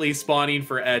immediately spawning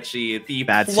for Etchy. The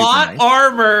That's plot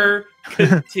armor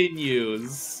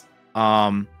continues.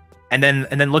 And then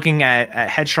looking at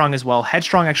Headstrong as well.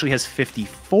 Headstrong actually has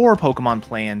 54 Pokemon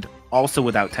planned, also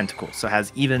without Tentacool, so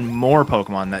has even more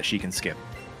Pokemon that she can skip.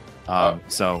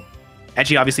 So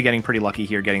Etchy obviously getting pretty lucky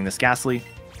here, getting this Ghastly.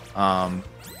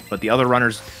 but the other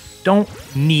runners don't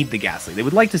need the Ghastly. They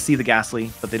would like to see the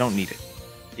Ghastly, but they don't need it.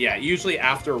 Yeah, usually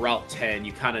after Route 10,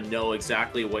 you kind of know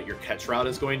exactly what your catch route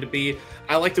is going to be.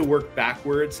 I like to work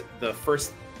backwards. The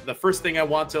first thing I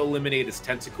want to eliminate is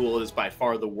Tentacool. It is by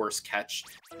far the worst catch.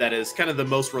 That is kind of the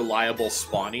most reliable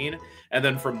spawning. And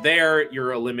then from there,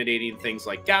 you're eliminating things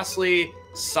like Ghastly,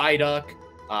 Psyduck,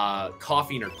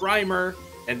 Coughing or Grimer,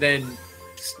 and then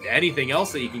anything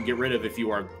else that you can get rid of if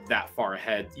you are that far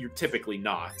ahead. You're typically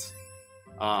not.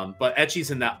 But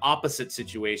Etchy's in that opposite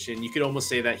situation. You could almost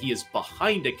say that he is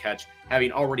behind a catch,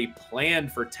 having already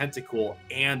planned for Tentacool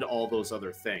and all those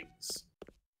other things.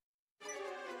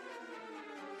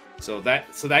 So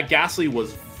that Ghastly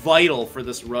was vital for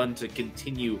this run to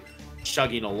continue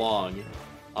chugging along.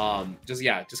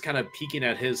 Just kind of peeking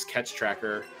at his catch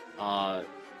tracker.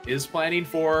 Is planning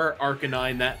for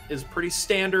Arcanine. That is pretty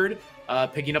standard.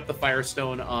 Picking up the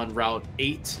Firestone on Route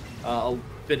 8 a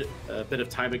bit of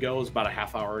time ago. It was about a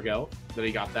half hour ago that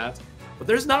he got that. But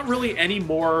there's not really any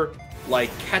more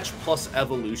like catch plus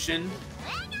evolution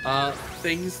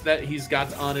things that he's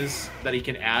got on his that he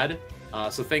can add.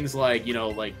 So things like,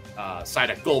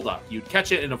 Psyduck Golduck, you'd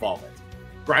catch it and evolve it.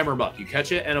 Grimer Muck, you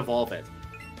catch it and evolve it.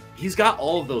 He's got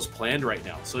all of those planned right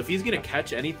now. So if he's going to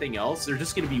catch anything else, they're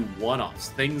just going to be one-offs.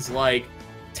 Things like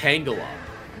Tangela,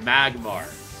 Magmar,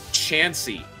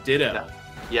 Chansey, Ditto.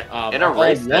 Yeah, in a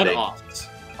race setting. One-offs.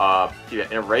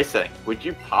 In a race setting, would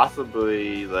you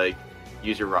possibly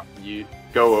use you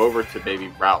go over to maybe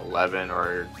Route 11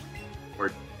 or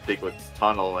Diglett's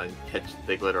Tunnel and catch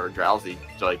Diglett or Drowsy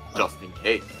just in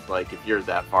case, if you're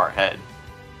that far ahead,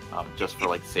 just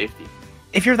for safety?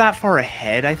 If you're that far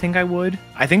ahead, I think I would.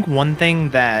 I think one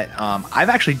thing that I've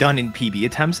actually done in PB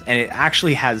attempts, and it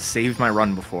actually has saved my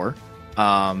run before,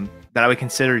 that I would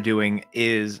consider doing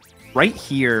is right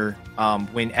here,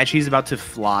 when Etchy's about to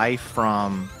fly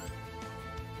from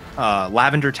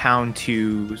Lavender Town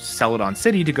to Celadon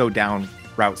City to go down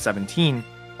Route 17,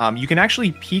 you can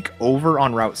actually peek over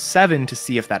on Route 7 to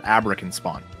see if that Abra can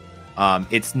spawn.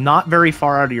 It's not very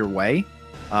far out of your way.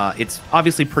 It's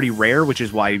obviously pretty rare, which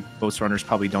is why most runners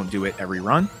probably don't do it every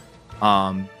run.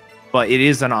 But it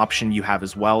is an option you have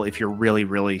as well if you're really,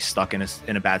 really stuck in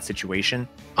a bad situation.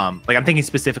 I'm thinking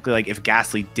specifically if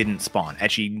Ghastly didn't spawn,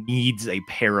 Etchy needs a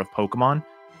pair of Pokemon.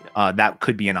 That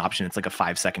could be an option. It's like a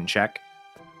 5-second check.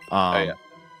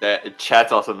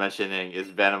 Chat's also mentioning, is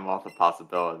Venomoth a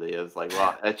possibility? It's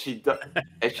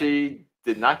Etchy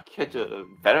did not catch a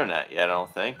Venonat yet, I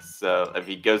don't think. So if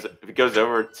he goes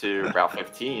over to Route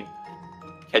 15,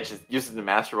 uses the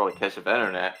Master Ball to catch a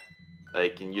Venonat,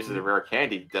 and uses a rare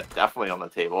candy, definitely on the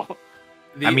table.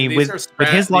 With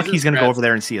his luck, he's going to go over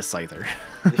there and see a Scyther.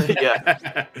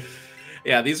 Yeah.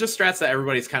 Yeah, these are strats that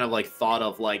everybody's kind of thought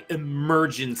of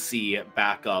emergency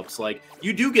backups.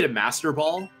 You do get a Master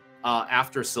Ball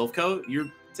after Silph.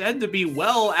 You tend to be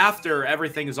well after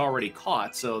everything is already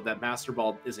caught, so that Master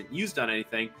Ball isn't used on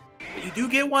anything. But you do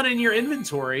get one in your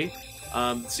inventory,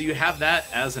 so you have that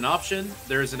as an option.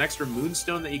 There's an extra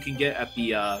Moonstone that you can get at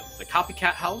the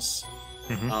Copycat House.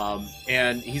 Mm-hmm.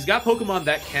 And he's got Pokemon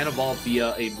that can evolve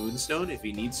via a Moonstone if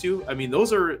he needs to. I mean,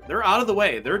 they're out of the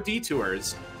way. They're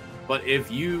detours. But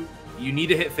if you need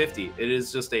to hit 50, it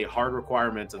is just a hard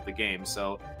requirement of the game.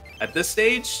 So at this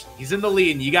stage, he's in the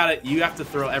lead, and you have to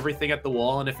throw everything at the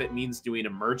wall, and if it means doing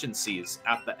emergencies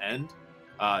at the end,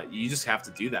 you just have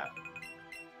to do that.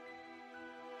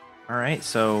 All right,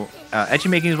 so Etchy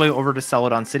making his way over to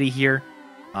Celadon City here.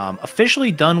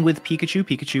 Officially done with Pikachu.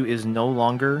 Pikachu is no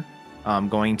longer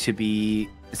going to be...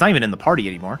 It's not even in the party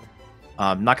anymore.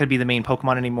 Not going to be the main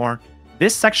Pokemon anymore.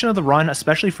 This section of the run,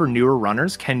 especially for newer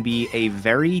runners, can be a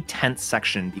very tense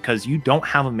section because you don't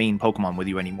have a main Pokemon with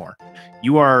you anymore.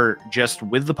 You are just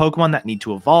with the Pokemon that need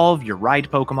to evolve, your ride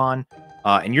Pokemon,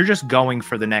 and you're just going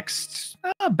for the next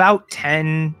about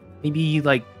 10, maybe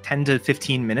 10 to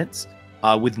 15 minutes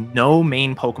with no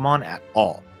main Pokemon at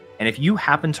all. And if you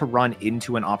happen to run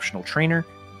into an optional trainer,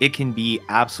 it can be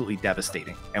absolutely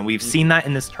devastating. And we've seen that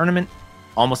in this tournament.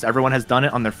 Almost everyone has done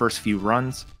it on their first few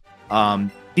runs.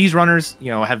 These runners,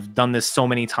 have done this so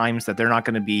many times that they're not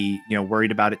going to be,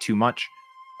 worried about it too much.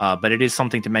 But it is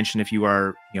something to mention if you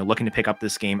are, looking to pick up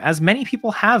this game, as many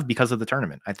people have because of the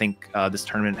tournament. I think this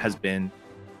tournament has been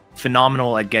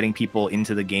phenomenal at getting people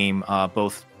into the game,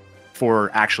 both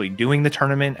for actually doing the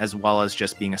tournament as well as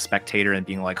just being a spectator and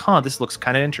being like, this looks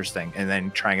kind of interesting, and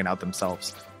then trying it out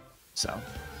themselves. So,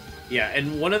 yeah,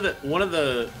 and one of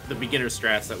the beginner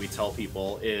strats that we tell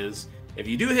people is, if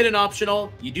you do hit an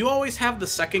optional, you do always have the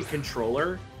second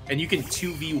controller, and you can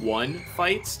 2v1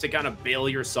 fights to kind of bail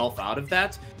yourself out of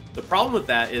that. The problem with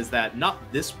that is that not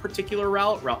this particular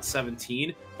route, Route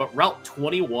 17, But Route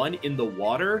 21 in the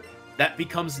water, that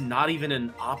becomes not even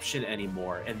an option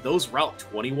anymore. And those Route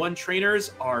 21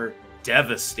 trainers are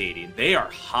devastating. They are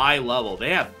high level. They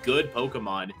have good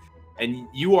Pokemon, and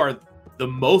you are the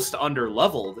most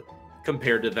under-leveled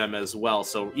compared to them as well.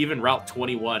 So even Route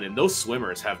 21, and those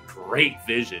swimmers have great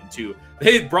vision too.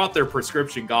 They brought their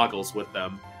prescription goggles with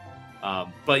them.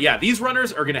 But yeah, these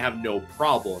runners are going to have no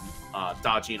problem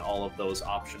dodging all of those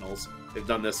optionals. They've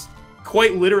done this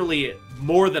quite literally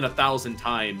more than 1,000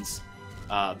 times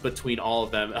between all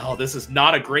of them. Oh, this is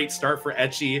not a great start for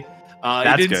Etchy.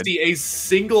 He didn't see a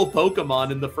single Pokemon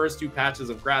in the first 2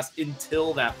 patches of grass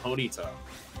until that Ponyta.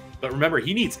 But remember,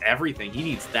 he needs everything. He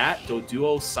needs that,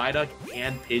 Doduo, Psyduck,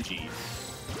 and Pidgey.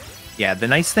 Yeah, the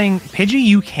nice thing, Pidgey,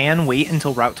 you can wait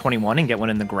until Route 21 and get one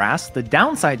in the grass. The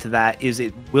downside to that is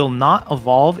it will not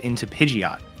evolve into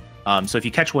Pidgeot. So if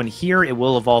you catch one here, it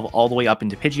will evolve all the way up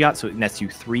into Pidgeot, so it nets you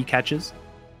 3 catches,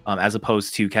 as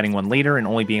opposed to getting one later and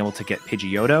only being able to get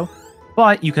Pidgeotto.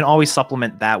 But you can always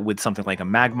supplement that with something like a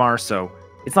Magmar, so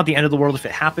it's not the end of the world if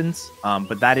it happens,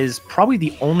 but that is probably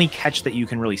the only catch that you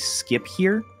can really skip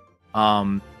here,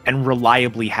 and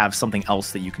reliably have something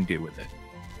else that you can do with it.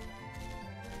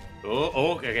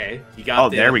 Oh, okay. He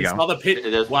got there we go. Saw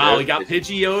the wow, he got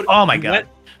Pidgeotto. Oh my god.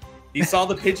 He saw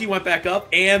the Pidgey went back up,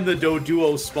 and the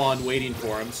Doduo spawned waiting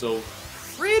for him. So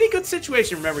pretty good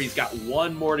situation. Remember, he's got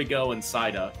 1 more to go in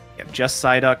Psyduck. Yep, just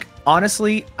Psyduck.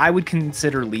 Honestly, I would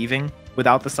consider leaving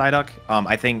without the Psyduck.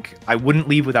 I think I wouldn't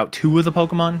leave without 2 of the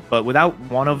Pokemon, but without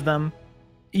one of them,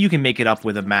 you can make it up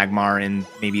with a Magmar and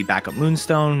maybe backup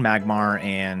Moonstone, Magmar,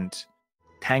 and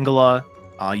Tangela.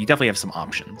 You definitely have some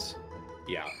options.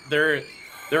 Yeah, there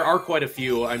are quite a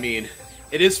few. I mean,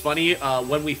 it is funny,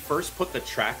 when we first put the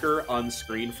tracker on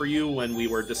screen for you, when we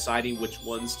were deciding which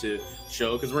ones to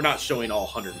show, because we're not showing all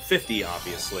 150,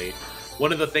 obviously.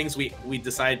 One of the things we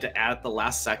decided to add at the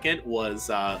last second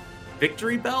was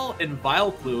Victory Bell and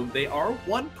Vileplume. They are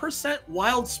 1%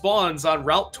 wild spawns on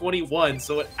Route 21,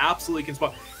 so it absolutely can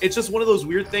spawn. It's just one of those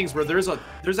weird things where there's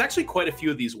actually quite a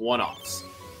few of these one-offs.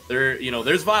 There's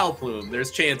Vileplume,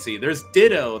 there's Chansey, there's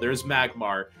Ditto, there's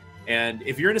Magmar. And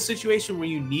if you're in a situation where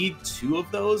you need 2 of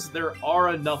those, there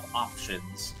are enough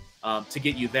options to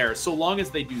get you there, so long as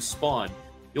they do spawn.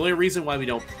 The only reason why we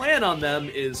don't plan on them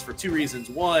is for 2 reasons.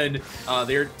 One,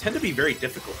 they tend to be very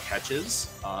difficult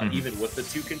catches, even with the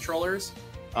 2 controllers.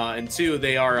 And 2,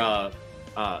 they are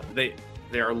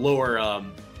lower,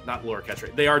 not lower catch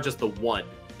rate. They are just the 1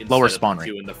 instead lower of spawn the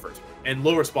 2 rate. in the first one. And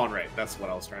lower spawn rate. That's what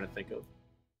I was trying to think of.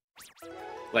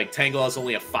 Like Tangela is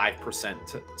only a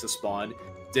 5% to spawn.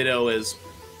 Ditto is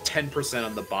 10%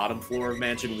 on the bottom floor of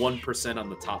Mansion, 1% on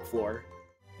the top floor.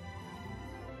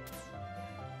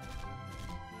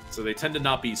 So they tend to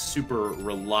not be super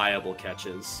reliable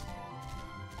catches.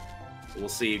 So we'll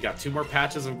see. You've got 2 more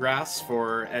patches of grass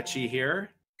for Etchy here.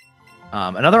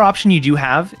 Another option you do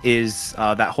have is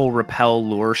that whole repel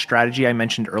lure strategy I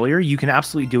mentioned earlier. You can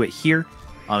absolutely do it here.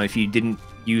 If you didn't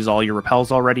use all your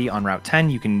repels already on Route 10,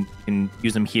 you can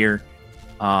use them here.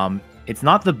 It's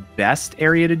not the best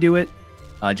area to do it,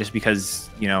 just because,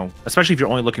 especially if you're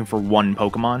only looking for 1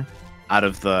 Pokemon out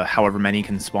of the however many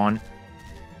can spawn.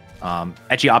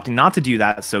 Etchy opting not to do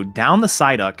that, so down the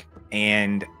Psyduck,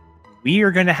 and we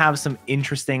are going to have some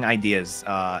interesting ideas.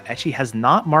 Etchy has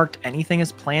not marked anything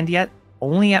as planned yet,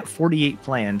 only at 48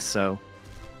 planned, so...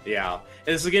 Yeah, and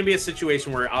this is going to be a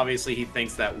situation where obviously he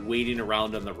thinks that waiting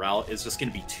around on the route is just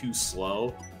going to be too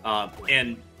slow.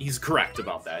 And he's correct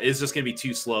about that. It's just going to be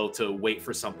too slow to wait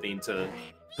for something to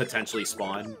potentially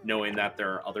spawn, knowing that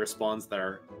there are other spawns that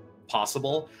are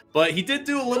possible. But he did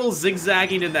do a little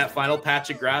zigzagging in that final patch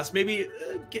of grass. Maybe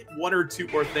get 1 or 2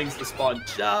 more things to spawn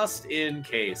just in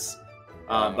case.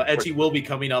 But Etchy will be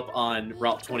coming up on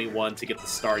Route 21 to get the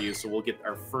Staryu, so we'll get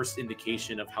our first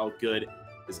indication of how good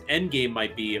his endgame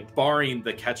might be, barring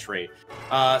the catch rate.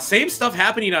 Same stuff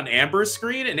happening on Amber's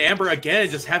screen, and Amber, again,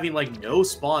 just having, no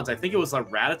spawns. I think it was a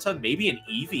Rattata, maybe an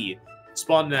Eevee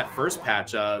spawned in that first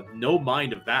patch. No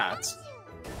mind of that.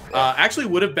 Actually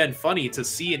would have been funny to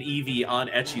see an Eevee on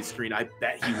Etchy's screen. I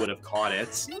bet he would have caught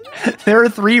it. There are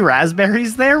 3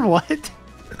 raspberries there? What?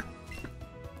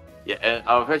 Yeah, and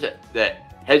I'm pretty sure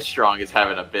that Headstrong is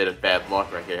having a bit of bad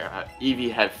luck right here.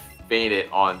 Eevee had fainted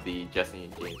on the Jesse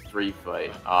and James 3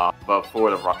 fight, but for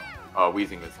the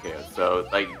Weezing this game, so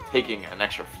taking an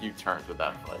extra few turns with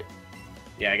that fight.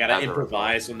 Yeah, I gotta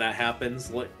improvise when that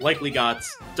happens. Likely got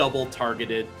double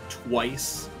targeted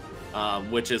twice,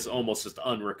 which is almost just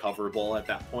unrecoverable at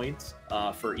that point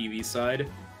for Eevee's side.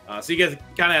 So you guys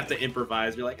kind of have to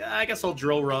improvise. Be like, I guess I'll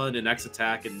drill run and X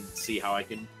attack and see how I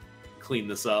can clean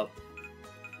this up.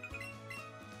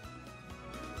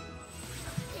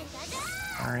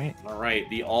 All right,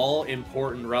 the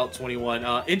all-important Route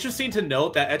 21. Interesting to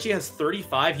note that Etchy has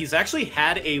 35. He's actually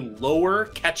had a lower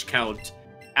catch count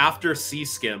after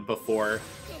C-Skim before.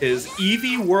 His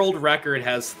EV world record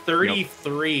has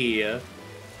 33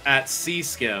 at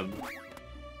C-Skim.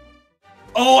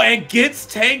 Oh, and gets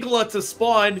Tangela to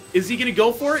spawn. Is he going to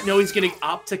go for it? No, he's going to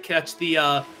opt to catch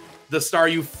the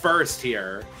Staryu first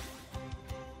here.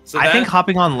 So I think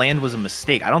hopping on land was a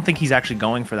mistake. I don't think he's actually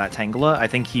going for that Tangela. I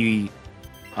think he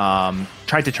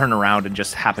tried to turn around and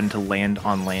just happened to land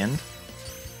on land.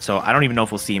 So I don't even know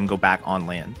if we'll see him go back on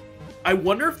land. I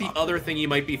wonder if the other thing you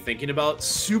might be thinking about,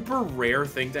 super rare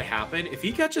thing to happen, if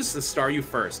he catches the Staryu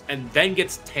first and then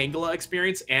gets Tangela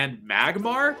experience and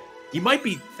Magmar, he might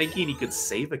be thinking he could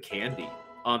save a candy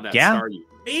on that Staryu.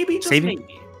 Maybe, just maybe.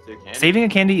 Saving a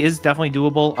candy is definitely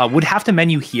doable. Would have to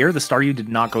menu here. The Staryu did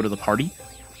not go to the party.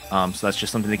 So that's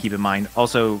just something to keep in mind.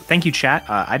 Also, thank you, chat.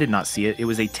 I did not see it. It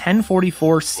was a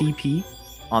 1044 CP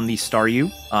on the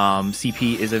Staryu.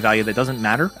 CP is a value that doesn't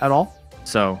matter at all.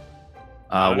 So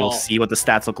we'll see what the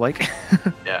stats look like.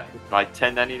 Yeah, my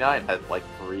 1099 had like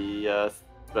 3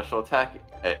 special attack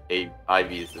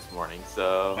IVs this morning.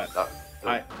 So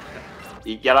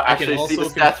you gotta actually see the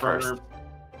stats first.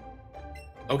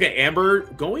 Okay, Amber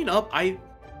going up.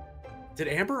 Did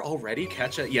Amber already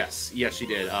catch it? Yes, she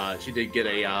did. She did get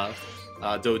a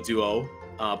Doduo,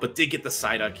 but did get the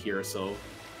Psyduck here. So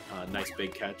nice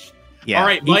big catch. Yeah. All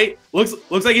right, Mike. Looks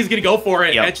like he's gonna go for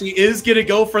it. Yep. Actually, is gonna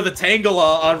go for the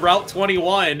Tangela on Route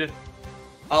 21.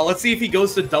 Let's see if he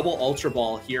goes to double Ultra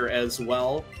Ball here as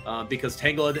well, because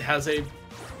Tangela has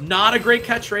not a great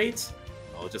catch rate.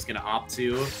 Oh, just gonna opt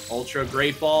to Ultra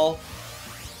Great Ball.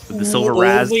 With the Silver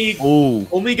Raz.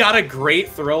 Only got a great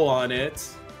throw on it.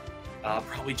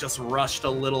 Probably just rushed a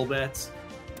little bit.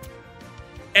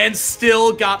 And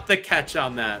still got the catch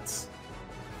on that.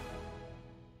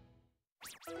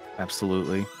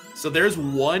 Absolutely. So there's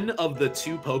one of the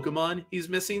 2 Pokemon he's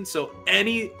missing. So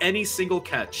any single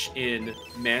catch in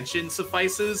Mansion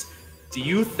suffices. Do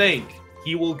you think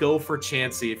he will go for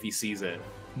Chansey if he sees it?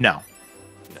 No.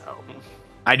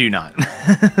 I do not.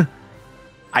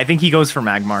 I think he goes for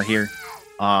Magmar here.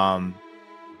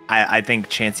 I think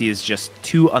Chansey is just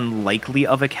too unlikely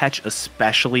of a catch,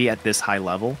 especially at this high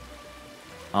level,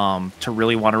 to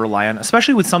really want to rely on,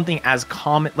 especially with something as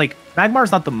common. Like, Magmar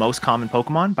is not the most common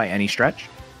Pokemon by any stretch,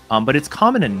 but it's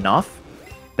common enough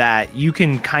that you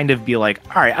can kind of be like,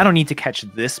 all right, I don't need to catch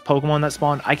this Pokemon that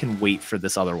spawned. I can wait for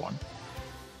this other one.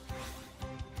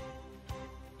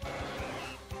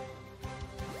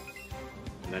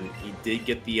 And then he did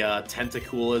get the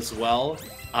Tentacool as well.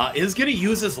 Is going to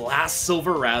use his last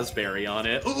Silver Raspberry on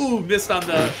it. Ooh, missed on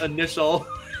the initial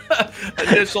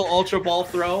Ultra Ball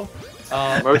throw.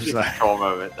 Motion control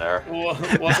moment there.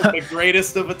 Wasn't the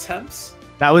greatest of attempts.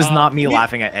 That was not me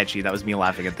laughing at Etchy. That was me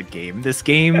laughing at the game. This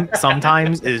game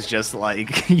sometimes is just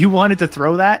like, you wanted to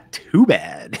throw that? Too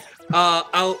bad.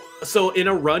 So in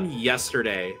a run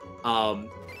yesterday,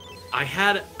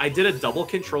 I did a double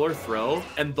controller throw,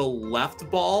 and the left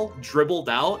ball dribbled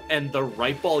out, and the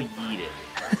right ball yeeted.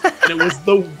 And it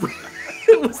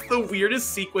was the weirdest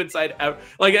sequence I'd ever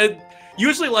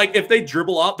usually, like, if they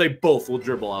dribble out, they both will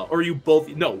dribble out, or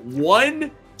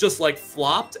one just like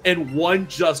flopped and one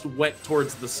just went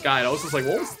towards the sky. And I was just like,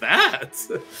 what was that?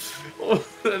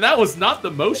 That was not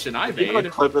the motion I made. Give a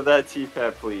clip of that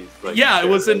T-Pad, please. Like, yeah, it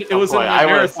was in my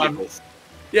marathon.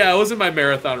 Yeah, it was in my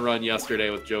marathon run yesterday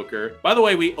with Joker. By the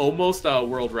way, we almost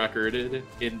world recorded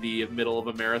in the middle of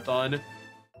a marathon.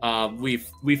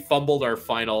 We fumbled our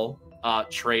final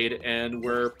trade, and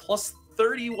we're plus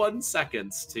 31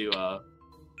 seconds to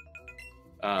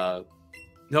no,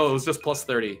 it was just plus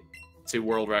 30 to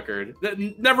world record.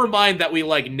 Never mind that we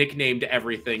like nicknamed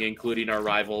everything, including our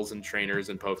rivals and trainers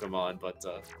and Pokemon, but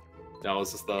that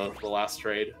was just the last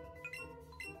trade.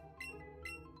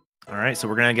 All right, so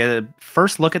we're going to get a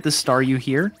first look at the Staryu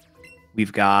here.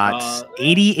 We've got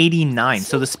 80, 89.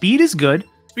 So the speed is good.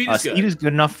 Speed is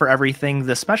good enough for everything.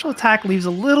 The special attack leaves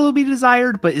a little bit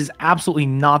desired, but is absolutely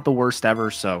not the worst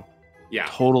ever. So yeah,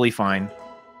 totally fine.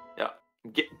 Yeah.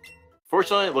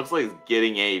 Fortunately, it looks like it's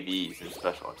getting AVs in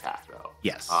special attack, though.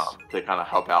 Yes. To kind of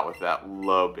help out with that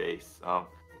low base.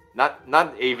 Not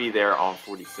AV there on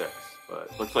 46, but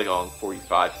it looks like on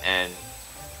 45 and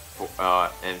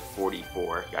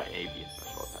 44 got AV in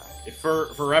special attack.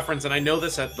 For reference, and I know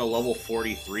this at the level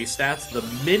 43 stats, the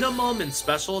minimum in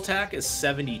special attack is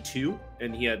 72,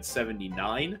 and he had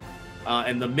 79.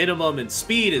 And the minimum in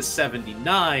speed is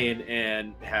 79,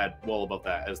 and had well above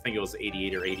that. I think it was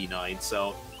 88 or 89.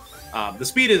 So the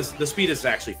speed is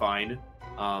actually fine.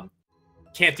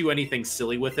 can't do anything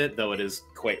silly with it, though it is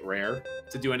quite rare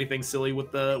to do anything silly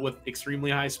with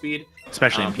extremely high speed,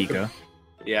 especially in Pika.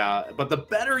 Yeah, but the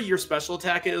better your special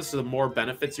attack is, the more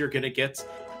benefits you're gonna get,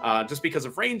 just because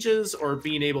of ranges, or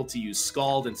being able to use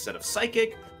Scald instead of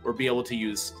Psychic, or be able to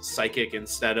use Psychic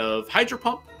instead of Hydro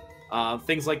Pump.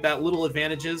 Things like that, little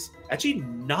advantages. Actually,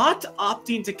 not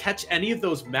opting to catch any of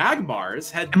those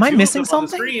Magmars. Am I missing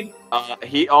something?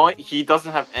 He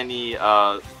doesn't have any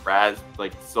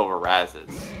like silver Razes,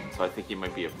 so I think he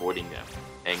might be avoiding them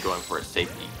and going for a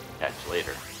safety catch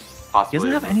later. He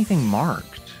doesn't have anything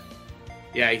marked.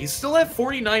 Yeah, he's still at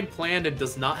 49 planned and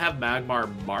does not have Magmar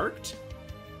marked.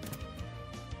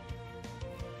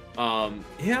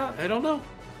 Yeah, I don't know.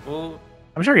 Well,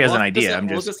 I'm sure he has an idea.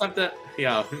 We'll just have to.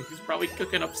 Yeah, he's probably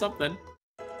cooking up something.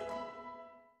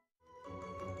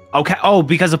 Okay. Oh,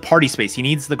 because of party space, he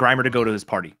needs the Grimer to go to his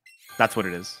party. That's what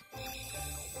it is.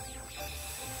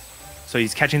 So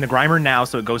he's catching the Grimer now,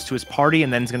 so it goes to his party,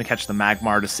 and then he's going to catch the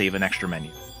Magmar to save an extra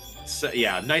menu. So,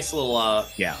 yeah, nice little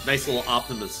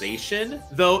optimization.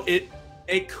 Though it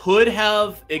could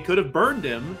have burned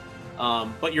him,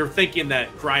 but you're thinking that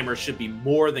Grimer should be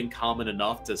more than common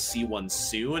enough to see one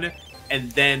soon,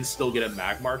 and then still get a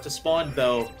Magmar to spawn.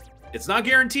 Though it's not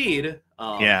guaranteed.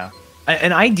 Yeah,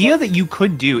 an idea that you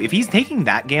could do if he's taking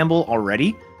that gamble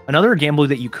already. Another gamble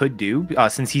that you could do,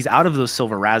 since he's out of those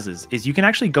silver Razes, is you can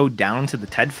actually go down to the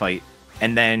TED fight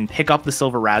and then pick up the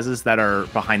silver Razes that are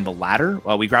behind the ladder.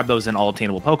 We grab those in all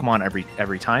obtainable Pokemon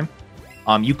every time.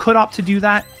 You could opt to do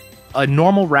that. A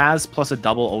normal Raz plus a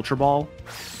double Ultra Ball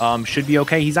should be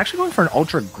okay. He's actually going for an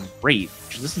Ultra Great,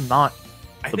 which this is not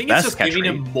I think it's just giving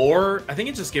him more. I think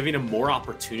it's just giving him more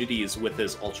opportunities with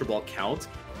his Ultra Ball count.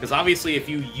 Because obviously, if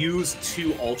you use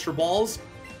 2 Ultra Balls,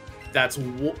 that's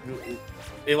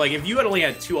like if you had only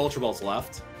had 2 Ultra Balls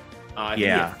left. I think he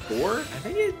had 4.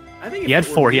 I think he had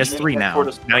 4. He has 3 now.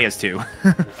 Now he has 2. Now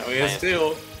he has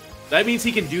 2. That means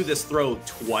he can do this throw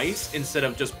twice instead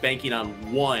of just banking on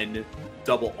 1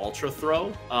 double Ultra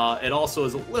throw. It also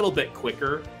is a little bit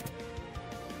quicker.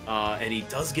 And he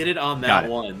does get it on that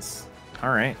once. All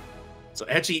right. So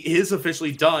Etchy is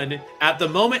officially done. At the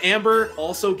moment, Amber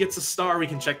also gets a star. We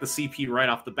can check the CP right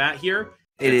off the bat here.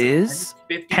 It is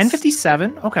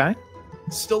 1057. Okay.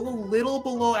 Still a little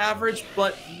below average,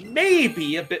 but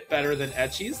maybe a bit better than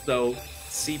Etchy's, though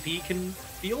CP can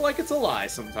feel like it's a lie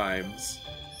sometimes.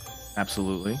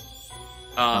 Absolutely.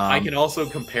 I can also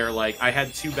compare, like, I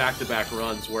had 2 back-to-back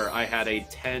runs where I had a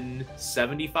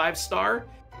 1075 star,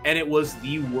 and it was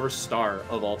the worst star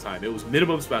of all time. It was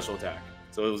minimum special attack,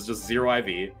 so it was just 0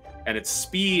 IV. And its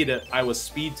speed, I was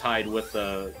speed tied with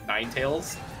the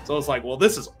Ninetales. So I was like, well,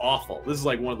 this is awful. This is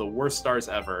like one of the worst stars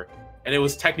ever. And it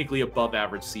was technically above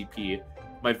average CP.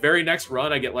 My very next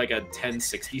run, I get like a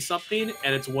 1060 something,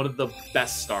 and it's one of the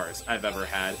best stars I've ever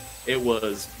had. It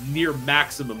was near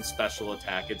maximum special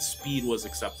attack. Its speed was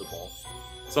acceptable.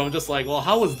 So I'm just like, well,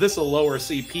 how was this a lower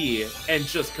CP? And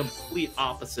just complete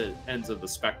opposite ends of the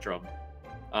spectrum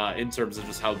in terms of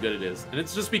just how good it is. And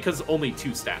it's just because only 2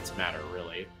 stats matter,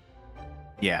 really.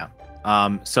 Yeah.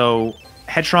 So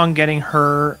Headstrong getting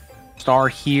her star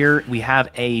here. We have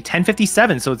a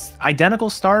 1057, so it's identical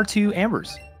star to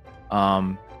Amber's,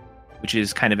 which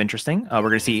is kind of interesting. We're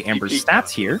going to see Amber's stats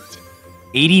here.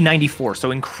 8094,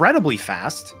 so incredibly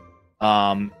fast,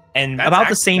 and that's about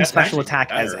the same special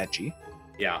attack as Etchy.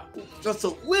 Yeah, just a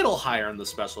little higher on the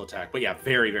special attack, but yeah,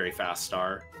 very, very fast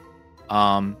star.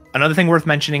 Another thing worth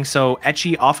mentioning, so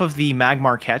Etchy off of the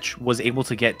Magmar catch was able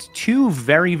to get 2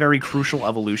 very, very crucial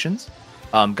evolutions.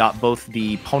 Got both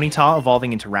the Ponyta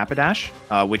evolving into Rapidash,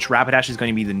 which Rapidash is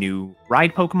going to be the new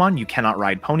ride Pokemon. You cannot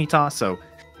ride Ponyta, so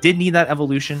did need that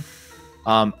evolution.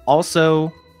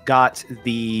 Also got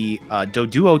the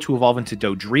Doduo to evolve into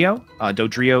Dodrio.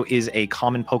 Dodrio is a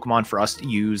common Pokemon for us to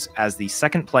use as the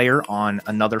second player on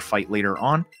another fight later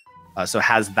on. So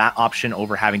has that option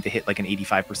over having to hit like an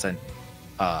 85%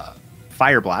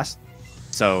 Fire Blast.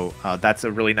 So that's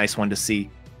a really nice one to see.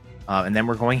 And then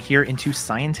we're going here into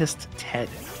Scientist Ted.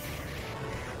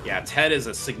 Yeah, Ted is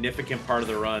a significant part of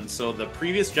the run. So the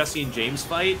previous Jesse and James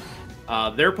fight,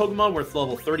 their Pokemon were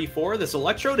level 34. This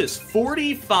Electrode is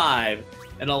 45.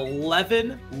 An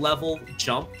 11 level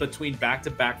jump between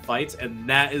back-to-back fights. And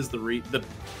that is the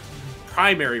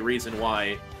primary reason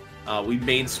why we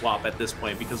main swap at this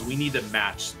point, because we need to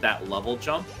match that level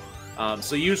jump.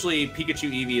 So usually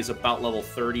Pikachu Eevee is about level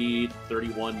 30,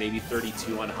 31, maybe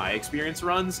 32 on high experience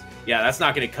runs. Yeah, that's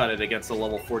not going to cut it against a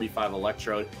level 45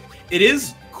 Electrode. It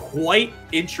is quite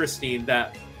interesting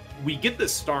that we get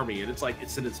this Starmie, and it's like,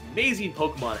 it's an amazing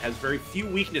Pokemon. It has very few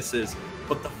weaknesses,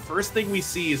 but the first thing we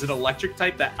see is an electric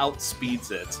type that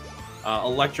outspeeds it.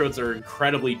 Electrodes are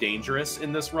incredibly dangerous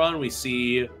in this run. We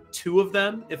see 2 of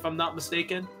them, if I'm not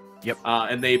mistaken. Yep.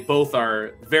 And they both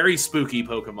are very spooky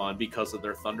Pokemon because of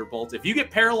their Thunderbolt. If you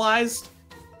get paralyzed,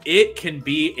 it can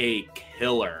be a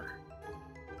killer.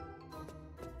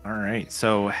 All right,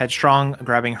 so Headstrong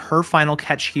grabbing her final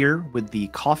catch here with the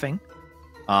coughing.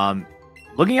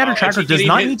 Looking at her tracker, does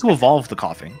not need to evolve the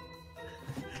coughing.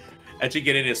 Actually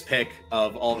getting his pick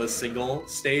of all the single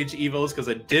stage Evos because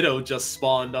a Ditto just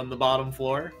spawned on the bottom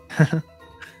floor.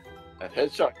 And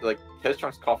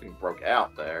Headstrong's coughing broke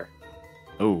out there.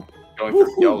 Oh. Going for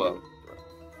YOLO.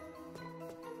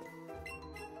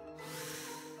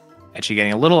 Actually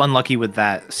getting a little unlucky with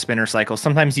that spinner cycle.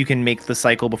 Sometimes you can make the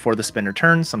cycle before the spinner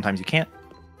turns. Sometimes you can't.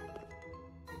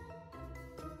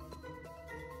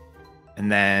 And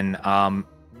then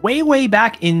way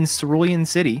back in Cerulean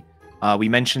City, we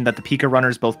mentioned that the Pika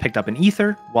runners both picked up an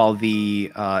Ether, while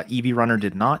the Eevee runner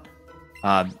did not.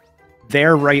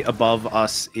 There right above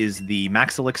us is the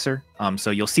Max Elixir.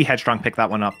 So you'll see Headstrong pick that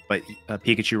one up, but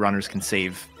Pikachu runners can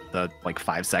save the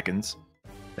 5 seconds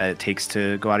that it takes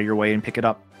to go out of your way and pick it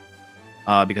up.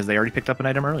 Because they already picked up an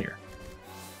item earlier.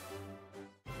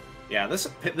 Yeah,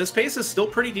 this pace is still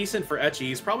pretty decent for Etchy.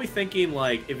 He's probably thinking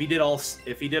like if he did all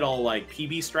like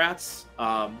PB strats,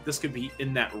 this could be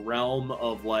in that realm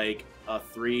of like a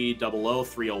 300,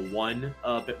 301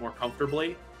 a bit more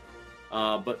comfortably.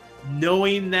 But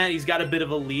knowing that he's got a bit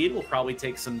of a lead, will probably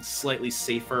take some slightly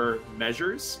safer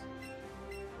measures.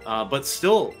 But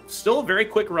still a very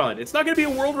quick run. It's not going to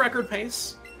be a world record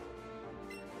pace.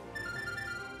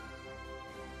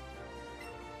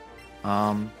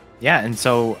 Yeah, and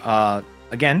so,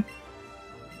 again,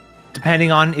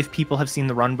 depending on if people have seen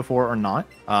the run before or not,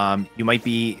 you might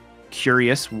be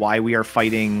curious why we are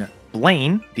fighting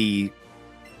Blaine, the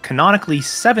canonically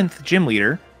 7th gym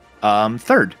leader,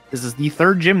 3rd. This is the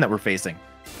 3rd gym that we're facing.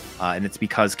 And it's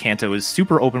because Kanto is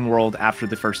super open world. After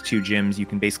the first 2 gyms, you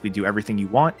can basically do everything you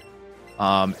want.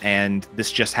 And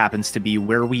this just happens to be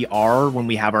where we are when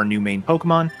we have our new main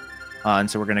Pokemon. And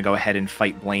so we're going to go ahead and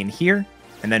fight Blaine here,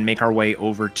 and then make our way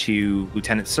over to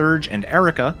Lieutenant Surge and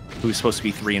Erica, who's supposed to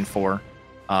be 3 and 4,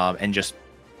 and just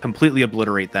completely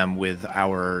obliterate them with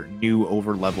our new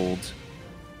over-leveled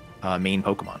main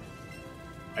Pokemon.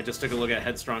 I just took a look at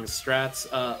Headstrong's stats.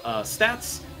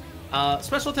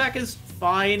 Special attack is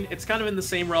fine. It's kind of in the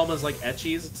same realm as like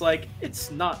Etchy's. It's like,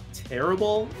 it's not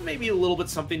terrible. Maybe a little bit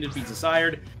something to be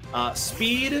desired.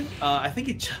 Speed, I think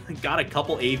he got a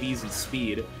couple AVs in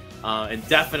speed. And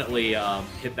definitely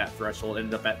hit that threshold.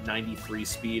 Ended up at 93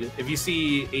 speed. If you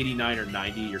see 89 or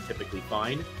 90, you're typically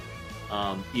fine,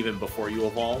 even before you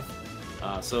evolve.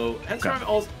 So Headstrong,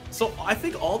 okay. So I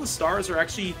think all the stars are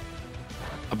actually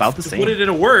about the same. To put it in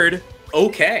a word,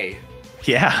 okay.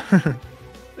 Yeah,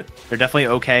 they're definitely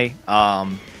okay.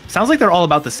 Sounds like they're all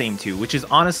about the same too, which is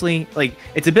honestly like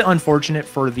it's a bit unfortunate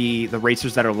for the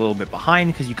racers that are a little bit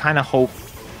behind, because you kind of hope.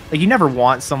 Like, you never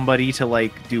want somebody to,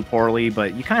 like, do poorly,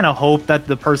 but you kind of hope that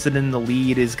the person in the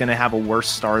lead is going to have a worse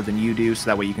star than you do, so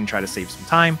that way you can try to save some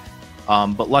time.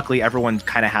 But luckily, everyone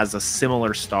kind of has a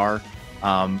similar star.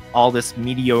 All this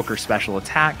mediocre special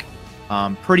attack,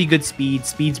 pretty good speed.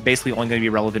 Speed's basically only going to be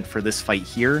relevant for this fight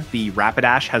here. The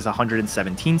Rapidash has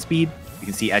 117 speed. You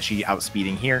can see Etchy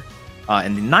outspeeding here.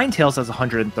 And the Ninetales has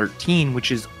 113,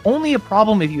 which is only a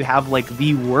problem if you have, like,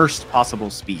 the worst possible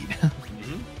speed.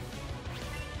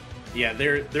 Yeah,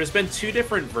 there's been 2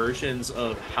 different versions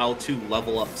of how to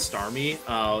level up Starmie.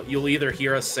 You'll either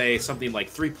hear us say something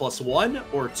like 3+1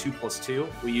 or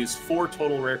 2+2. We use 4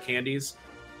 total rare candies.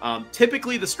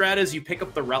 Typically, the strat is you pick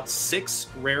up the Route 6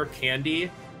 rare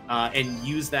candy and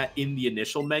use that in the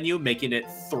initial menu, making it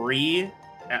 3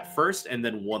 at first and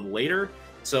then 1 later.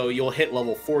 So you'll hit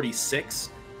level 46,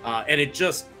 and it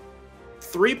just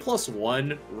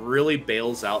 3+1 really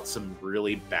bails out some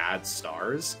really bad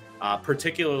stars.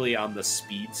 Particularly on the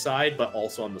speed side, but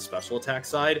also on the special attack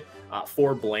side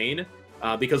for Blaine,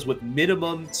 because with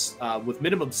minimum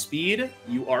speed,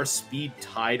 you are speed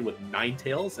tied with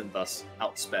Ninetales and thus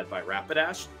outsped by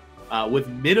Rapidash. With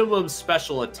minimum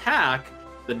special attack,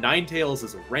 the Ninetales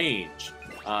is a range.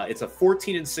 It's a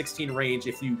 14 and 16 range.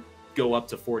 If you go up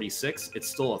to 46, it's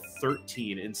still a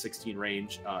 13 and 16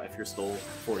 range if you're still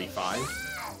 45.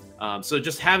 So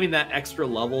just having that extra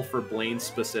level for Blaine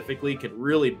specifically can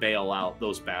really bail out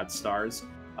those bad stars.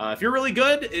 If you're really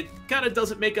good, it kind of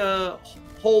doesn't make a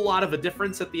whole lot of a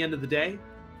difference at the end of the day.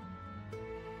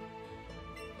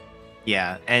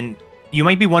 Yeah, and you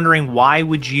might be wondering, why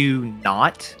would you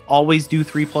not always do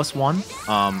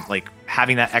 3+1? Like,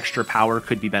 having that extra power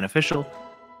could be beneficial.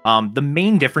 The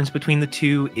main difference between the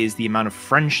two is the amount of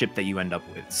friendship that you end up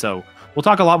with. So we'll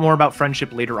talk a lot more about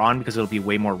friendship later on because it'll be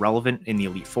way more relevant in the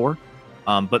Elite Four.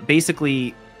 But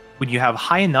basically, when you have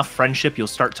high enough friendship, you'll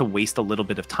start to waste a little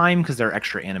bit of time because there are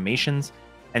extra animations.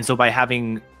 And so by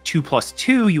having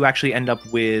 2+2, you actually end up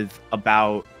with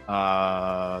about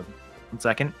 1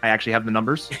 second. I actually have the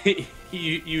numbers.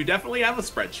 you definitely have a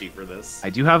spreadsheet for this. I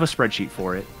do have a spreadsheet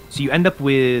for it. So you end up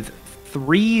with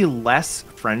 3 less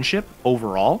friendship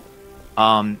overall.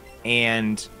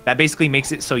 And that basically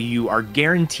makes it so you are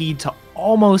guaranteed to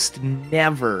almost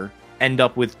never end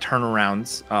up with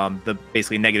turnarounds, the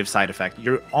basically negative side effect.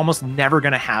 You're almost never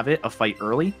going to have a fight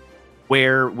early.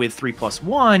 Where with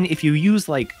 3+1, if you use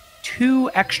like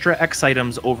 2 extra X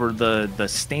items over the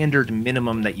standard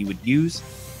minimum that you would use,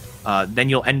 then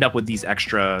you'll end up with these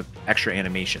extra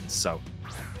animations. So,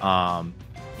 yeah,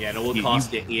 and it will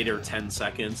cost you 8 or 10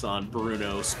 seconds on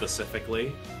Bruno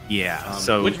specifically. Yeah,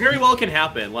 which very well can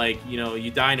happen. Like, you know,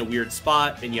 you die in a weird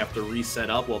spot and you have to reset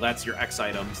up. Well, that's your X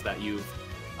items that you've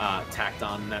tacked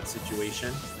on in that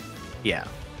situation. Yeah.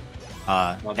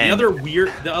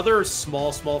 The other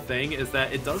small thing is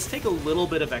that it does take a little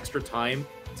bit of extra time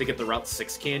to get the Route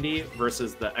 6 candy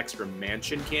versus the extra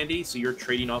mansion candy, so you're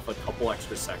trading off a couple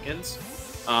extra seconds.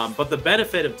 But the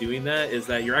benefit of doing that is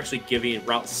that you're actually giving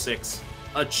Route 6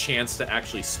 a chance to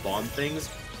actually spawn things.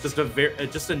 Just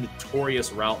a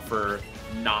notorious route for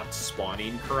not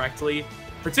spawning correctly,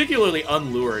 particularly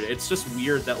unlured. It's just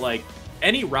weird that like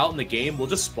any route in the game will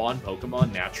just spawn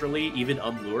Pokemon naturally, even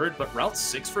unlured, but Route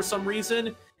 6 for some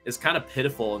reason is kind of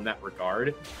pitiful in that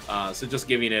regard. So just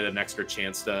giving it an extra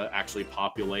chance to actually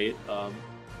populate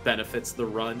benefits the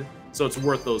run. So it's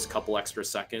worth those couple extra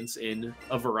seconds in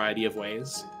a variety of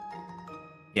ways.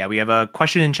 Yeah, we have a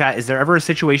question in chat. Is there ever a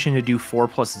situation to do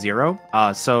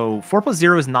 4+0? So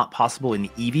 4+0 is not possible in the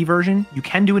Eevee version. You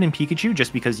can do it in Pikachu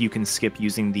just because you can skip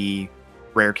using the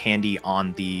rare candy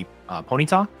on the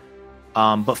Ponyta.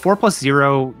 But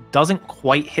 4+0 doesn't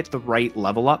quite hit the right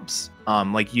level ups.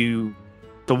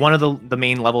 One of the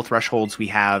main level thresholds we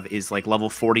have is like level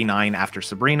 49 after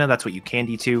Sabrina. That's what you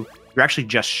candy to. You're actually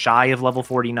just shy of level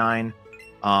 49.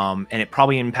 And it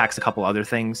probably impacts a couple other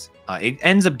things. It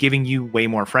ends up giving you way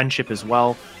more friendship as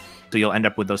well. So you'll end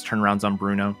up with those turnarounds on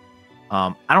Bruno.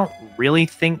 I don't really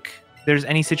think there's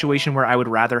any situation where I would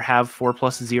rather have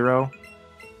 4+0.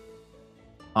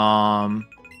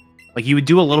 Like you would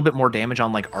do a little bit more damage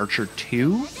on like Archer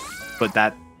 2, but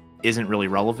that isn't really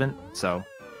relevant. So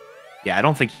yeah, I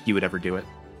don't think you would ever do it.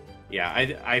 Yeah,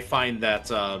 I find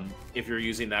that if you're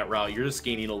using that route, you're just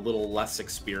gaining a little less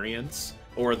experience,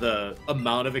 or the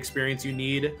amount of experience you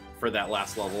need for that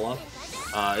last level up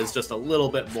is just a little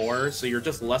bit more. So you're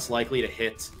just less likely to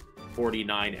hit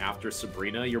 49 after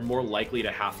Sabrina. You're more likely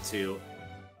to have to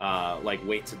like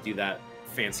wait to do that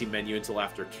fancy menu until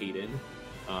after Kaden.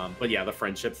 But yeah, the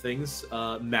friendship things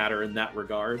matter in that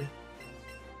regard.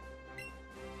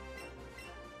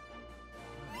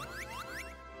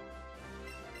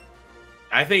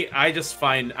 I just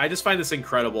find this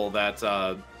incredible that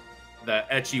that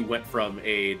Ecchi went from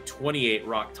a 28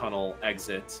 rock tunnel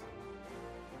exit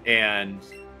and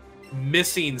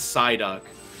missing Psyduck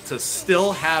to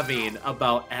still having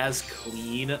about as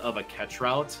clean of a catch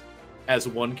route as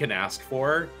one can ask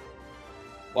for.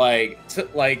 Like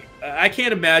I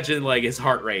can't imagine like his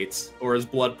heart rates or his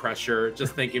blood pressure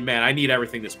just thinking, man, I need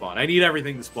everything to spawn. I need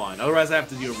everything to spawn. Otherwise I have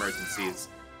to do emergencies.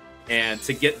 And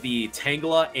to get the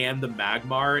Tangela and the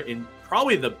Magmar in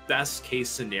probably the best case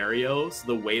scenarios,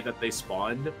 the way that they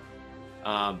spawned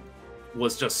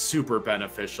was just super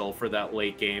beneficial for that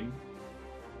late game.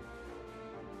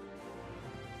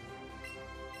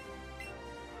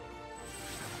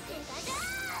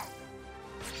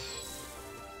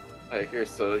 Alright,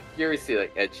 here we see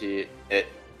like Ecchi,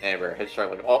 Amber, Headstrong,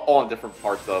 like all in different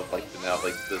parts of like the now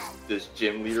like this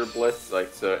gym leader blitz.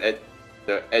 Like so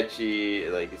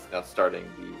Ecchi like is now starting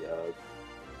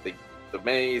the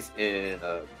maze in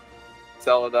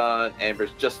Celadon.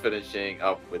 Amber's just finishing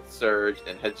up with Surge,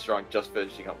 and Headstrong just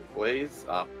finishing up with Blaze.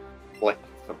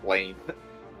 Blaine.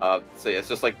 So yeah, it's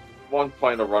just like one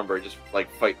point in a run where you just like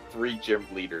fight 3 gym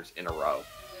leaders in a row.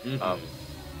 Mm-hmm.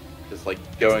 Just like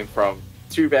going from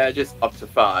 2 badges up to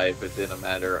 5 within a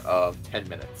matter of 10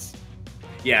 minutes.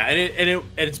 Yeah, and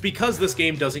it's because this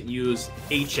game doesn't use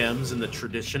HMs in the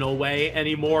traditional way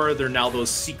anymore. They're now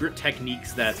those secret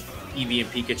techniques that Eevee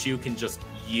and Pikachu can just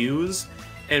use.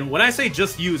 And when I say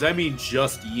just use, I mean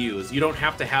just use. You don't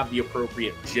have to have the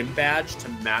appropriate gym badge to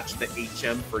match the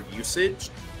HM for usage.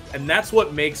 And that's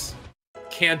what makes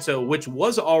Kanto, which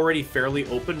was already fairly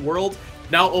open world,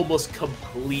 now almost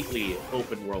completely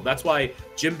open world. That's why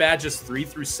gym badges 3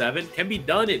 through 7 can be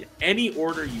done in any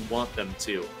order you want them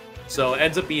to. So it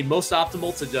ends up being most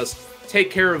optimal to just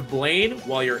take care of Blaine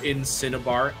while you're in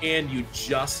Cinnabar, and you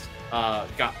just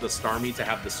got the Starmie to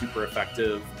have the super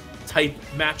effective type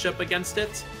matchup against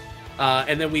it.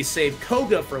 And then we save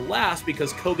Koga for last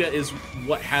because Koga is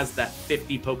what has that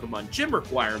 50 Pokemon gym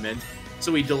requirement.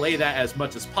 So we delay that as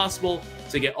much as possible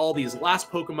to get all these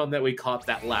last Pokemon that we caught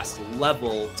that last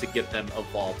level to get them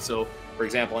evolved. So, for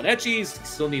example, on Etchy's,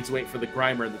 still needs to wait for the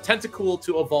Grimer and the Tentacool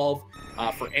to evolve.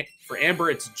 For Amber,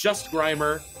 it's just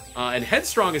Grimer. And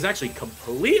Headstrong is actually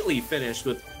completely finished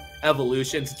with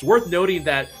evolutions. It's worth noting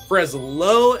that for as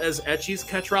low as Etchy's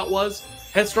catch route was,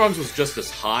 Headstrong's was just as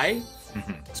high.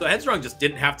 So Headstrong just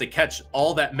didn't have to catch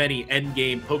all that many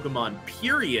endgame Pokemon,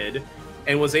 period,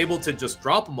 and was able to just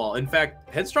drop them all. In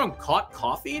fact, Headstrong caught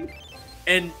Coughing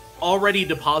and already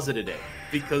deposited it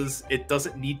because it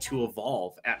doesn't need to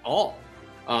evolve at all.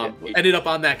 Ended up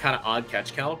on that kind of odd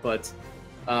catch count, but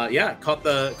yeah, caught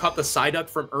the Psyduck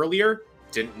from earlier.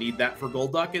 Didn't need that for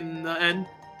Golduck in the end.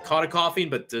 Caught a Coughing,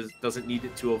 but doesn't need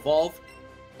it to evolve.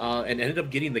 And ended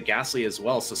up getting the Ghastly as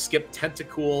well. So skip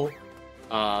Tentacool.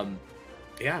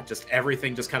 Yeah, just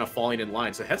everything just kind of falling in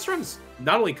line. So Headstrong's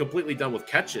not only completely done with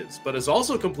catches, but is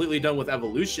also completely done with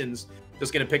evolutions.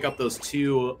 Just going to pick up those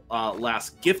two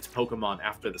last gift Pokemon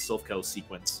after the Silph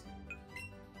sequence.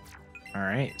 All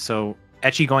right, so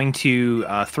Etchy going to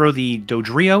throw the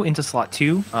Dodrio into slot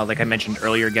 2. Like I mentioned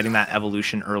earlier, getting that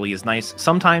evolution early is nice.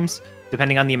 Sometimes,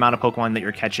 depending on the amount of Pokemon that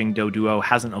you're catching, Doduo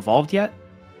hasn't evolved yet.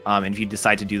 And if you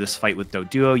decide to do this fight with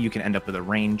Doduo, you can end up with a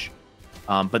range.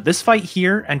 But this fight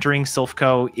here, entering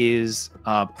Silph is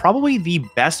probably the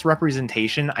best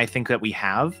representation I think that we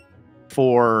have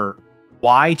for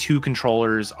why two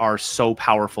controllers are so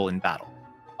powerful in battle.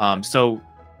 So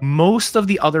most of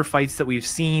the other fights that we've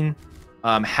seen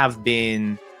have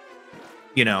been,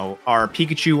 you know, our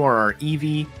Pikachu or our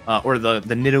Eevee or the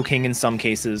Nidoking in some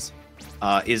cases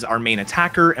is our main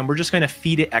attacker, and we're just going to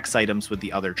feed it X items with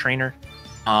the other trainer.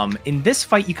 In this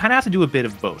fight, you kind of have to do a bit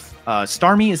of both.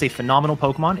 Starmie is a phenomenal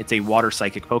Pokemon. It's a water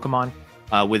psychic Pokemon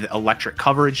with electric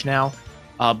coverage now.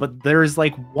 But there's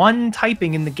like one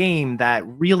typing in the game that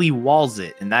really walls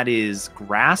it, and that is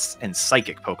grass and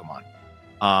psychic Pokemon.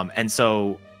 And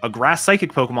so a grass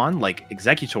psychic Pokemon like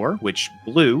Executor, which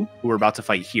Blue, who we're about to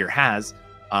fight here, has,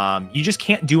 you just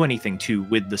can't do anything to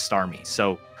with the Starmie.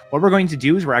 So what we're going to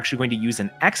do is we're actually going to use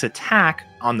an X attack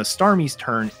on the Starmie's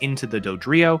turn into the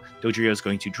Dodrio. Dodrio is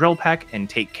going to Drill Peck and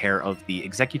take care of the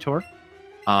Executor.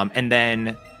 And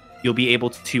then you'll be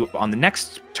able to, on the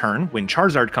next turn, when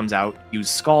Charizard comes out, use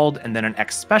Scald and then an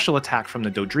X special attack from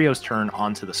the Dodrio's turn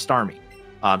onto the Starmie.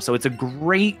 So it's a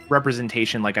great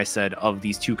representation, like I said, of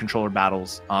these two controller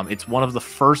battles. It's one of the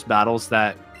first battles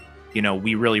that, you know,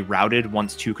 we really routed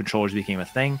once two controllers became a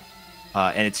thing.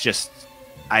 And it's just,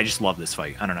 I just love this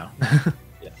fight. I don't know.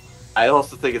 Yeah. I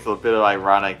also think it's a bit of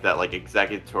ironic that like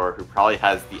Executor, who probably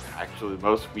has the actually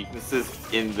most weaknesses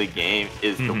in the game,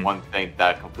 is the one thing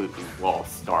that completely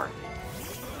walls Starmie.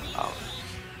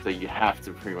 So you have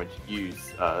to pretty much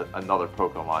use another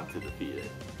Pokemon to defeat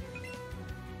it.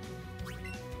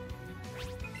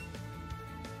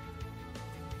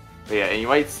 But yeah, and you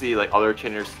might see like other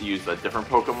trainers use a different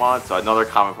Pokemon. So another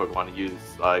common Pokemon to use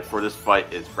for this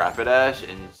fight is Rapidash,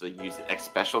 and so use an X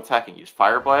special attack and use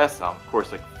Fire Blast. Of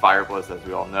course, like Fire Blast, as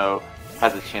we all know,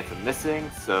 has a chance of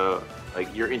missing. So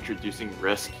like you're introducing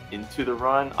risk into the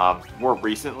run. More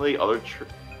recently,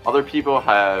 other people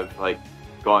have like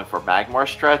gone for Magmar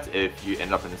strats if you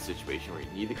end up in a situation where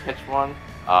you need to catch one.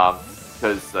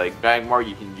 Because like Magmar,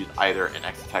 you can use either an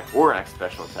X attack or an X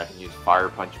special attack, and use Fire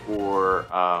Punch or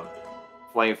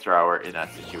Flamethrower in that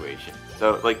situation.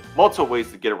 So like multiple ways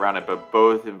to get around it, but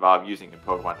both involve using a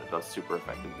Pokemon that does super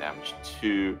effective damage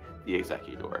to the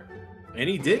Executor. And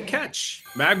he did catch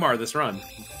Magmar this run.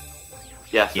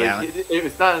 Yeah, so yeah.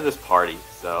 It's not in this party,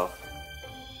 so.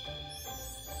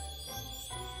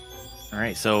 All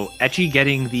right, so Etchy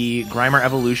getting the Grimer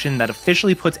evolution that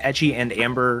officially puts Etchy and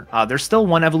Amber. They're still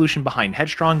one evolution behind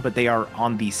Headstrong, but they are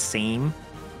on the same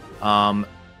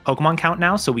Pokemon count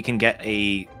now, so we can get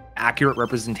a accurate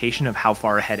representation of how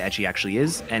far ahead Etchy actually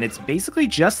is. And it's basically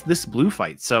just this blue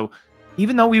fight. So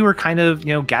even though we were kind of,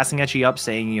 you know, gassing Etchy up,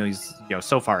 saying, you know, he's, you know,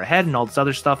 so far ahead and all this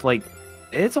other stuff, like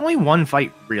it's only one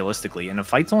fight realistically, and a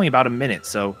fight's only about a minute.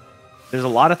 So there's a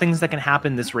lot of things that can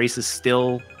happen. This race is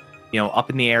still, you know,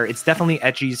 up in the air. It's definitely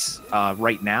Etchy's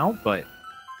right now, but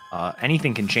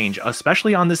anything can change,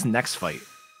 especially on this next fight.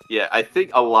 Yeah, I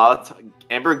think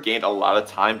Amber gained a lot of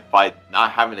time by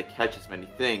not having to catch as many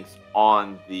things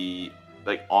on the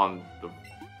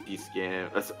Beast game,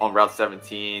 on Route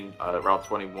 17, Route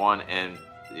 21, and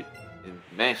in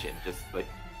Mansion. Just like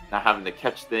not having to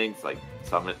catch things like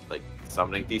summoning,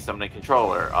 desummoning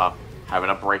controller, having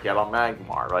a breakout on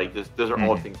Magmar. Like those are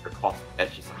all things that cost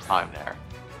Etchy some time there.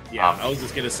 Yeah, I was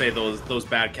just gonna say those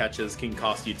bad catches can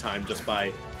cost you time just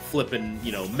by flipping,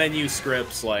 menu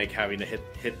scripts, like having to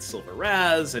hit Silver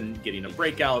Raz and getting a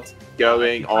breakout,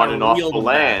 going on and off the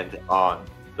land on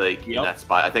in that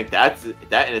spot. I think that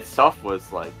in itself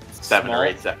was like 7 or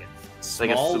 8 seconds. It's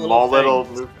like a small little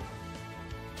movement.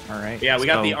 All right. Yeah, we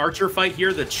got the Archer fight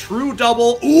here, the true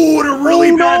double. Ooh, and a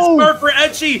really bad start for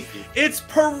Etchy. It's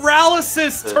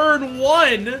paralysis turn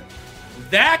 1.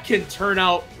 That can turn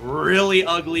out really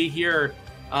ugly here.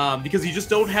 Because you just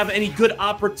don't have any good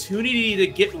opportunity to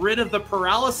get rid of the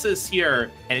paralysis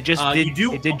here. And it just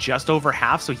did just over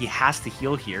half, so he has to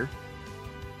heal here.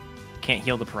 Can't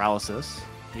heal the paralysis.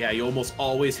 Yeah, you almost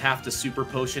always have to super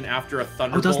potion after a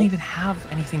Thunderbolt. Oh, doesn't even have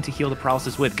anything to heal the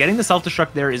paralysis with. Getting the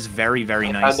self-destruct there is very,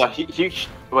 very nice.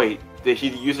 Wait, did he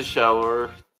use a shell or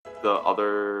the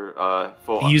other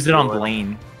full? He used it on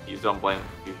Blaine. He used it on Blaine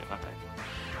with Fusion,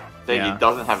 okay. He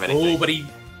doesn't have anything. Oh, but he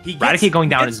Raticate going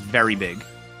down is very big.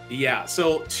 Yeah,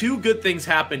 so 2 good things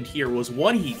happened here. Was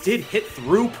one, he did hit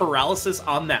through paralysis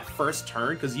on that first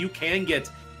turn, because you can get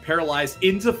paralyzed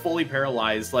into fully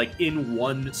paralyzed like in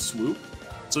one swoop.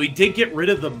 So he did get rid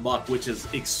of the muck, which is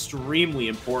extremely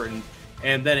important.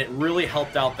 And then it really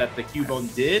helped out that the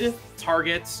Cubone did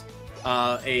target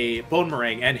a Bone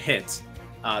Meringue and hit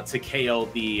to KO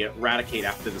the Raticate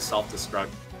after the self-destruct.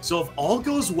 So if all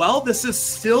goes well, this is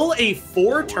still a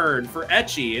 4 turn for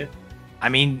Etchy. I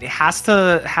mean, it has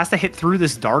to hit through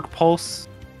this Dark Pulse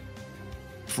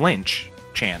flinch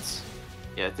chance.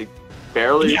 Yeah, I think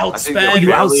barely. You outspeed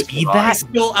that?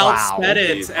 Still outsped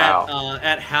it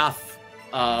at half.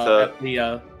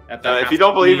 At that if you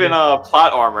don't believe in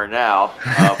plot armor now,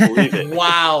 believe it.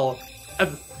 Wow.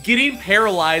 Getting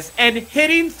paralyzed and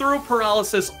hitting through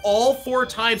paralysis all 4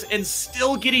 times and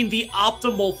still getting the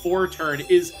optimal 4 turn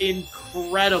is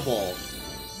incredible.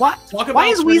 What? Why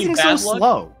is Weezing so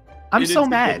slow? I'm so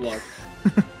mad.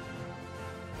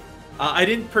 I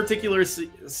didn't particularly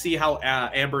see how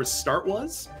Amber's start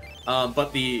was,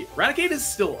 but the Raticate is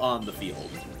still on the field.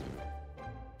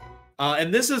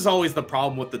 And this is always the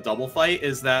problem with the double fight,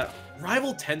 is that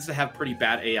Rival tends to have pretty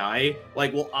bad AI,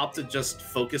 like will opt to just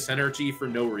focus energy for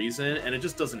no reason, and it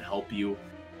just doesn't help you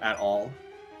at all.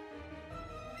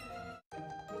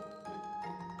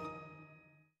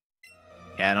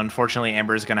 Yeah, and unfortunately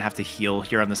Amber is going to have to heal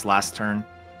here on this last turn,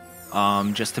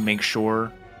 just to make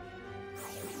sure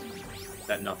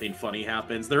that nothing funny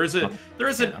happens. There is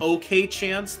an okay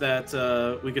chance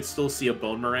that we could still see a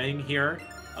Bone Meringue here.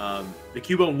 The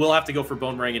Cubone will have to go for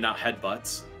Bone Meringue and not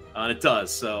Headbutts, and it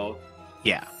does, so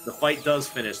yeah, the fight does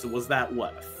finish. Was that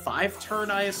what, a 5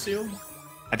 turn, I assume?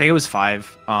 I think it was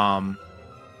 5.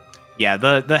 Yeah,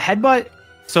 the Headbutt.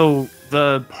 So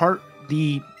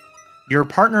your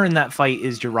partner in that fight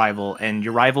is your rival, and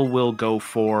your rival will go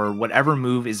for whatever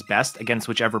move is best against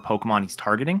whichever Pokemon he's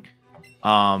targeting.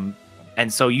 And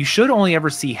so you should only ever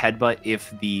see Headbutt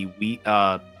if the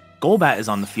Golbat is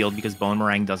on the field, because Bone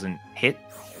Meringue doesn't hit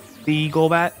the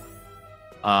Golbat.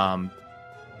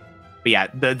 But yeah,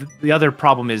 the other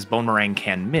problem is Bone Meringue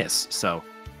can miss, so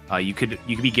you could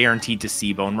be guaranteed to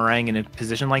see Bone Meringue in a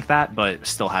position like that, but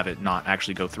still have it not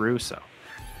actually go through. So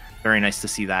very nice to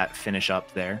see that finish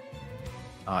up there.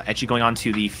 Etchy going on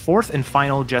to the 4th and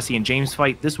final Jesse and James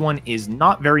fight. This one is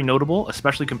not very notable,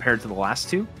 especially compared to the last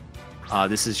 2.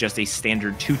 This is just a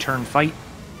standard 2-turn fight.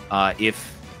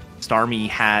 If Starmie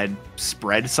had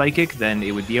spread Psychic, then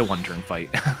it would be a 1-turn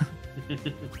fight.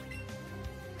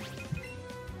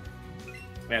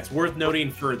 Yeah, it's worth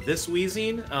noting for this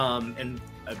Weezing, and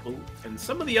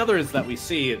some of the others that we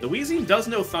see, the Weezing does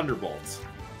know Thunderbolts.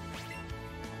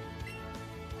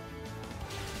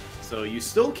 So you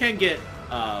still can get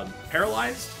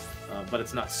paralyzed, but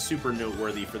it's not super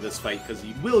noteworthy for this fight, because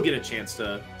you will get a chance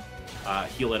to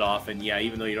heal it off. And yeah,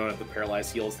 even though you don't have the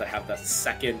paralyzed heals to have that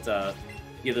second,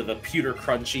 either the Pewter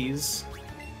Crunchies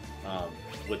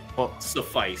would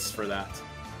suffice for that.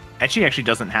 Etchy actually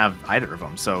doesn't have either of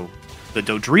them, so the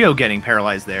Dodrio getting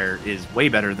paralyzed there is way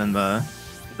better than the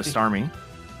Starmie.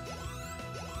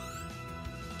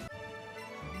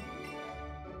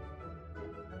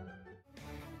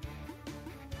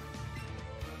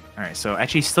 All right, so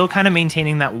Etchy still kind of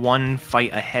maintaining that 1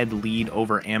 fight ahead lead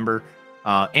over Amber.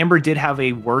 Amber did have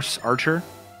a worse Archer,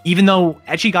 even though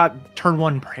Etchy got turn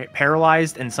 1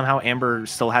 paralyzed, and somehow Amber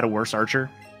still had a worse Archer,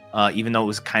 even though it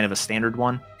was kind of a standard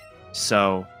one.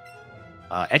 So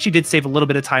Etchy did save a little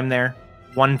bit of time there.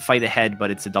 1 fight ahead, but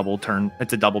it's a double turn.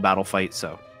 It's a double battle fight,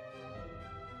 so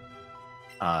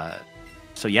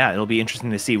So yeah, it'll be interesting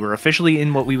to see. We're officially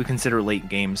in what we would consider late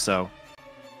game, so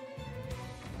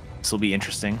this will be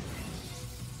interesting.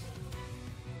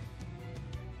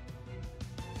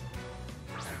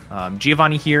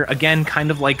 Giovanni here, again,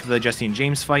 kind of like the Jesse and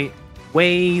James fight,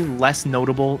 way less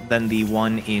notable than the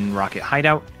one in Rocket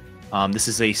Hideout. This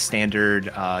is a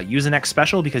standard use an X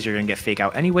special because you're going to get fake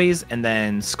out anyways, and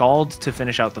then Scald to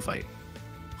finish out the fight.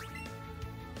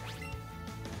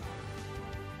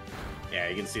 Yeah,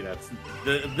 you can see that.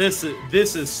 This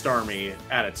is Starmie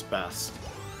at its best.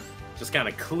 Just kind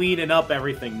of cleaning up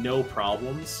everything, no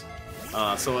problems.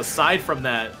 So aside from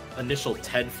that initial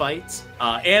TED fight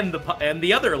and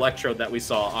the other Electrode that we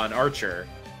saw on Archer,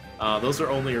 those are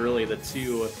only really the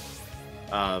two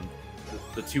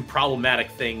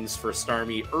problematic things for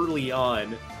Starmie early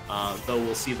on. Though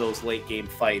we'll see those late game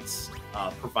fights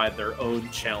provide their own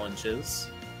challenges.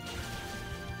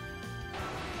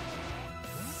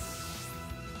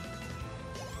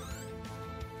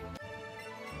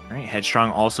 All right,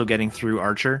 Headstrong also getting through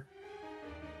Archer.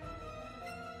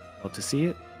 Love to see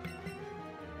it.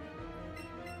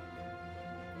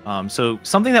 So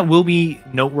something that will be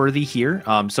noteworthy here.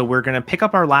 So we're going to pick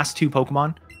up our last two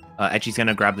Pokemon. Etchy's going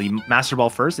to grab the Master Ball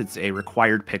first. It's a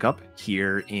required pickup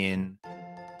here in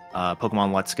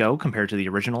Pokemon Let's Go compared to the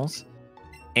originals.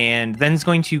 And then it's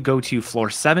going to go to floor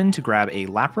 7 to grab a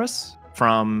Lapras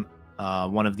from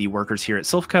one of the workers here at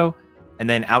Silphco. And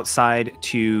then outside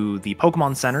to the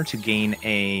Pokemon Center to gain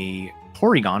a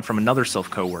Porygon from another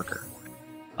Silphco worker.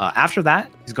 After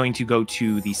that, he's going to go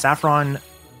to the Saffron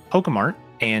Pokemart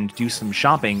and do some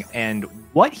shopping. And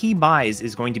what he buys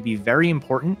is going to be very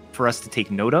important for us to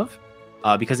take note of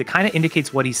because it kind of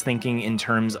indicates what he's thinking in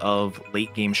terms of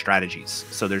late game strategies.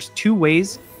 So there's two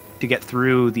ways to get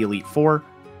through the Elite Four.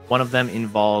 One of them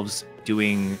involves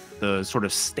doing the sort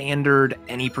of standard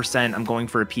any percent, I'm going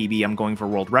for a PB, I'm going for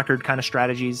world record kind of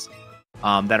strategies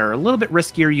that are a little bit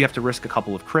riskier. You have to risk a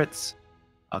couple of crits,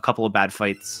 a couple of bad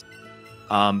fights.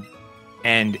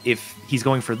 And if he's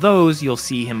going for those, you'll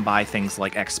see him buy things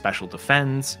like X Special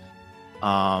Defense.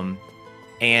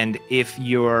 And if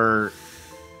you're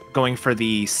going for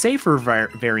the safer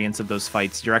variants of those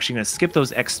fights, you're actually going to skip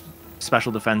those X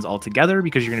Special Defense altogether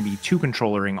because you're going to be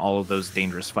two-controllering all of those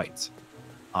dangerous fights.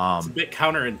 It's a bit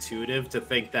counterintuitive to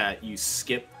think that you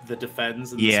skip the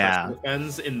defense and the special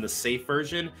defense in the safe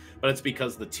version, but it's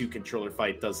because the two-controller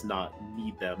fight does not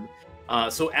need them.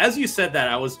 So as you said that,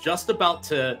 I was just about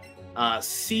to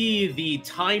see the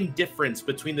time difference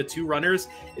between the two runners.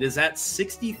 It is at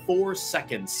 64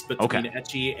 seconds between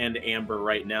Etchy and Amber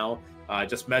right now. I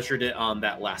just measured it on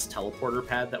that last teleporter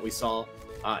pad that we saw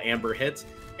Amber hit.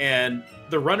 And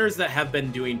the runners that have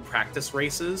been doing practice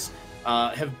races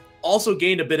have also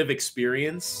gained a bit of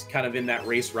experience kind of in that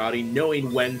race routing,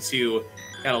 knowing when to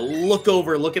kind of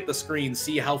look at the screen,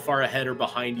 see how far ahead or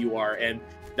behind you are. And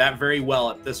that very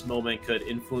well at this moment could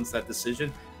influence that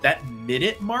decision. That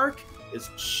minute mark is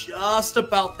just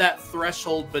about that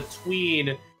threshold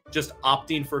between just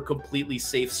opting for completely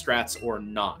safe strats or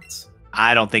not.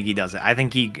 I don't think he does it. I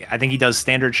think he does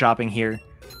standard shopping here.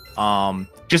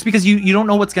 Just because you don't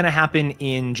know what's going to happen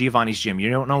in Giovanni's gym. You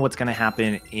don't know what's going to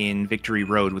happen in Victory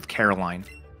Road with Caroline.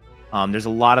 There's a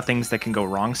lot of things that can go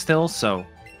wrong still. So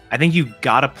I think you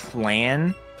got to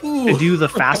plan to do the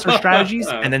faster strategies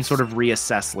and then sort of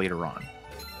reassess later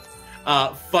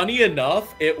on. Funny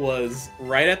enough, it was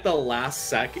right at the last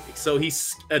second. So he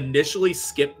initially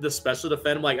skipped the special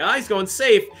defense. I'm like, he's going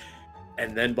safe.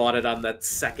 And then bought it on that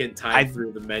second time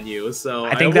through the menu. So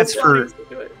I think that's for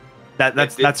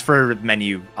that's for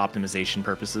menu optimization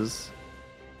purposes.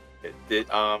 Did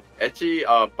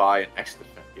Etchy buy an X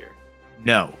defense here?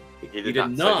 No, he did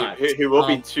not. So he will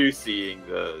be 2-seeing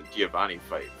the Giovanni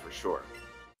fight for sure.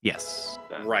 Yes.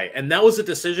 Right, and that was a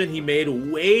decision he made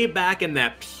way back in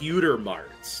that Pewter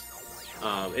Mart.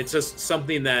 It's just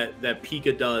something that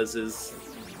Pika does is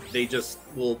they just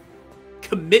will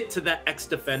commit to that X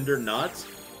Defender nut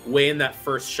way in that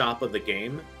first shop of the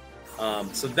game.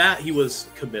 So that he was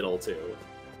committal to.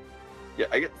 Yeah,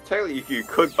 I guess technically you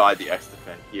could buy the X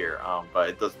Defend here, but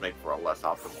it does make for a less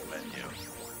optimal menu.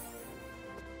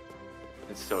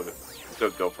 And so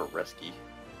go for risky.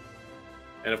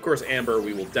 And of course, Amber,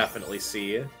 we will definitely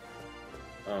see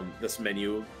this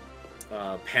menu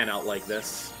pan out like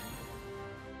this.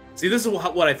 See, this is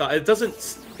what I thought. It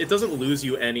doesn't lose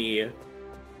you any. It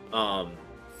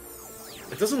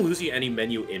doesn't lose you any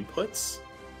menu inputs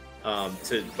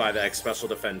to buy the X Special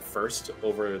Defend first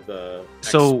over the X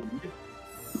so. Speed.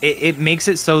 It makes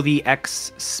it so the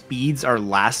X speeds are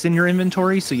last in your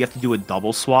inventory, so you have to do a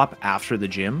double swap after the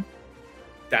gym.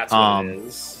 That's what it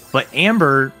is. But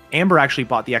Amber actually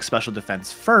bought the X Special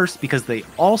Defense first because they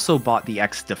also bought the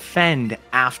X Defend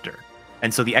after.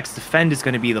 And so the X Defend is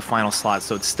going to be the final slot.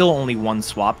 So it's still only one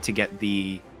swap to get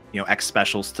the X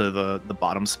Specials to the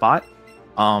bottom spot.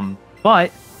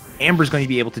 But Amber's going to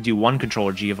be able to do one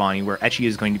controller Giovanni, where Etchy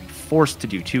is going to be forced to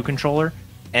do two controller.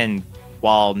 And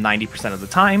while 90% of the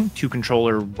time, two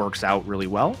controller works out really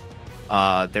well,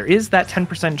 there is that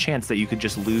 10% chance that you could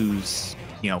just lose,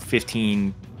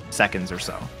 15 seconds or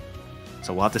so.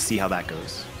 So we'll have to see how that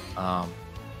goes.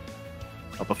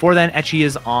 But before then, Etchy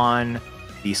is on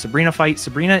the Sabrina fight.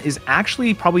 Sabrina is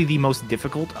actually probably the most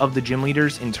difficult of the gym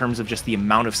leaders in terms of just the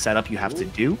amount of setup you have to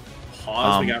do.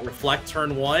 Pause. We got Reflect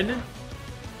turn 1.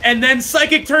 And then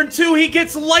Psychic turn 2. He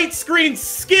gets Light Screen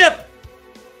Skip.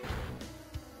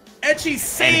 Etchy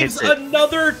saves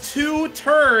another 2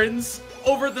 turns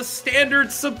over the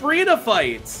standard Sabrina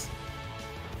fights.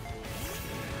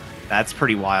 That's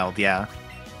pretty wild, yeah.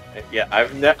 Yeah,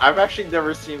 I've actually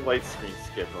never seen Light Screen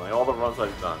Skip. Like all the runs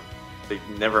I've done, they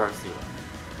never have seen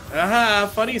it.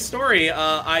 Funny story.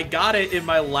 I got it in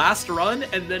my last run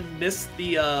and then missed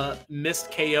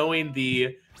KOing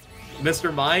the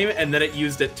Mr. Mime, and then it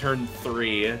used it turn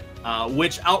 3,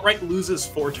 which outright loses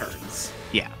 4 turns.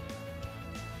 Yeah.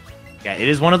 Yeah, it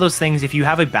is one of those things, if you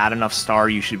have a bad enough star,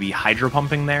 you should be hydro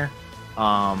pumping there.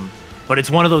 But it's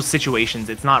one of those situations,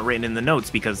 it's not written in the notes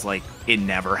because, it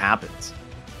never happens.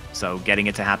 So getting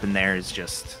it to happen there is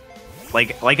just...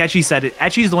 Like Etchy said it,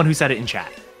 Etchy's the one who said it in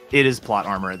chat. It is plot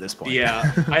armor at this point.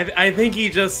 Yeah, I think he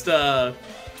just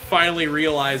finally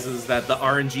realizes that the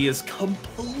RNG is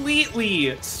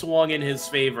completely swung in his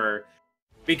favor.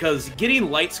 Because getting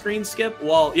Light Screen Skip,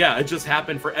 well, yeah, it just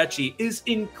happened for Etchy, is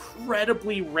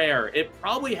incredibly rare. It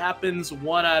probably happens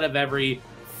 1 out of every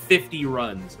 50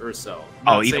 runs or so.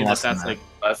 Oh, even less than that.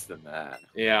 Less than that.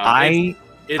 Yeah, I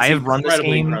have run this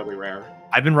game. Incredibly rare.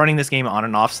 I've been running this game on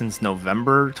and off since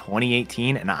November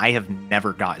 2018, and I have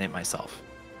never gotten it myself.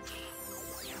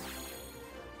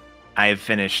 I have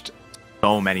finished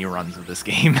so many runs of this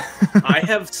game. I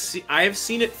have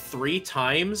seen it 3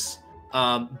 times,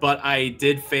 but I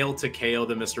did fail to KO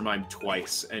the Mr. Mime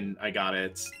twice, and I got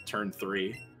it turn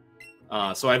 3.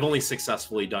 So I've only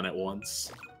successfully done it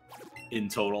once in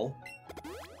total.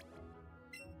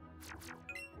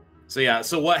 So yeah,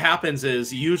 so what happens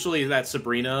is usually that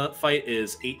Sabrina fight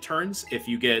is 8 turns. If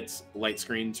you get Light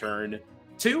Screen turn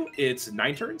 2, it's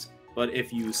 9 turns. But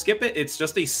if you skip it, it's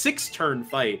just a 6-turn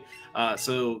fight.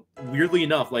 So weirdly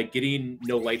enough, getting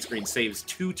no Light Screen saves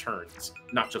 2 turns,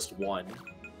 not just 1.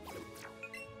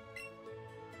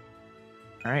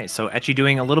 All right, so Etchy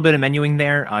doing a little bit of menuing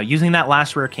there. Using that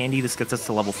last rare candy, this gets us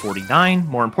to level 49.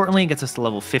 More importantly, it gets us to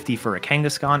level 50 for a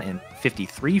Kangaskhan and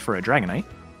 53 for a Dragonite.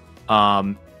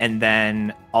 And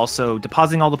then also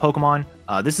depositing all the Pokemon.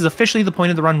 This is officially the point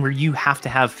of the run where you have to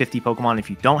have 50 Pokemon. If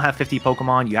you don't have 50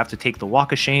 Pokemon, you have to take the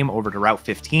Walk of Shame over to Route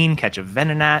 15, catch a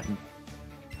Venonat, and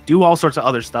do all sorts of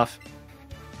other stuff.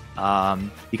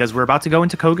 Because we're about to go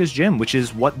into Koga's gym, which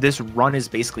is what this run is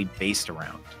basically based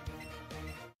around.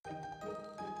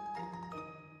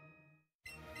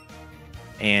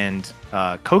 And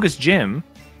Koga's gym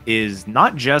is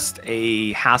not just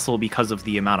a hassle because of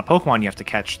the amount of Pokemon you have to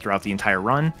catch throughout the entire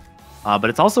run, but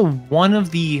it's also one of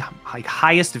the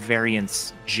highest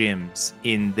variance gyms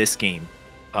in this game.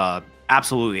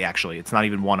 Absolutely, actually, it's not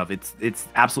even one of it's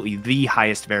absolutely the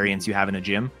highest variance you have in a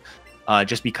gym.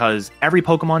 Just because every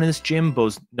Pokemon in this gym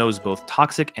knows both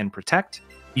Toxic and Protect.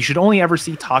 You should only ever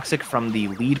see Toxic from the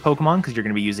lead Pokemon because you're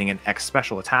going to be using an X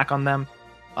special attack on them,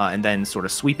 and then sort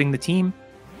of sweeping the team.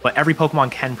 But every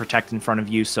Pokemon can Protect in front of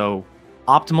you, so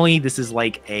optimally, this is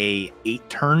like a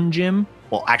 8-turn gym.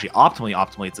 Well, actually,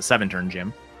 optimally, it's a 7-turn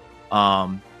gym.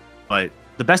 But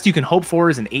the best you can hope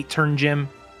for is an 8-turn gym.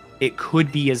 It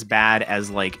could be as bad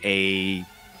as a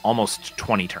almost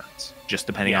 20 turns, just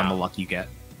depending on the luck you get.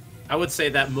 I would say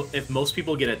that if most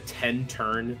people get a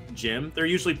 10-turn gym, they're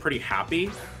usually pretty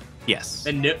happy. Yes.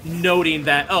 And noting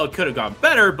that, it could have gone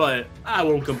better, but I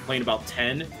won't complain about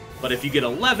 10. But if you get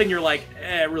 11, you're like,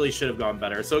 it really should have gone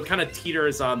better. So it kind of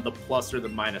teeters on the plus or the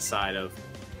minus side of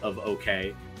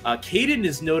okay. Caden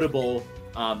is notable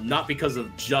not because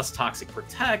of just Toxic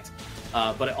Protect,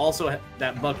 but it also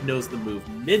that Muck knows the move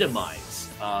Minimize.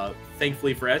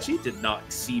 Thankfully for Etchy, did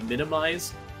not see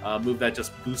Minimize. Move that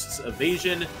just boosts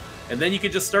evasion. And then you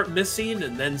can just start missing,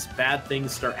 and then bad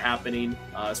things start happening,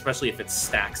 especially if it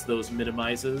stacks those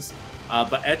minimizes.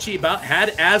 But Etchy had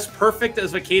as perfect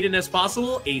as a Caden as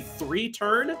possible, a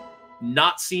 3-turn,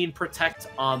 not seeing Protect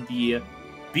on the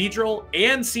Beedrill,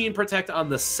 and seeing Protect on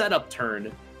the setup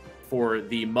turn for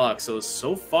the Muck. So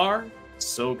far,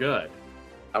 so good.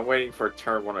 I'm waiting for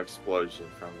turn 1 explosion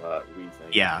from Wii thing.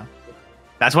 Yeah.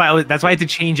 That's why I had to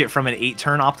change it from an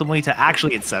 8-turn optimally to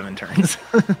actually it's 7 turns.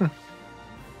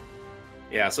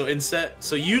 Yeah, so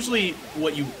usually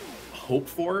what you hope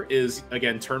for is,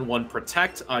 again, turn 1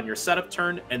 protect on your setup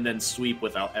turn and then sweep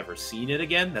without ever seeing it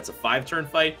again. That's a 5-turn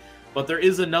fight. But there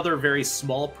is another very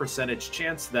small percentage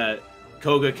chance that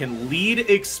Koga can lead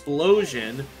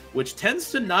explosion, which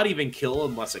tends to not even kill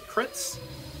unless it crits.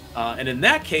 And in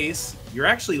that case, you're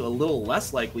actually a little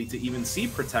less likely to even see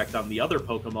protect on the other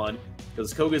Pokemon,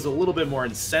 because Koga is a little bit more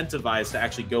incentivized to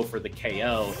actually go for the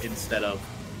KO instead of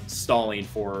stalling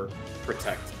for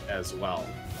protect as well.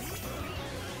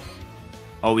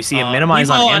 Oh, we see a minimize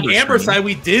on Amber's side.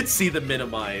 We did see the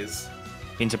minimize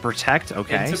into protect.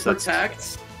 Okay, into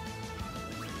protect.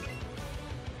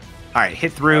 All right,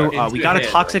 hit through. We got a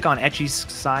toxic on Etchy's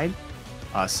side,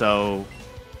 so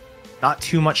not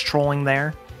too much trolling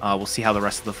there. We'll see how the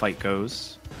rest of the fight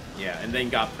goes. Yeah, and then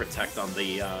got protect on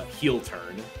the heal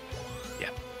turn. Yeah.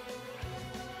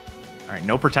 All right,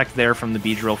 no protect there from the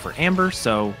Beedrill for Amber,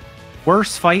 so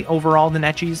worse fight overall than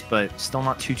Etchy's, but still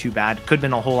not too bad. Could have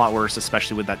been a whole lot worse,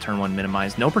 especially with that turn 1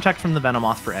 minimize. No protect from the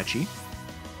Venomoth for Etchy.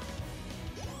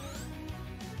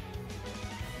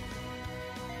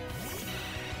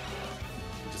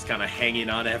 Just kind of hanging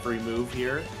on every move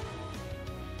here.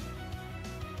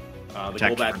 The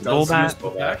Golbat does use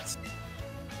protect.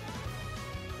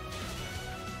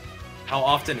 How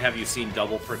often have you seen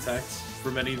double protect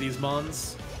from any of these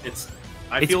mons?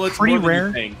 I feel it's pretty more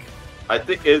rare. Than you think. I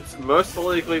think it's most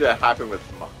likely to happen with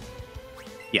Muck.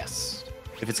 Yes.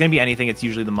 If it's going to be anything, it's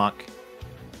usually the Muck.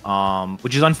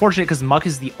 Which is unfortunate because Muck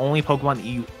is the only Pokemon that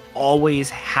you always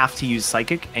have to use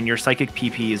Psychic, and your Psychic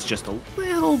PP is just a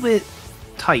little bit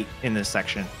tight in this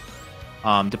section.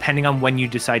 Depending on when you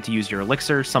decide to use your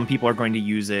Elixir, some people are going to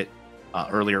use it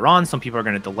earlier on, some people are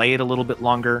going to delay it a little bit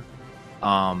longer.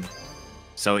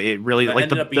 So it really, like,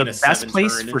 the best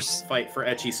place for fight for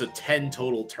Etchy, so 10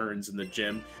 total turns in the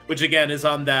gym, which again is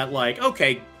on that, like,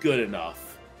 okay, good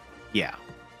enough. Yeah.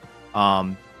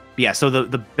 Yeah, so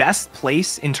the best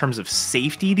place in terms of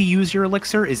safety to use your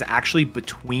Elixir is actually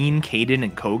between Caden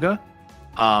and Koga.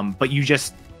 But you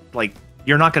just, like,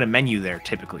 you're not going to menu there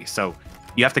typically. So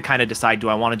you have to kind of decide, do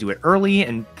I want to do it early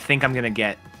and think I'm going to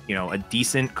get, you know, a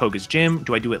decent Koga's Gym?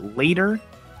 Do I do it later?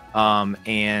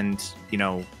 And, you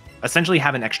know, essentially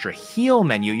have an extra heal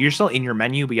menu. You're still in your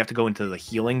menu, but you have to go into the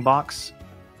healing box.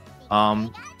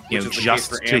 You know,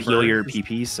 just to heal your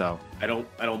PP. So I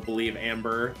don't believe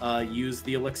Amber used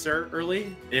the Elixir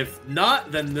early. If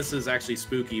not, then this is actually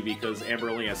spooky because Amber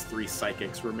only has 3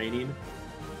 Psychics remaining.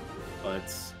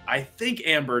 But I think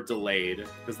Amber delayed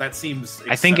because that seems.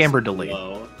 I think Amber delayed.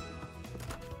 Low.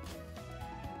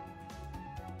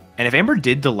 And if Amber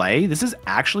did delay, this is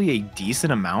actually a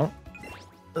decent amount.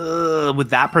 With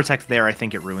that protect there, I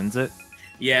think it ruins it.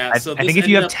 Yeah, I think if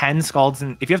you have 10 Scalds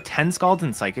and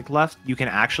Psychic left, you can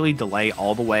actually delay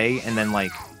all the way and then,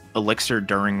 like, Elixir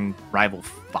during Rival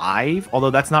 5. Although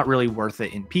that's not really worth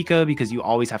it in Pika because you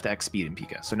always have to X speed in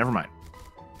Pika. So never mind.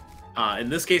 In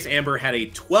this case, Amber had a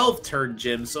 12-turn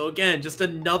gym, so again, just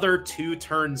another 2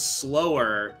 turns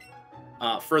slower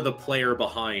for the player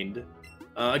behind.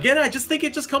 Again, I just think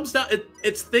it just comes down.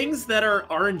 It's things that are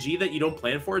RNG that you don't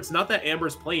plan for. It's not that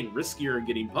Amber's playing riskier and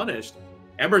getting punished.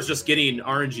 Amber's just getting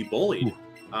RNG bullied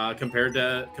compared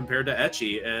to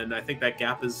Etchy, and I think that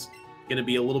gap is going to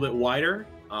be a little bit wider.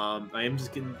 I am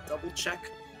just going to double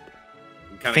check.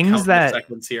 Things that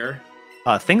seconds here.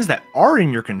 Things that are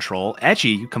in your control.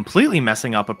 Etchy completely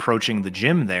messing up approaching the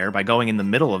gym there by going in the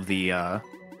middle of the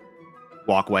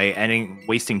walkway and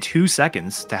wasting 2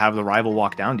 seconds to have the rival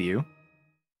walk down to you.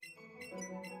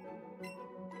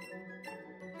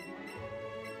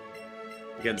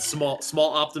 Again, small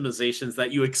optimizations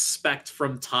that you expect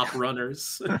from top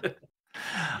runners.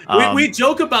 We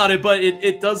joke about it, but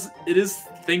it is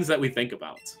things that we think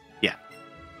about. Yeah.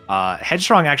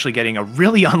 Headstrong actually getting a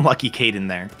really unlucky Caden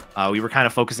there. We were kind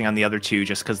of focusing on the other two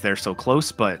just because they're so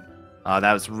close, but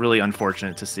that was really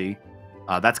unfortunate to see.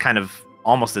 That's kind of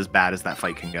almost as bad as that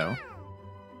fight can go.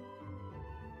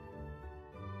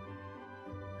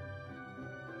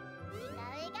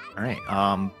 All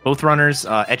right, both runners,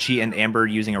 Etchy and Amber,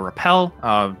 using a Repel.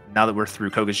 Now that we're through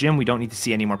Koga's Gym, we don't need to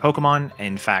see any more Pokemon.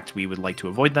 In fact, we would like to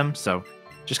avoid them, so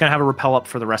just going to have a Repel up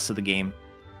for the rest of the game,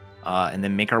 and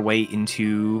then make our way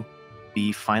into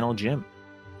the final gym.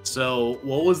 So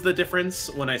what was the difference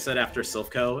when I said after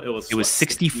Silphco? It was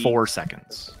 64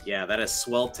 seconds. Yeah, that has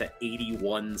swelled to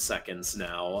 81 seconds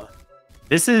now.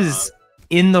 This is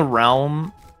in the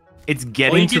realm... It's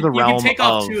getting to the realm of...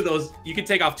 You can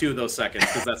take off 2 of those seconds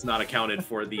because that's not accounted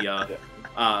for the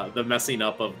the messing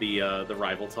up of the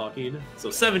rival talking. So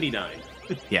 79.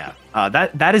 Yeah,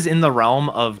 that is in the realm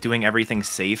of doing everything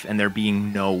safe and there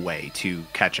being no way to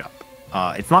catch up.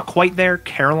 It's not quite there.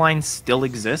 Caroline still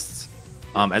exists,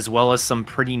 as well as some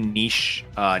pretty niche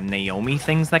Naomi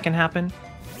things that can happen.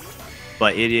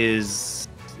 But it's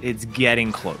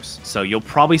getting close. So you'll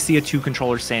probably see a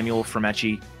 2-controller Samuel from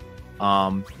Ecchi.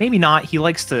 Maybe not. He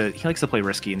likes to play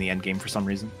risky in the end game for some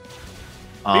reason.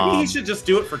 Maybe he should just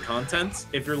do it for content.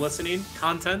 If you're listening,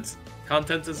 content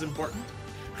is important.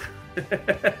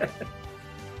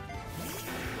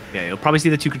 Yeah, you'll probably see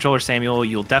the 2-controller Samuel.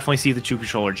 You'll definitely see the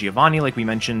 2-controller Giovanni, like we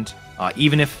mentioned.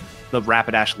 Even if the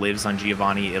Rapidash lives on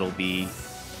Giovanni, it'll be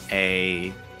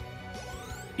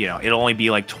it'll only be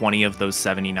like 20 of those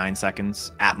 79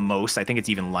 seconds at most. I think it's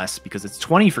even less because it's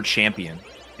 20 for Champion,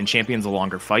 and Champion's a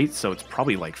longer fight, so it's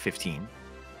probably like 15.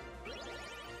 Yeah,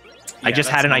 I just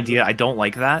had an idea. I don't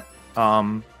like that.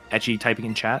 Ecchi typing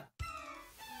in chat.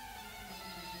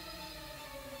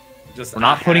 We're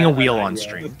not putting a wheel on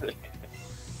stream.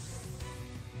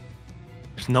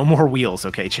 There's no more wheels,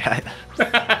 okay, chat?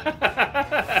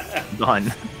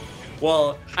 Done.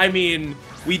 Well, I mean,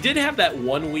 we did have that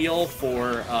one wheel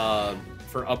for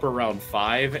upper round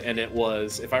 5, and it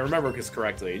was, if I remember this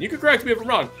correctly, and you can correct me if I'm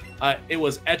wrong, it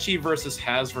was Ecchi versus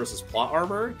Haz versus Plot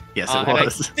Armor. Yes, it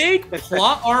was. I think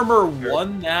Plot Armor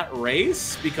won that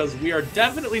race because we are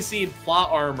definitely seeing Plot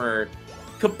Armor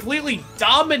completely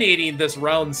dominating this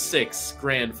round 6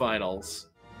 grand finals.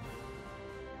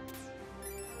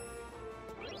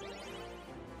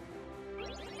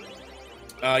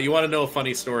 You want to know a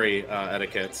funny story,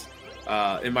 Etiquette?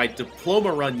 In my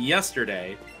diploma run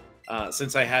yesterday,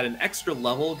 since I had an extra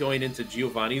level going into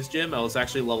Giovanni's gym, I was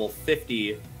actually level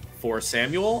 50 for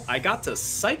Samuel. I got to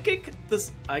psychic the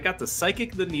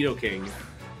Nidoking.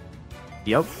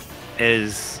 Yep.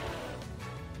 It's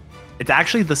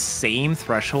actually the same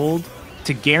threshold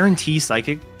to guarantee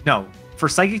Psychic. No, for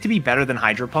Psychic to be better than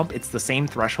Hydro Pump, it's the same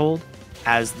threshold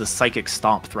as the Psychic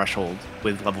Stomp threshold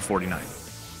with level 49. I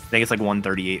think it's like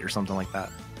 138 or something like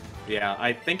that. Yeah,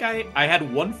 I think I had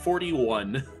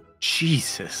 141.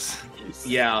 Jesus.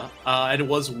 Yeah, and it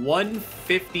was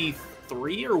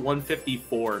 153 or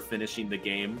 154 finishing the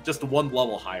game. Just one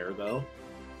level higher, though.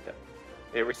 Yeah.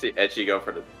 Here we see Ecchi go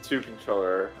for the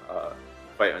 2-controller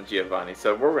fight on Giovanni.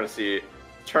 So we're going to see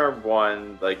turn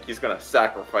 1, like, he's going to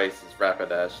sacrifice his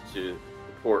Rapidash to the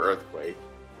poor Earthquake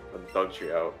from the Dug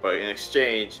Trio. But in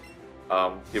exchange,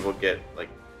 he will get, like,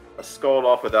 a Scald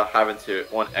off without having to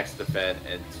 1x defend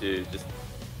and to just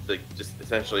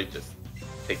essentially just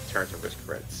take turns and risk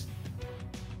crits.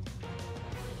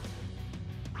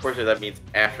 Unfortunately, that means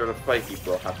after the fight, he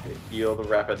will have to heal the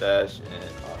Rapidash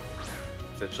and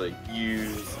essentially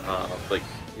use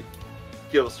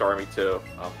heal the Starmie too.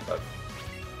 But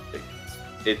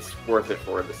it's worth it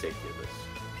for the safety of this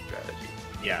strategy.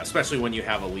 Yeah, especially when you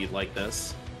have a lead like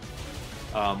this.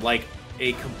 Like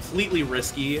a completely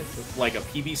risky, like a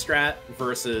PB strat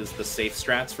versus the safe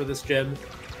strats for this gym,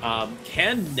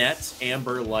 can net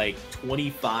Amber like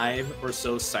 25 or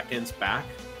so seconds back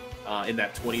in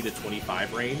that 20 to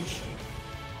 25 range.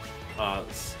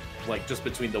 Like just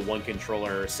between the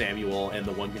 1-controller Samuel and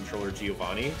the 1-controller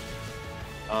Giovanni.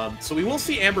 So we will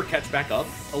see Amber catch back up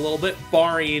a little bit,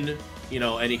 barring,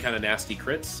 any kind of nasty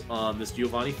crits on this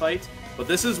Giovanni fight. But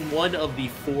this is one of the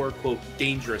 4, quote,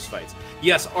 dangerous fights.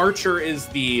 Yes, Archer is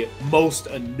the most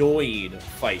annoying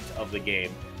fight of the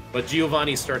game, but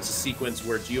Giovanni starts a sequence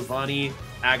where Giovanni,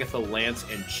 Agatha, Lance,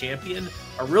 and Champion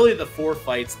are really the 4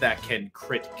 fights that can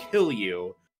crit kill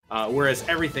you, whereas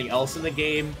everything else in the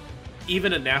game,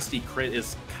 even a nasty crit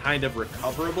is kind of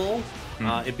recoverable.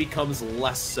 It becomes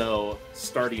less so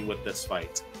starting with this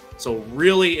fight. So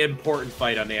really important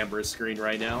fight on Amber's screen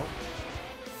right now.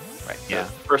 Right. Yeah.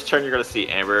 So first turn, you're going to see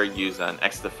Amber use an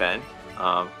X defend.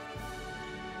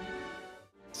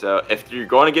 So if you're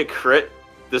going to get crit,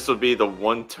 this would be the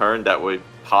one turn that would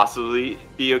possibly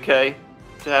be okay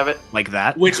to have it. Like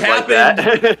that? Which like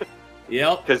happened. That.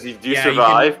 Yep. Because you do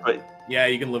survive, but yeah,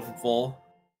 you can live in full.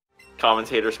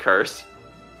 Commentator's curse.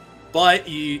 But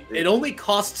it only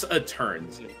costs a turn.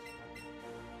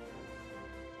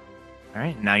 All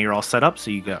right, now you're all set up,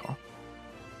 so you go.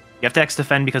 You have to X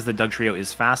defend because the Dug Trio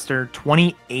is faster.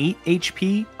 28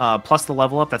 HP plus the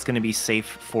level up. That's going to be safe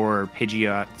for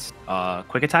Pidgeot's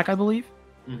quick attack, I believe.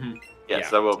 Mm-hmm.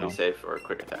 Yes, that will be safe for a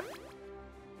quick attack.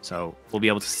 So we'll be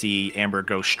able to see Amber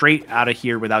go straight out of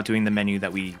here without doing the menu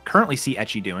that we currently see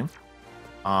Ecchi doing.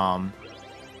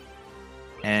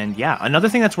 And yeah, another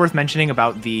thing that's worth mentioning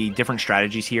about the different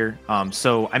strategies here.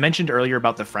 So I mentioned earlier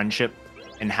about the friendship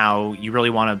and how you really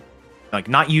want to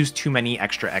not use too many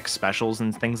extra X specials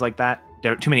and things like that.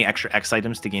 too many extra X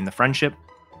items to gain the friendship.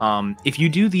 If you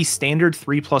do the standard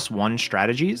 3+1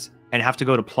 strategies and have to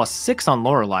go to +6 on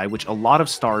Lorelei, which a lot of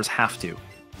stars have to,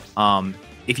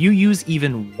 if you use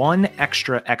even one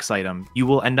extra X item, you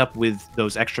will end up with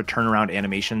those extra turnaround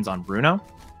animations on Bruno.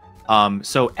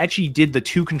 So Ecchi did the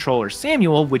 2-controller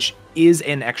Samuel, which is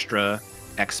an extra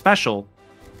X special,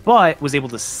 but was able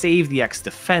to save the X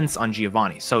defense on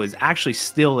Giovanni. So it's actually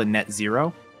still a net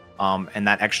 0. And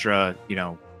that extra,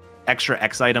 extra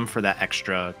X item for that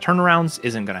extra turnarounds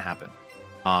isn't going to happen.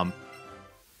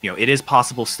 It is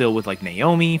possible still with like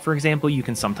Naomi, for example. You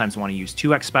can sometimes want to use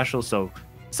 2X specials, so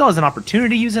still has an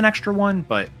opportunity to use an extra one,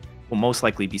 but will most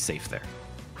likely be safe there.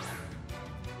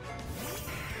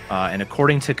 And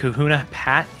according to Kahuna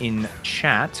Pat in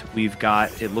chat, we've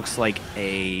got, it looks like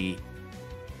a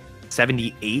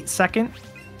 78-second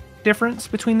difference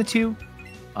between the two.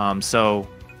 So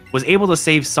was able to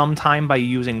save some time by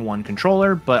using one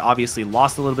controller, but obviously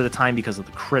lost a little bit of time because of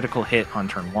the critical hit on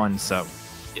turn 1, so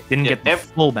didn't get the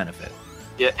full benefit.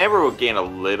 Yeah, Amber will gain a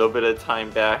little bit of time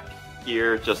back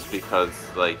here just because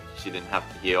like she didn't have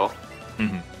to heal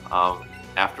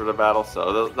after the battle,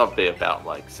 so that'll be about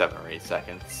like 7 or 8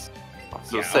 seconds.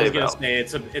 So yeah, I was gonna say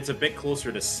it's a bit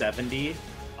closer to 70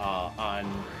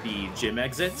 on the gym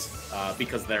exits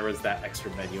because there was that extra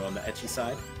menu on the Ecchi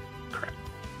side. Correct.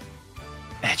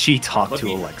 Ecchi talked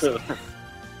to Alexa.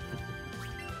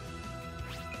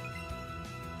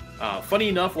 Funny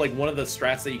enough, like one of the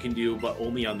strats that you can do, but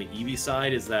only on the Eevee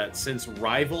side, is that since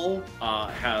Rival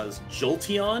has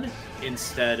Jolteon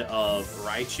instead of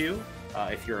Raichu,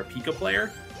 if you're a Pika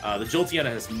player, the Jolteon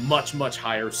has much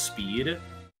higher speed.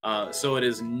 So it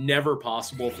is never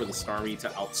possible for the Starmie to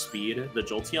outspeed the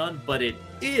Jolteon, but it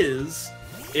is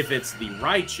if it's the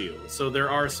Raichu. So there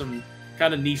are some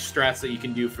kind of niche strats that you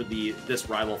can do for this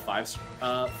Rival 5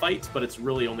 fight, but it's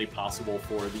really only possible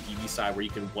for the Eevee side where you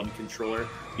can one controller.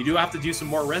 You do have to do some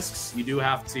more risks. You do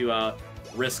have to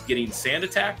risk getting sand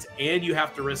attacked, and you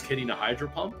have to risk hitting a Hydro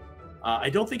Pump. I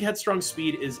don't think Headstrong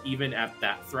Speed is even at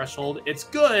that threshold. It's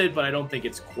good, but I don't think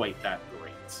it's quite that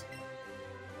great.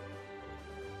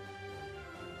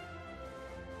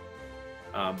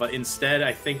 But instead,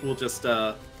 I think we'll just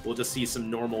see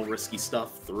some normal risky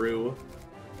stuff through.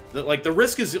 The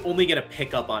risk is only going to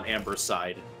pick up on Amber's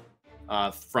side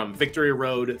from Victory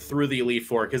Road through the Elite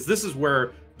Four, because this is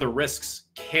where the risks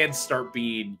can start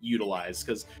being utilized.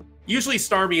 Because usually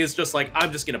Starmie is just like,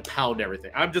 I'm just going to pound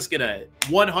everything. I'm just going to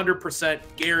 100%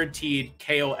 guaranteed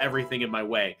KO everything in my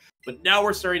way. But now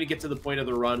we're starting to get to the point of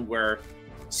the run where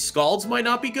Scalds might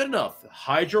not be good enough.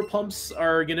 Hydro Pumps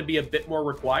are going to be a bit more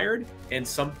required, and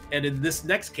in this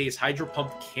next case, Hydro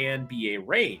Pump can be a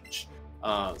range.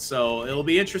 So it'll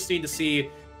be interesting to see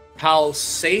how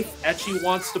safe Ecchi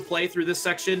wants to play through this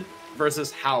section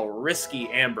versus how risky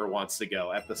Amber wants to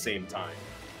go at the same time.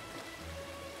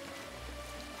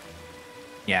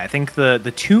 Yeah, I think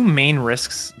the two main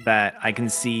risks that I can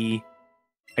see,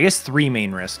 I guess 3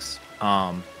 main risks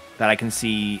that I can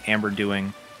see Amber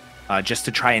doing just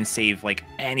to try and save like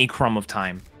any crumb of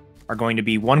time are going to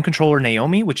be one controller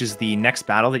Naomi, which is the next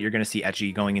battle that you're going to see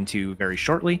Ecchi going into very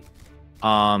shortly.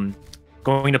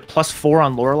 Going to +4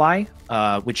 on Lorelei,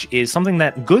 which is something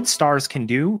that good stars can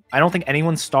do. I don't think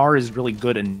anyone's star is really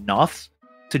good enough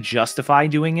to justify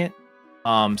doing it.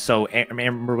 So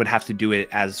Amber would have to do it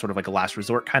as sort of like a last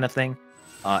resort kind of thing.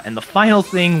 And the final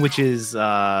thing, which is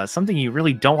something you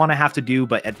really don't want to have to do,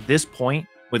 but at this point,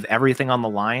 with everything on the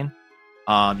line,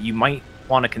 you might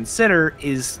want to consider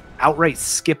is outright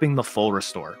skipping the full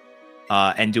restore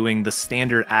and doing the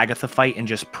standard Agatha fight and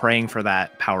just praying for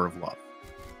that Power of Love.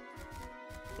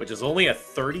 Which is only a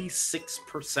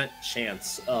 36%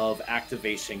 chance of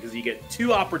activation, because you get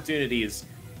 2 opportunities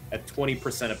at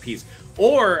 20% apiece.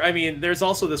 Or, I mean, there's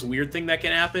also this weird thing that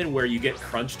can happen where you get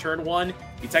crunch turn 1.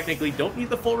 You technically don't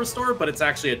need the full restore, but it's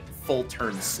actually a full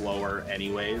turn slower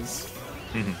anyways.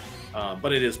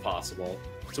 But it is possible.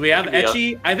 So we have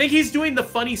Ecchi. I think he's doing the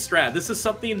funny strat. This is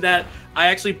something that I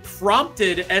actually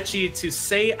prompted Ecchi to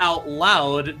say out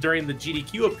loud during the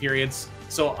GDQ appearance,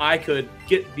 so I could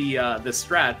get the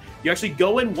strat. You actually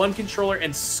go in one controller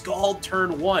and Scald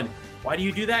turn 1. Why do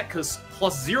you do that? Because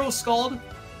 +0 Scald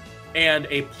and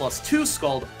a +2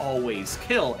 Scald always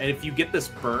kill. And if you get this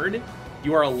burn,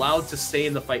 you are allowed to stay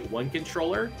in the fight one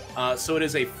controller. So it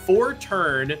is a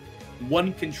 4-turn,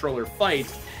 one controller fight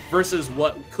versus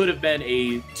what could have been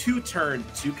a 2-turn,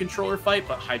 2-controller fight,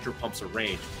 but Hydro Pump's a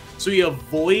range. So he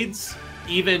avoids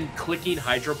even clicking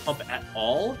Hydro Pump at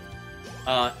all.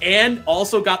 And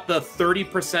also got the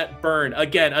 30% burn.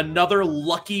 Again, another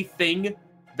lucky thing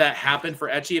that happened for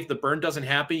Ecchi. If the burn doesn't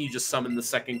happen, you just summon the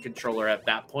second controller at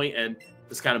that point, and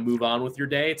just kind of move on with your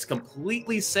day. It's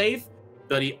completely safe,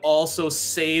 but he also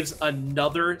saves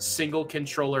another single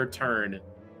controller turn.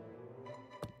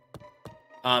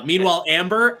 Meanwhile,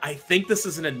 Amber, I think this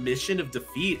is an admission of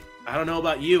defeat. I don't know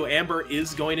about you. Amber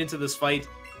is going into this fight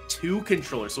 2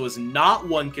 controllers, so it's not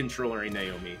 1 controller in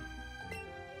Naomi.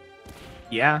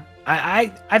 Yeah, I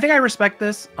think I respect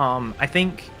this. I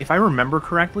think if I remember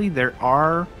correctly, there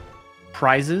are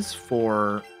prizes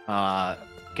for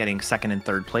getting 2nd and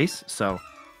 3rd place. So,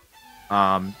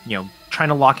 you know, trying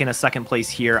to lock in a 2nd place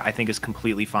here, I think is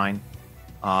completely fine.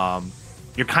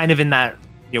 You're kind of in that,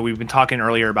 you know, we've been talking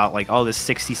earlier about like, oh, this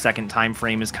 60-second time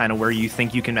frame is kind of where you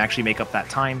think you can actually make up that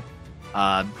time.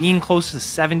 Being close to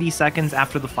 70 seconds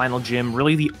after the final gym,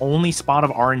 really the only spot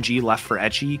of RNG left for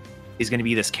Ecchi is going to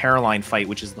be this Caroline fight,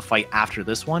 which is the fight after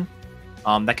this one,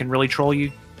 that can really troll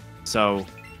you. So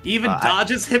even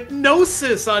dodges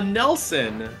hypnosis on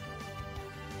Nelson.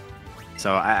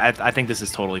 So I think this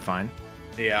is totally fine.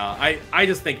 Yeah, I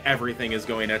just think everything is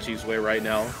going Ecchi's way right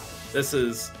now. This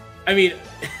is, I mean,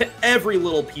 every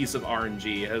little piece of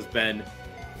RNG has been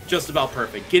just about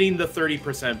perfect. Getting the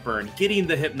 30% burn, getting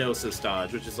the hypnosis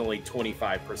dodge, which is only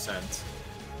 25%.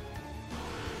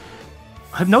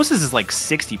 Hypnosis is like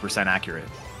 60% accurate.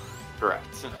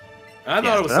 Correct. I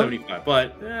thought it was 75,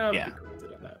 but yeah.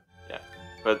 Yeah,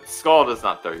 but Scald is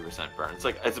not 30% burn. It's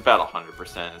like it's about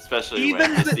 100%, especially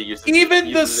even when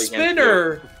the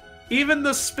spinner. Even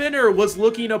the spinner was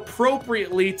looking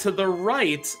appropriately to the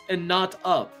right and not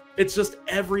up. It's just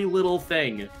every little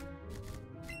thing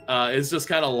is just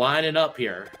kind of lining up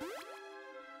here.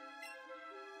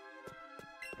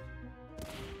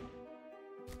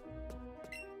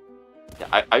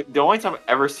 Yeah, the only time I've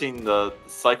ever seen the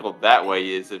cycle that way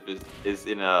is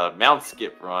in a mount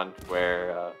skip run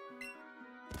where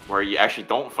you actually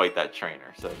don't fight that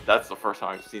trainer. So that's the first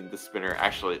time I've seen the spinner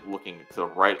actually looking to the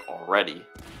right already.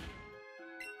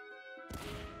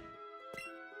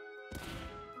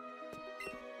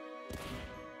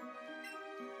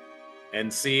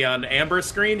 And see on Amber's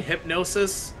screen,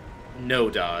 Hypnosis, no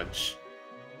dodge.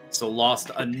 So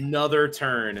lost another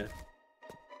turn.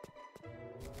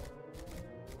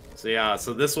 So yeah,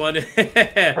 so this one,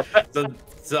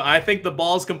 so I think the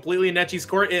ball's completely in Ecchi's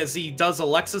court. As he does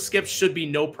Alexa skip, should be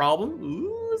no problem.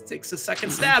 Ooh, takes a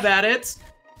second stab at it.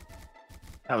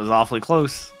 That was awfully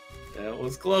close. That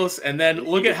was close. And then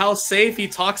look at how safe he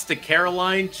talks to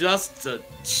Caroline, just to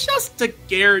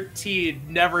guarantee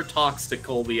never talks to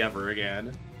Colby ever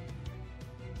again.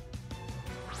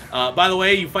 By the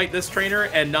way, you fight this trainer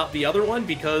and not the other one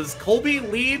because Colby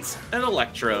leads an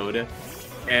Electrode.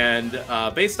 And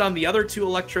based on the other 2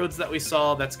 Electrodes that we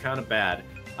saw, that's kind of bad.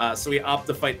 So we opt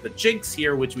to fight the Jinx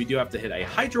here, which we do have to hit a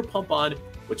Hydro Pump on,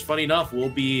 which, funny enough, will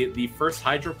be the first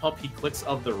Hydro Pump he clicks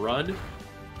of the run.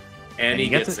 And he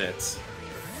gets it.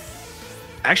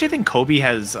 I actually think Kobe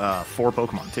has 4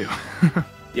 Pokemon, too.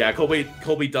 Yeah,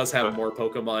 Colby does have more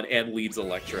Pokemon and leads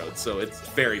Electrode, so it's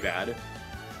very bad.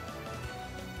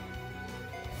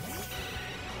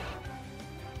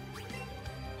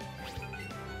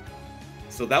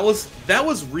 So that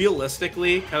was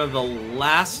realistically kind of the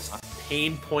last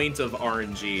pain point of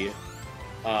RNG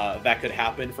that could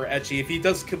happen for Ecchi. If he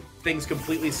does things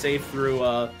completely safe through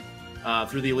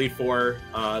the Elite Four,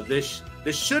 this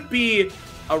should be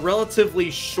a relatively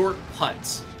short putt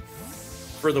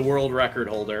for the world record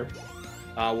holder.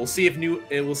 We'll see if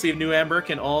NewAmber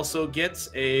can also get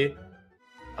a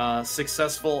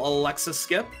successful Alexa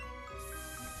skip.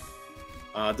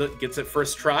 Gets it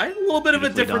first try. A little bit of a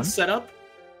different setup.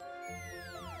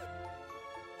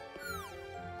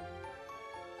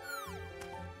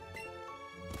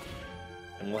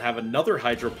 And we'll have another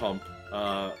Hydro Pump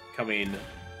coming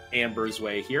Amber's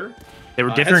way here. They were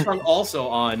different. Headstrong also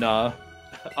on a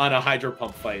Hydro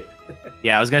Pump fight.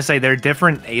 Yeah, I was gonna say they're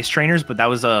different Ace Trainers, but that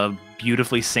was a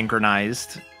beautifully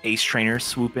synchronized Ace Trainer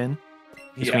swoop in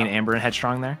between Amber and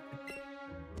Headstrong there.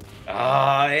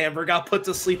 Amber got put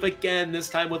to sleep again. This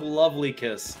time with Lovely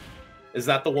Kiss. Is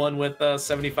that the one with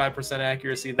 75%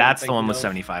 accuracy? That's the one with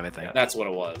 75, I think. Yeah, that's what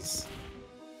it was.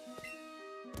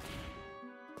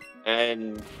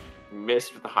 And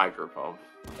missed with the Hydro Pump.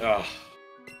 Ugh.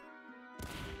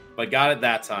 But got it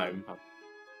that time.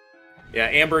 Yeah,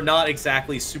 Amber not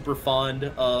exactly super fond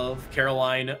of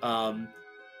Caroline.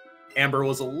 Amber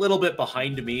was a little bit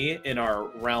behind me in our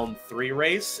round 3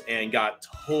 race and got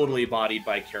totally bodied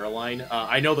by Caroline.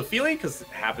 I know the feeling because it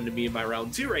happened to me in my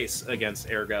round 2 race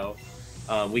against Ergo.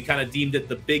 We kind of deemed it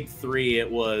the big 3. It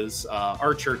was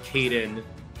Archer, Caden,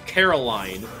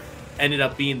 Caroline. Ended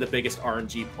up being the biggest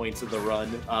RNG points of the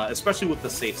run, especially with the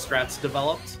safe strats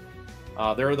developed.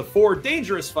 There are the 4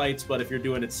 dangerous fights, but if you're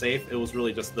doing it safe, it was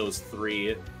really just those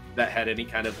 3 that had any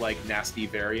kind of like nasty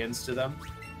variants to them.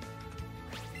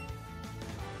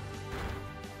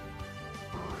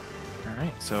 All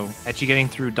right, so Etchy getting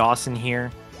through Dawson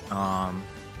here.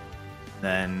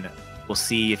 Then we'll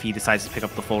see if he decides to pick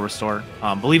up the full restore.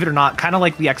 Believe it or not, kind of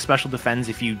like the X special defends,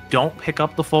 if you don't pick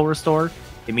up the full restore,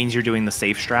 it means you're doing the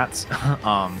safe strats.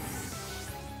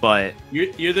 But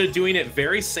you're either doing it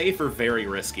very safe or very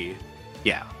risky.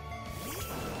 Yeah.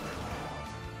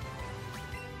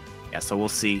 Yeah, so we'll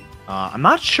see. I'm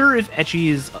not sure if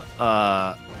Etchy's,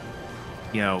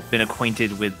 been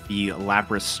acquainted with the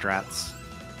Lapras strats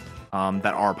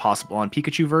that are possible on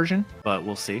Pikachu version, but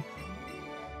we'll see.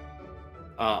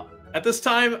 At this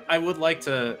time, I would like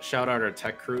to shout out our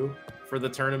tech crew for the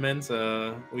tournament.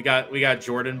 We got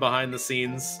Jordan behind the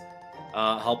scenes,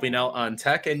 helping out on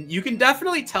tech, and you can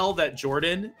definitely tell that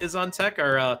Jordan is on tech.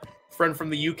 Our friend from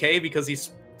the UK, because he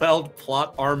spelled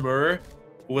plot armor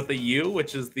with a U,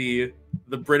 which is the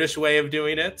British way of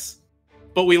doing it,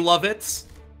 but we love it.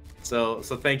 So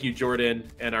thank you, Jordan,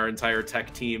 and our entire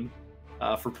tech team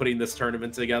for putting this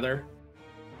tournament together.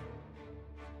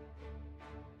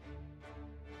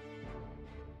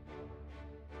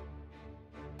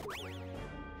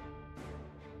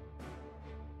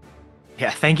 Yeah,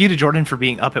 thank you to Jordan for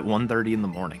being up at 1:30 in the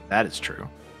morning. That is true.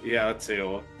 Yeah,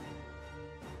 too.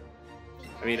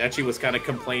 I mean, Etchy was kind of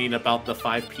complaining about the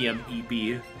 5 p.m.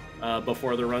 EB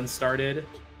before the run started,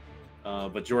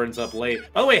 but Jordan's up late.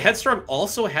 By the way, Headstrong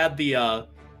also had the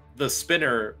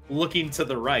spinner looking to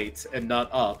the right and not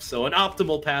up, so an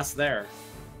optimal pass there.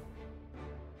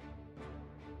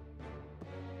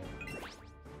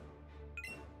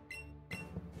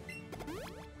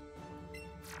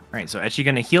 All right, so Etchy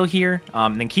gonna heal here,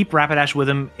 and then keep Rapidash with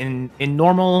him. In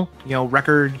normal,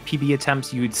 record PB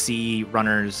attempts, you would see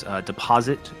runners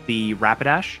deposit the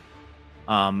Rapidash,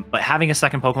 but having a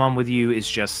second Pokemon with you is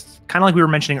just kind of like we were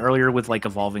mentioning earlier with like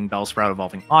evolving Bellsprout,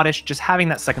 evolving Oddish. Just having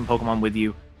that second Pokemon with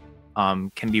you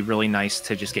can be really nice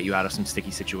to just get you out of some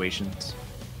sticky situations.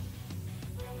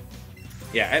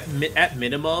 Yeah, at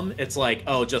minimum, it's like,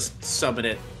 oh, just summon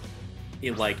it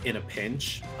in a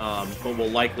pinch, but we'll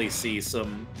likely see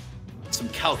some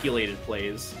calculated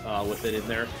plays with it in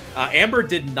there. Amber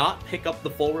did not pick up the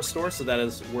full restore, so that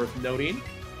is worth noting.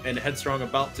 And Headstrong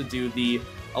about to do the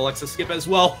Alexa skip as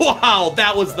well. Wow,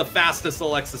 that was the fastest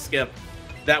Alexa skip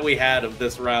that we had of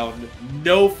this round.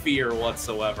 No fear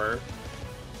whatsoever.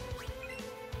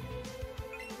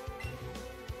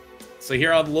 So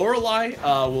here on Lorelei,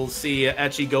 we'll see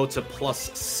Etchy go to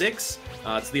 +6.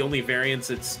 It's the only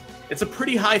variance. It's a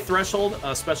pretty high threshold,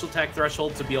 special attack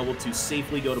threshold, to be able to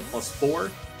safely go to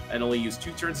 +4 and only use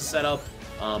 2 turns to set up.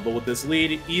 But with this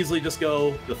lead, easily just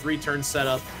go the 3-turn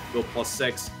setup, go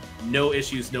 +6. No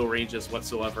issues, no ranges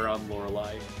whatsoever on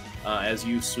Lorelei as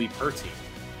you sweep her team.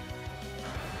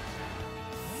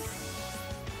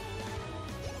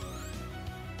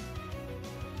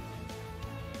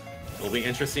 It'll be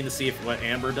interesting to see what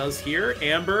Amber does here.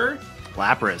 Amber.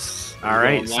 Lapras. All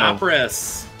right.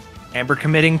 Lapras. So Amber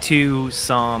committing to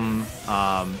some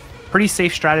pretty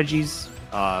safe strategies.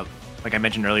 Like I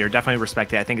mentioned earlier, definitely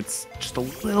respect it. I think it's just a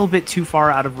little bit too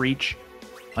far out of reach,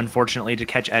 unfortunately, to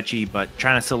catch Etchy, but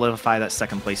trying to solidify that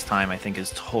second place time, I think,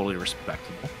 is totally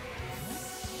respectable.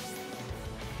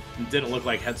 Didn't look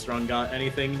like Headstrong got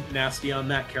anything nasty on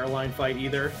that Caroline fight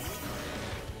either.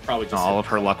 Probably just all of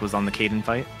her luck was on the Caden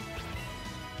fight.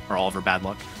 Or all of her bad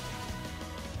luck.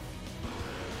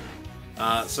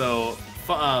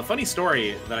 Funny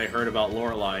story that I heard about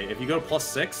Lorelei. If you go to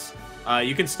 +6,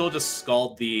 you can still just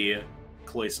scald the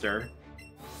Cloyster.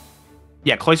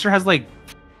 Yeah, Cloyster has like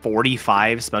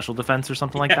 45 special defense or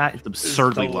something like that. It's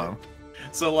absurdly low.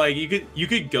 So like you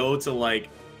could go to like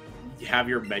have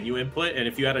your menu input, and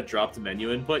if you had a dropped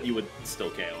menu input, you would still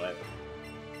KO it.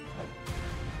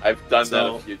 I've done that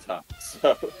a few times.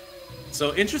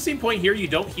 So interesting point here, you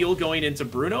don't heal going into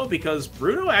Bruno, because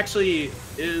Bruno actually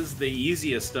is the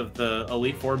easiest of the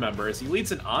Elite Four members. He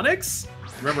leads an Onyx.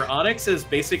 Remember, Onyx is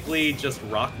basically just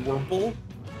Rock Wurmple.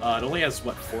 It only has,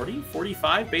 what, 40?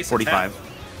 45 base 45. attack?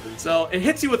 So it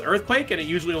hits you with Earthquake, and it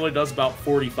usually only does about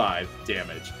 45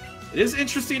 damage. It is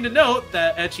interesting to note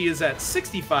that Etchy is at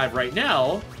 65 right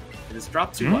now. It has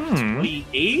dropped to, what,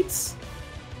 28? Is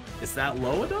that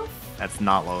low enough? That's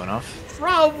not low enough.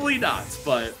 Probably not,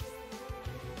 but...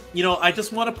 I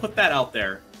just want to put that out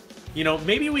there.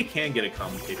 Maybe we can get a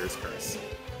commentator's curse.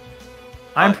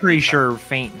 I'm pretty sure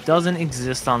Feint doesn't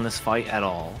exist on this fight at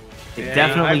all. It Yeah,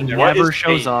 definitely never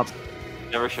shows up.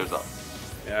 Never shows up.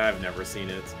 Yeah, I've never seen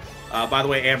it. By the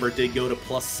way, Amber did go to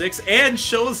 +6 and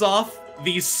shows off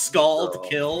the Scald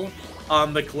kill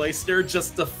on the Clayster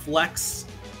just to flex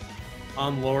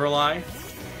on Lorelei.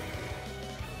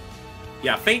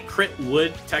 Yeah, Faint Crit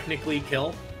would technically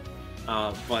kill,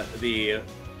 but the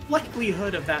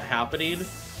likelihood of that happening,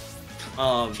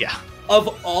 yeah.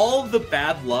 Of all the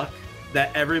bad luck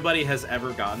that everybody has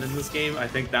ever gotten in this game, I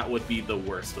think that would be the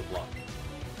worst of luck.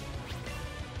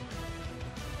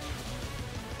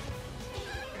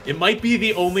 It might be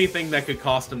the only thing that could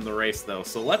cost him the race, though.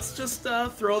 So let's just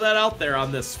throw that out there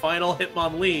on this final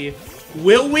Hitmonlee.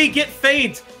 Will we get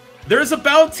Faint? There's a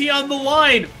bounty on the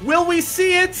line. Will we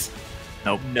see it?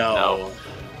 Nope. No.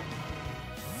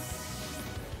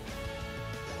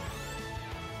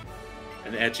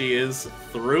 And Etchy is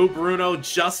through Bruno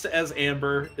just as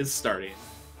Amber is starting.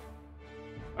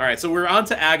 All right, so we're on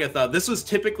to Agatha. This was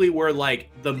typically where, like,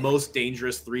 the most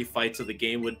dangerous 3 fights of the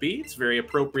game would be. It's very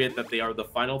appropriate that they are the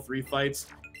final 3 fights.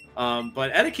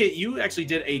 But Etiquette, you actually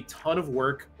did a ton of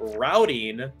work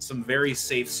routing some very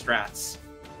safe strats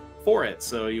for it.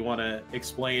 So you want to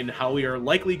explain how we are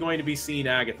likely going to be seeing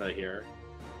Agatha here?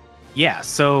 Yeah,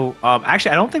 so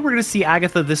actually, I don't think we're going to see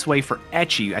Agatha this way for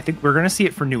Etchy. I think we're going to see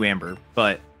it for NewAmber.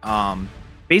 But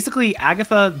basically,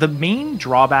 Agatha, the main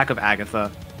drawback of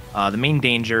Agatha, the main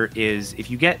danger is if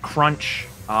you get crunch,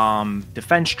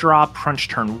 defense drop, crunch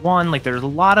turn 1, like there's a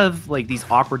lot of like these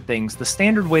awkward things. The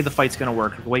standard way the fight's going to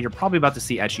work, the way you're probably about to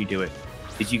see Etchy do it,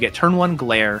 is you get turn 1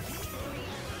 glare.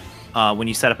 When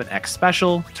you set up an X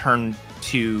special, turn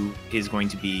 2 is going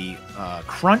to be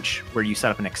crunch, where you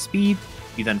set up an X speed.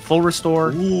 You then full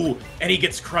restore. Ooh, and he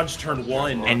gets crunch turn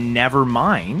 1. And never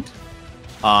mind.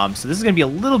 So this is going to be a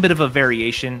little bit of a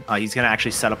variation. He's going to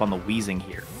actually set up on the wheezing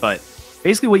here. But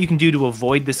basically what you can do to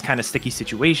avoid this kind of sticky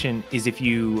situation is if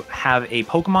you have a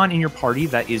Pokemon in your party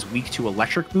that is weak to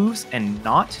electric moves and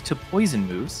not to poison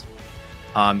moves,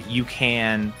 you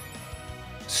can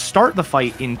start the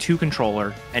fight in 2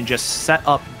 controller and just set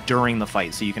up during the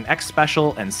fight. So you can X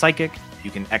special and psychic, you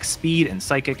can X speed and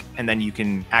psychic, and then you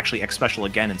can actually X special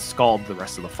again and scald the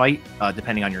rest of the fight,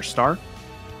 depending on your star.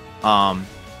 And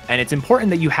it's important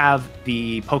that you have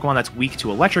the Pokemon that's weak to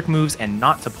electric moves and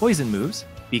not to poison moves,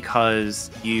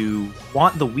 because you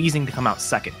want the wheezing to come out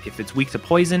second. If it's weak to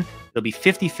poison, it'll be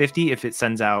 50-50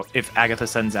 if Agatha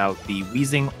sends out the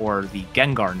wheezing or the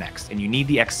Gengar next, and you need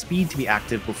the X speed to be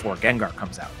active before Gengar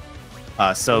comes out.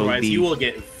 So otherwise you will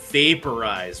get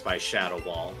vaporized by Shadow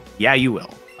Ball. Yeah, you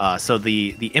will. So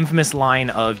the infamous line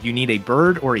of you need a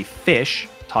bird or a fish,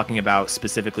 talking about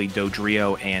specifically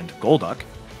Dodrio and Golduck.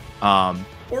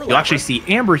 You'll actually see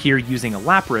Amber here using a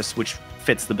Lapras, which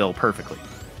fits the bill perfectly.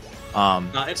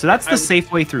 So that's the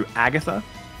safe way through Agatha.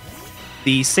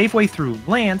 The safe way through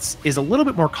Lance is a little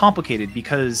bit more complicated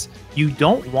because you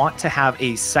don't want to have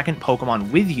a second Pokemon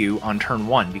with you on turn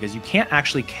 1, because you can't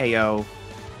actually KO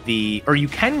you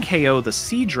can KO the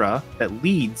Seadra that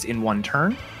leads in 1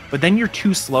 turn, but then you're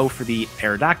too slow for the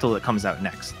Aerodactyl that comes out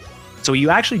next. So what you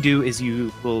actually do is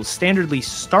you will standardly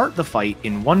start the fight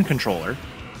in 1 controller,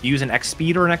 use an X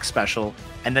speed or an X special,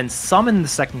 and then summon the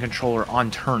second controller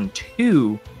on turn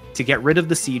 2 to get rid of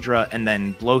the Seadra and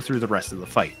then blow through the rest of the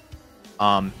fight.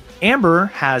 Amber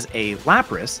has a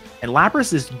Lapras, and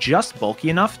Lapras is just bulky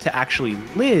enough to actually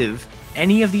live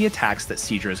any of the attacks that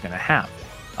Seadra is going to have,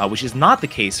 which is not the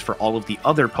case for all of the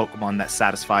other Pokemon that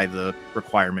satisfy the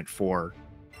requirement for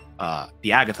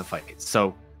the Agatha fight.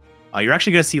 So you're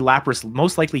actually going to see Lapras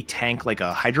most likely tank like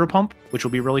a Hydro Pump, which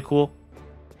will be really cool.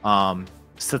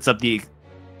 Sets up the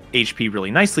HP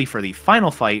really nicely for the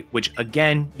final fight, which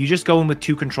again, you just go in with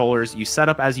 2 controllers, you set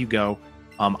up as you go.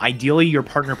 Ideally, your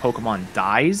partner Pokemon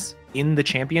dies in the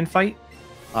champion fight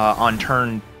on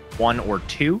turn 1 or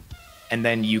 2, and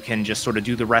then you can just sort of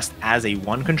do the rest as a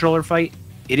 1 controller fight.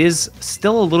 It is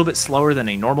still a little bit slower than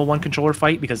a normal 1 controller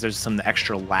fight because there's some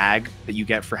extra lag that you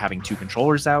get for having 2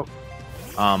 controllers out.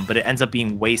 But it ends up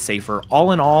being way safer.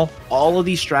 All in all of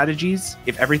these strategies,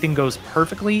 if everything goes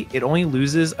perfectly, it only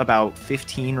loses about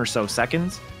 15 or so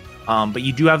seconds. But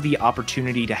you do have the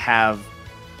opportunity to have,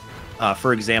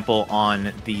 for example,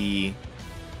 on the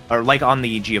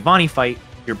Giovanni fight,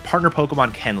 your partner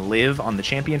Pokemon can live on the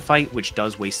champion fight, which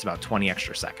does waste about 20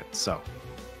 extra seconds. So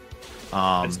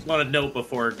I just want to note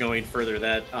before going further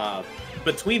that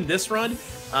between this run,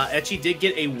 Etchy did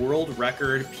get a world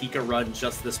record Pika run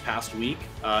just this past week.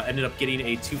 Ended up getting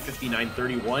a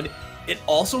 259.31. It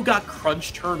also got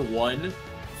crunch turn 1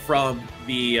 from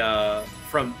the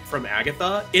from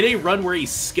Agatha in a run where he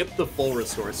skipped the full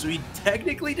restore. So he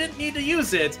technically didn't need to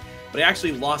use it, but he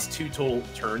actually lost 2 total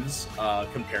turns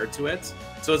compared to it.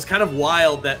 So it's kind of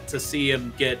wild that to see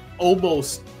him get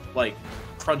almost like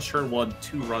crunch turn 1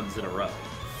 2 runs in a row.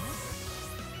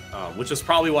 Which is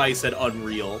probably why he said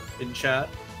unreal in chat.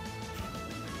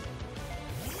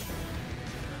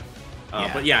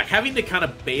 But yeah, having to kind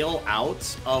of bail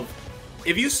out of,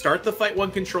 if you start the fight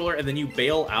one controller and then you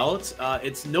bail out,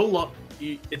 it's no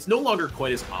longer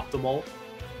quite as optimal.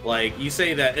 Like, you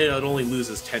say that it only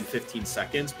loses 10-15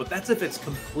 seconds, but that's if it's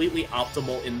completely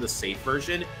optimal in the safe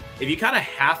version. If you kind of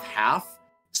half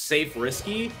safe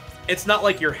risky, it's not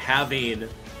like you're having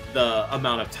the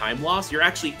amount of time loss. You're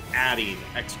actually adding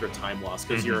extra time loss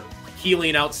because you're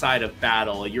healing outside of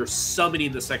battle. You're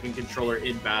summoning the second controller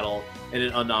in battle in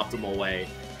an unoptimal way.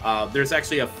 There's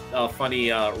actually a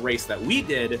funny race that we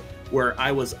did where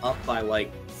I was up by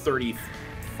like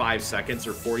 35 seconds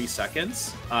or 40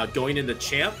 seconds going into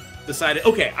champ. Decided,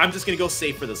 okay, I'm just going to go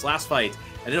safe for this last fight.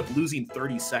 Ended up losing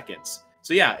 30 seconds.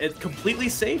 So yeah, it's completely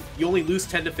safe. You only lose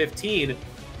 10 to 15.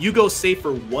 You go safe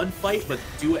for one fight, but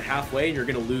do it halfway, and you're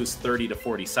going to lose 30 to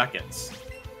 40 seconds.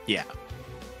 Yeah.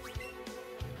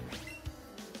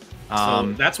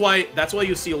 So that's why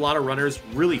you see a lot of runners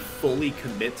really fully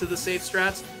commit to the safe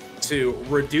strats to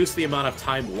reduce the amount of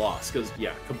time lost. Because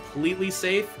yeah, completely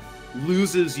safe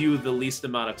loses you the least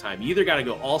amount of time. You either got to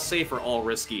go all safe or all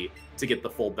risky to get the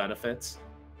full benefits.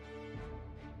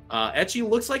 Etchy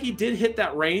looks like he did hit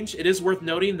that range. It is worth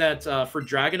noting that for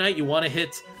Dragonite, you want to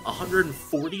hit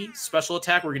 140 special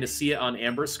attack. We're going to see it on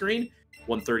Amber's screen,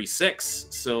 136.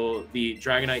 So the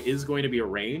Dragonite is going to be a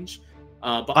range.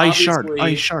 But Ice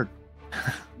Shard.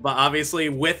 But obviously,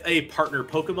 with a partner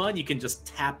Pokemon, you can just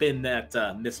tap in that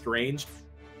missed range.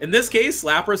 In this case,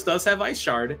 Lapras does have Ice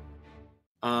Shard.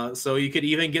 So you could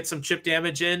even get some chip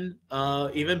damage in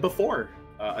even before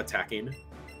attacking.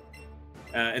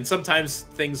 And sometimes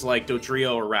things like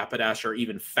Dodrio or Rapidash are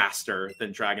even faster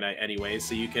than Dragonite anyway,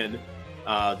 so you can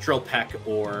Drill Peck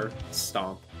or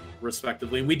Stomp,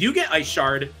 respectively. And we do get Ice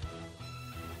Shard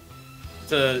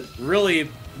to really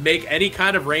make any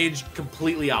kind of range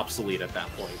completely obsolete at that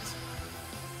point.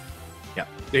 Yeah.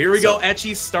 So here we go,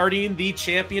 Etchy starting the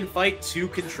champion fight, 2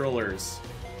 controllers.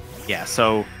 Yeah,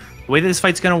 so the way that this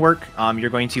fight's going to work, you're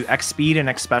going to X Speed and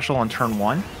X Special on turn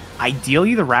 1.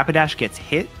 Ideally, the Rapidash gets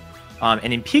hit.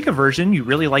 And in Pika version, you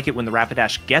really like it when the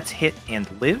Rapidash gets hit and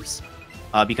lives,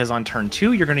 because on turn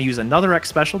 2, you're going to use another X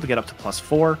Special to get up to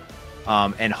 +4,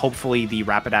 and hopefully the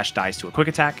Rapidash dies to a quick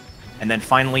attack. And then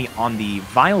finally, on the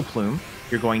Vileplume,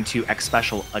 you're going to X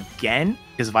Special again,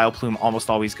 because Vileplume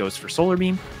almost always goes for Solar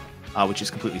Beam, which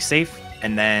is completely safe.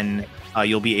 And then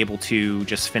you'll be able to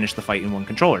just finish the fight in one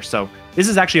controller. So this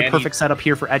is actually a perfect setup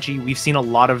here for Etchy. We've seen a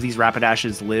lot of these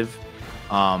Rapidashes live,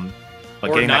 but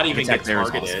or getting not that even get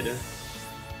targeted. Awesome.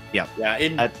 Yeah. Yeah,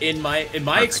 in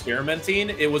my experimenting,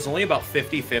 it was only about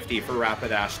 50-50 for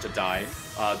Rapidash to die.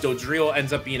 Dodrio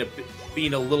ends up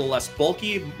being a little less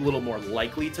bulky, a little more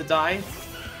likely to die.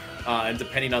 And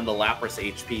depending on the Lapras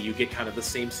HP, you get kind of the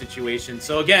same situation.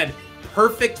 So again,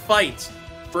 perfect fight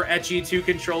for Etchy 2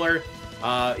 controller.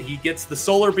 He gets the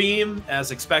Solar Beam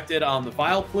as expected on the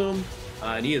Vileplume,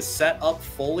 and he is set up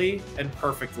fully and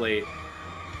perfectly.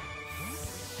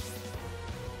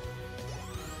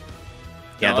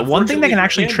 Yeah, the one thing that can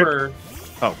actually trip...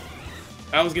 Oh.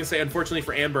 I was going to say, unfortunately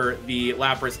for Amber, the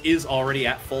Lapras is already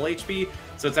at full HP,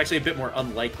 so it's actually a bit more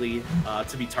unlikely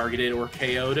to be targeted or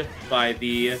KO'd by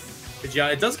the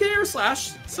Pidgeot. It does get Air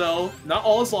Slash, so not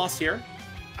all is lost here.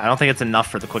 I don't think it's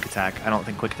enough for the Quick Attack. I don't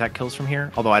think Quick Attack kills from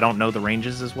here, although I don't know the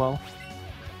ranges as well.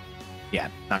 Yeah,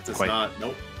 not it's quite.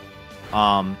 Nope.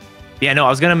 Yeah, no, I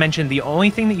was going to mention the only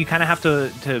thing that you kind of have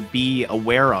to be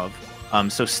aware of.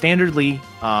 So standardly,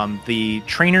 the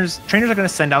trainers are going to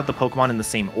send out the Pokemon in the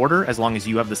same order as long as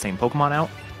you have the same Pokemon out.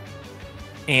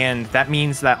 And that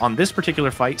means that on this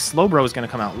particular fight, Slowbro is going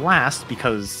to come out last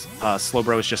because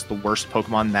Slowbro is just the worst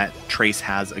Pokemon that Trace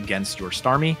has against your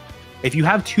Starmie. If you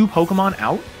have 2 Pokemon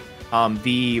out,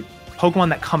 the Pokemon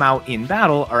that come out in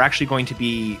battle are actually going to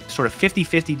be sort of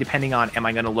 50-50 depending on, am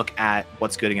I going to look at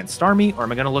what's good against Starmie or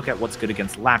am I going to look at what's good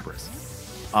against Lapras?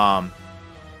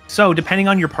 So depending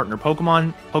on your partner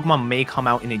Pokemon may come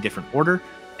out in a different order.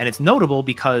 And it's notable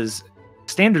because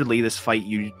standardly this fight,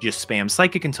 you just spam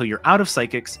Psychic until you're out of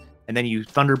Psychics, and then you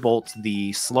Thunderbolt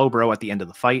the Slowbro at the end of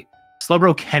the fight.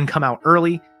 Slowbro can come out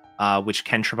early, which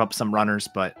can trip up some runners,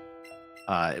 but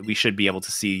we should be able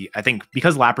to see, I think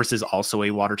because Lapras is also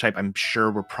a water type, I'm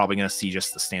sure we're probably going to see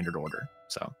just the standard order.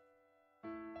 So,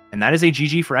 and that is a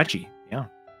GG for Etchy. Yeah.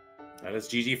 That is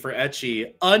GG for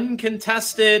Etchy.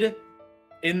 Uncontested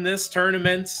in this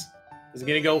tournament is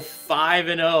going to go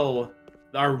 5-0.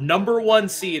 Our #1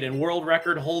 seed and world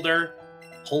record holder,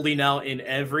 holding out in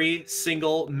every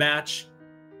single match,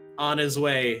 on his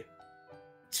way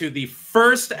to the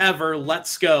first ever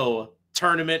Let's Go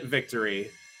tournament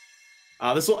victory.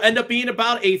 This will end up being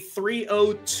about a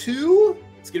 302.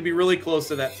 It's going to be really close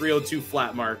to that 302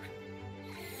 flat mark.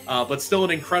 but still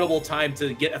an incredible time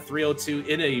to get a 302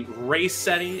 in a race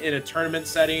setting, in a tournament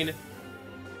setting.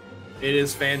 It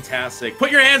is fantastic.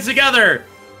 Put your hands together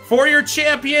for your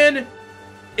champion.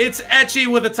 It's Etchy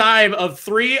with a time of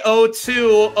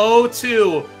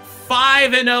 3:02:02,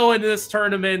 5-0 in this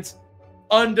tournament,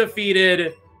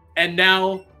 undefeated, and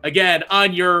now again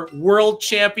on your World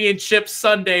Championship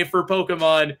Sunday for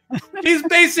Pokemon. He's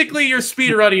basically your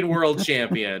speedrunning world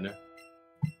champion.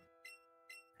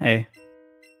 Hey,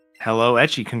 Hello,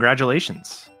 Etchy.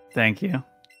 Congratulations. thank you.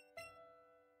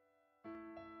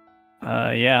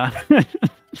 Yeah. What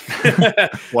a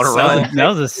So- run. That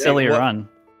was a silly what- run.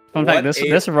 Fun fact, what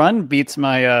this run beats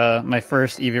my my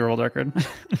first EV world record.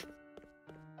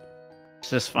 It's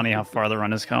just funny how far the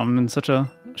run has come in such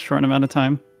a short amount of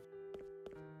time.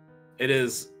 It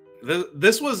is.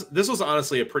 This was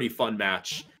honestly a pretty fun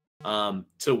match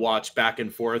to watch back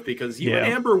and forth, because you and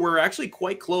Yeah. Amber were actually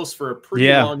quite close for a pretty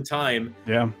Yeah. long time.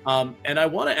 Yeah. And I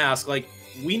want to ask, like,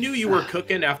 we knew you were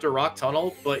cooking after Rock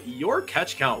Tunnel, but your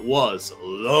catch count was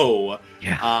low.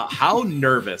 Yeah. How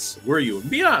nervous were you?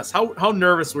 Be honest. How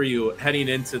nervous were you heading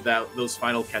into those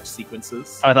final catch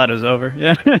sequences? I thought it was over.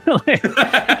 Yeah. like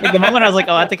the moment I was like,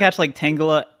 oh, I have to catch like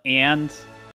Tangela and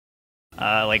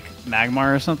like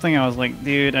Magmar or something, I was like,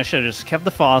 dude, I should have just kept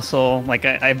the fossil. Like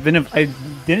I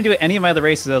didn't do any of my other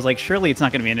races. I was like, surely it's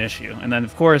not going to be an issue. And then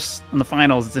of course in the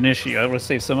finals it's an issue. I would have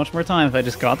saved so much more time if I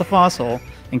just got the fossil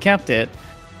and kept it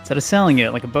instead of selling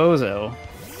it like a bozo.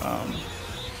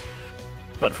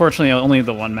 But fortunately, only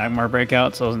the one Magmar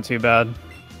breakout, so it wasn't too bad.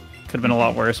 Could have been a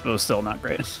lot worse, but it was still not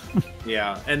great.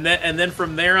 Yeah, and then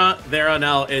from there on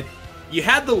out, you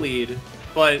had the lead,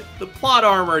 but the plot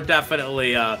armor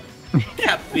definitely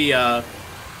kept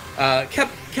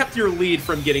your lead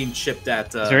from getting chipped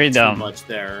at very too dumb. much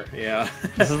there. Yeah.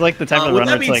 This is like the type of With run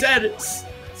that where it's being like, said,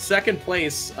 second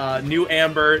place,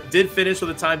 NewAmber did finish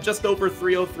with a time just over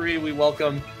 3:03. We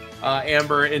welcome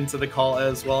Amber into the call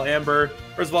as well. Amber,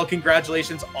 first of all,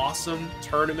 congratulations! Awesome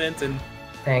tournament, and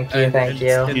Thank you. and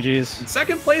GG's.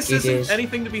 second place GG's. isn't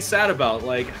anything to be sad about.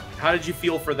 Like, how did you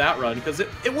feel for that run? Because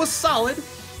it was solid.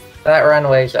 That run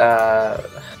was, I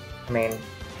mean,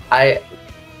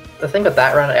 the thing with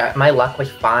that run, my luck was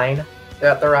fine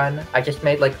throughout the run. I just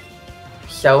made like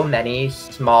so many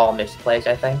small misplays,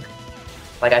 I think.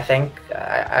 Like, I think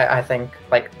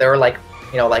like there were like,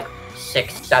 you know, like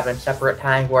 6-7 separate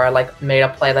times where I like made a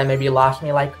play that maybe lost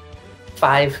me like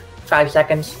five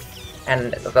seconds,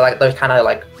 and like those kind of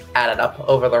like added up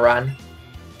over the run.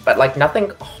 But like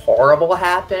nothing horrible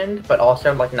happened, but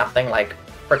also like nothing like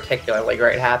particularly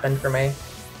great happened for me.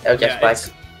 It was just like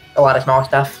a lot of small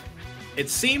stuff. It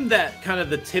seemed that kind of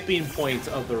the tipping point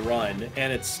of the run,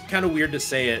 and it's kind of weird to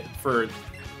say it for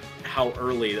how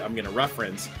early I'm going to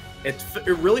reference. It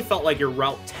really felt like your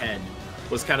Route 10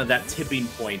 was kind of that tipping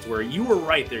point where you were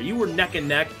right there. You were neck and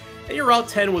neck, and your Route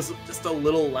 10 was just a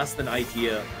little less than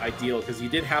ideal because you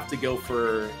did have to go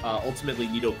for ultimately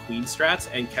Nido Queen strats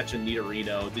and catch a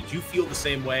Nidorino. Did you feel the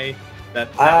same way? That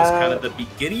was kind of the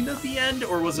beginning of the end,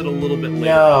 or was it a little bit later?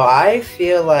 No, I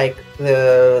feel like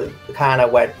the kind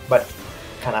of what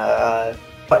kind of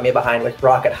put me behind was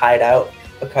Rocket Hideout,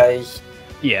 because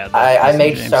Yeah. I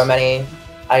made so many.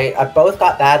 I both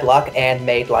got bad luck and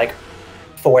made like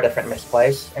 4 different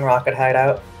misplays in Rocket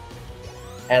Hideout.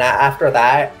 And after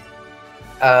that,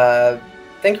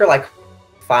 things were like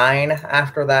fine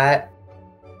after that.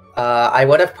 I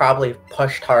would have probably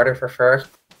pushed harder for first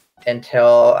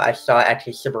until I saw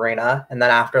actually Sabrina, and then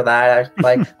after that, I was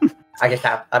like, I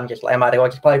might as well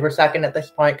just play for second at this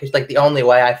point, because like the only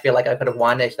way I feel like I could have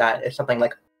won is that if something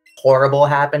like horrible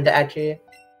happened to Etchy,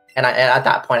 and at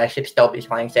that point I should still be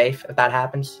playing safe if that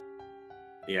happens.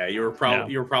 Yeah, you were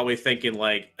probably thinking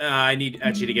like, I need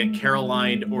Etchy to get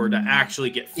Caroline or to actually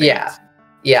get Fate.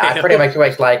 Yeah, I pretty much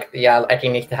was like, yeah,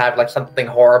 Etchy needs to have like something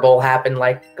horrible happen,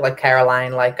 like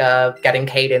Caroline, like getting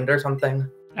Kadened or something.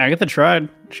 Agatha tried.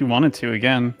 She wanted to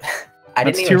again.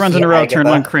 That's That's 2 runs in a row. Turn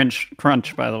 1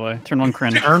 crunch, by the way. Turn 1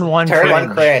 cringe. Turn one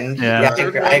cringe. Yeah.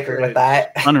 I agree with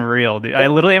that. Unreal, dude. I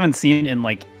literally haven't seen it in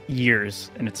like years,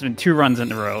 and it's been 2 runs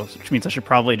in a row, which means I should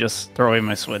probably just throw away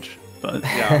my Switch. But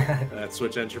Yeah, that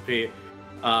Switch entropy.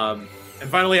 And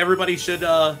finally, everybody should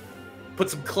put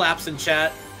some claps in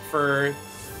chat for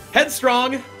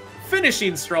Headstrong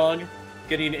finishing strong,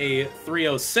 getting a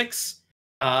 306.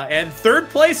 And 3rd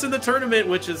place in the tournament,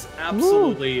 which is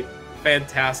absolutely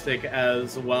fantastic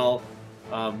as well.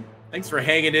 Thanks for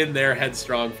hanging in there,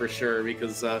 Headstrong, for sure,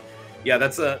 because yeah,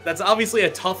 that's obviously a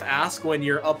tough ask when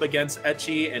you're up against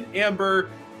Etchy and Amber,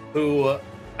 who,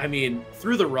 I mean,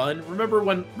 through the run, remember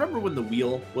when the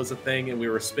wheel was a thing and we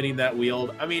were spinning that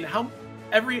wheel? I mean, how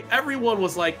everyone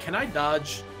was like, can I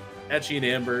dodge Etchy and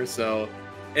Amber, so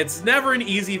it's never an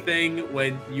easy thing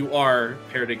when you are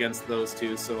paired against those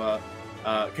two. So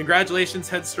congratulations,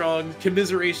 Headstrong.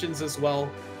 Commiserations as well.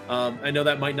 I know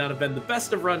that might not have been the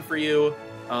best of run for you,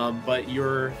 but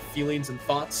your feelings and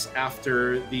thoughts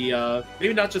after the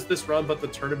maybe not just this run, but the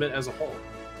tournament as a whole.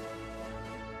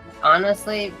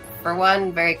 Honestly, for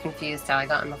one, very confused how I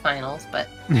got in the finals, but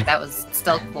that was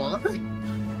still cool.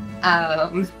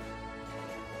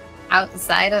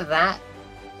 Outside of that,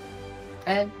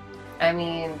 I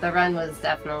mean, the run was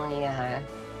definitely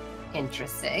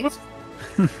interesting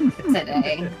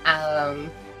today.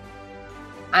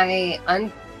 I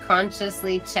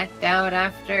unconsciously checked out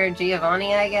after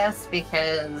Giovanni, I guess,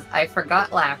 because I forgot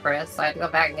Lapras, so I had to go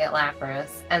back and get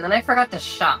Lapras, and then I forgot to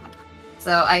shop.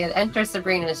 So I had entered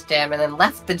Sabrina's gym and then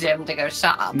left the gym to go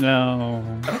shop. No.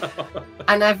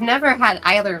 And I've never had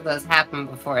either of those happen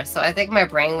before, so I think my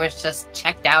brain was just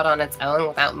checked out on its own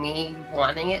without me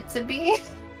wanting it to be.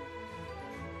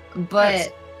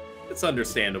 But it's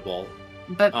understandable.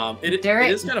 But it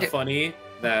is kind of funny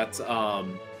that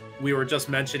we were just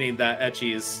mentioning that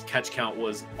Etchy's catch count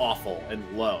was awful and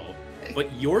low,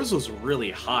 but yours was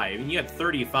really high. I mean, you had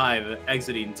 35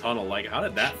 exiting tunnel. Like, how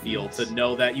did that feel to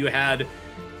know that you had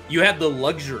the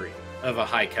luxury of a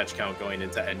high catch count going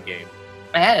into endgame?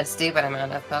 I had a stupid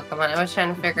amount of Pokemon. I was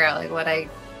trying to figure out like what I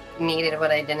needed,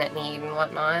 what I didn't need, and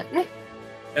whatnot.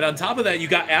 And on top of that, you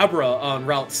got Abra on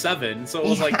Route 7, so it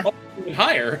was like even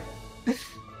higher.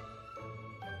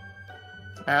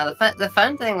 The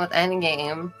fun thing with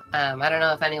endgame, I don't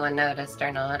know if anyone noticed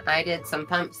or not, I did some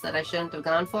pumps that I shouldn't have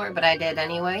gone for, but I did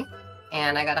anyway,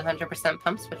 and I got 100%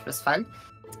 pumps, which was fun.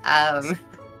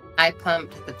 I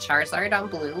pumped the Charizard on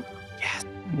blue. Yes.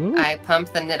 Woo. I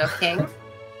pumped the Nidoking.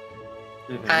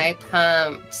 I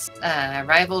pumped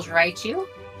Rivals Raichu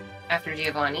after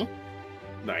Giovanni.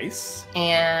 Nice.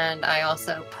 And I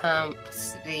also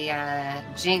pumped the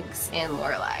Jinx and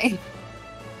Lorelei.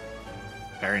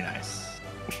 Very nice.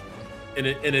 In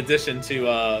addition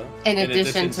to in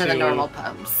addition to the normal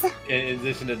pumps. In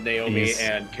addition to Naomi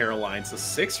and Caroline, so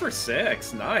 6 for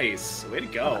 6. Nice, way to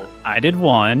go. I did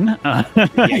one.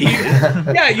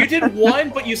 You did one,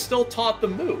 but you still taught the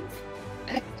move.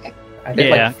 I did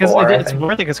Yeah, like because 4, it's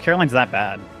worth it because Caroline's that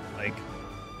bad. Like,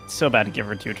 it's so bad to give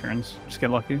her 2 turns. Just get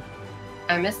lucky.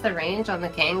 I missed the range on the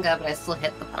Kanga, but I still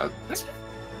hit the pump.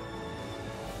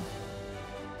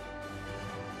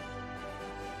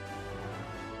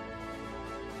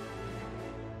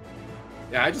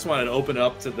 Yeah, I just wanted to open it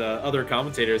up to the other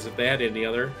commentators if they had any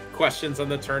other questions on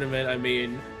the tournament. I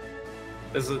mean,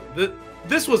 this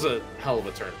was a hell of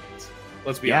a tournament.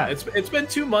 Let's be honest. It's been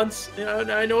 2 months. You know,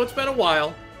 I know it's been a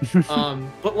while,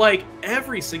 but like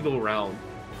every single round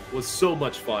was so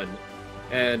much fun.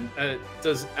 And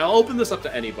I'll open this up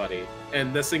to anybody,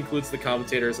 and this includes the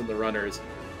commentators and the runners.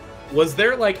 Was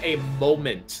there like a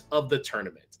moment of the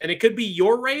tournament? And it could be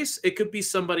your race, it could be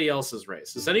somebody else's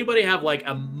race. Does anybody have like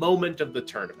a moment of the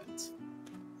tournament?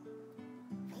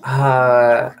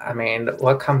 I mean,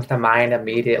 what comes to mind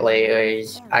immediately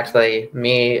is actually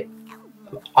me.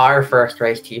 Our first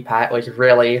race, T-Pat, was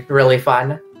really, really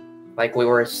fun. Like we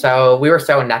were so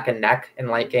neck and neck in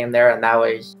late game there, and that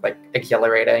was like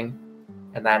exhilarating.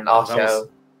 And then also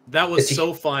that was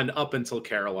so fun up until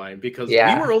Caroline, because we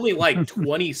were only like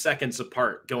 20 seconds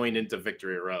apart going into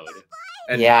Victory Road.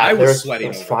 And I was sweating. It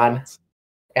was fun.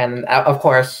 And of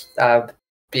course,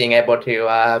 being able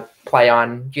to play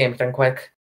on Jameson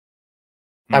Quick.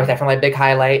 That was definitely a big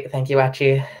highlight. Thank you,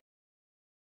 Etchy.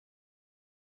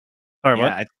 Or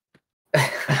what?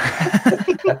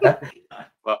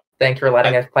 Well, thanks for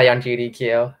letting us play on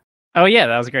GDQ. Oh yeah,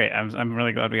 that was great. I'm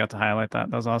really glad we got to highlight that.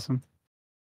 That was awesome.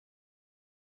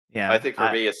 Yeah, I think for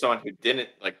me, as someone who didn't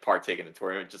like partake in the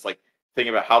tournament, just like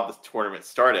thinking about how this tournament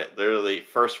started, literally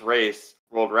first race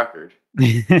world record.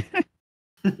 Yeah.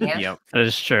 Yep. That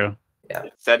is true. Yeah,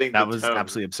 Setting That the was tone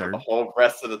absolutely for absurd. the whole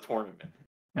rest of the tournament.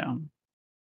 Yeah.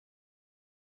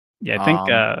 Yeah, I think.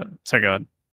 Sorry, go ahead.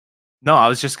 No, I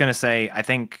was just gonna say I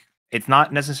think it's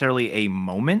not necessarily a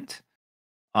moment,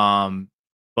 but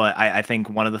I think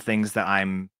one of the things that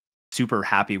I'm super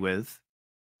happy with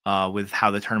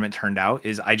how the tournament turned out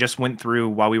is I just went through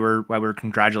while we were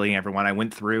congratulating everyone. I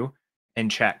went through and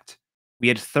checked. We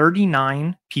had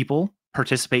 39 people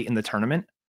participate in the tournament.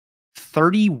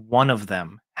 31 of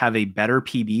them have a better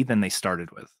PB than they started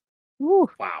with. Woo.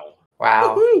 Wow.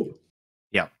 wow.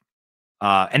 Yeah.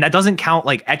 And that doesn't count,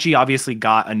 like Etchy obviously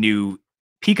got a new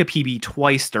Pika PB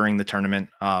twice during the tournament,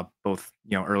 both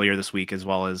earlier this week as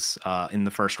well as in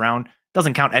the first round.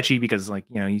 Doesn't count Etchy because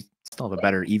you still have a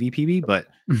better EV PB, but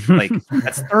like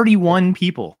that's 31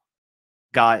 people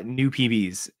got new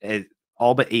PBs.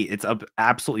 all but 8. It's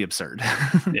absolutely absurd.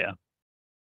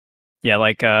 Yeah,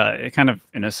 like kind of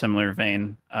in a similar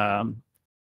vein.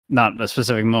 Not a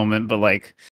specific moment, but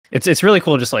like it's really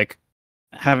cool just like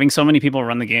having so many people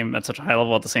run the game at such a high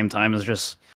level at the same time has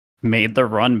just made the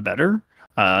run better.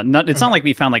 It's not like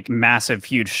we found like massive,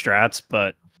 huge strats,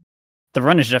 but the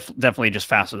run is definitely just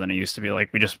faster than it used to be.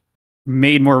 Like we just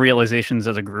made more realizations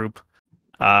as a group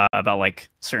about like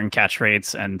certain catch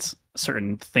rates and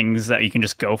certain things that you can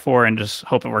just go for and just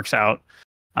hope it works out.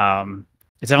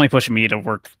 It's definitely pushing me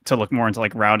to look more into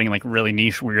like routing like really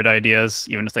niche weird ideas,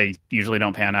 even if they usually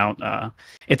don't pan out.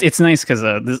 It's nice because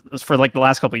for like the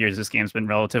last couple of years, this game's been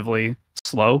relatively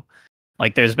slow.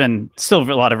 Like there's been still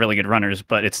a lot of really good runners,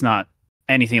 but it's not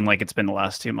anything like it's been the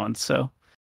last 2 months. So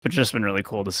it's just been really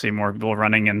cool to see more people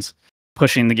running and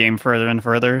pushing the game further and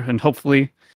further, and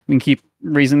hopefully we can keep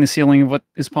raising the ceiling of what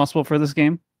is possible for this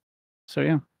game. So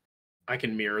yeah, I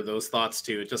can mirror those thoughts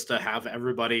too. Just to have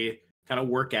everybody kind of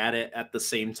work at it at the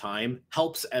same time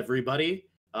helps everybody.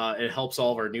 It helps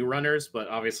all of our new runners, but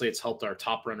obviously it's helped our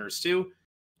top runners too,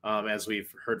 as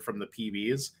we've heard from the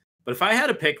PBs. But if I had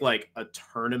to pick like a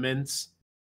tournament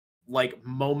like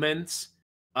moment,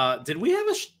 did we have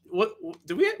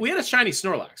we had a shiny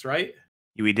Snorlax, right?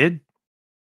 We did.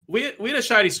 We had a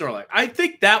shiny Snorlax. I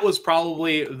think that was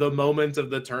probably the moment of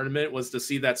the tournament, was to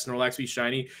see that Snorlax be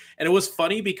shiny. And it was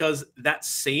funny because that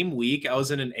same week I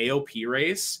was in an AOP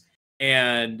race,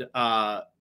 and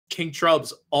King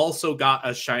Trubs also got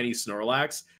a shiny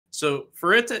Snorlax. So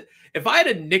for it to, if I had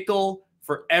a nickel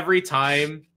for every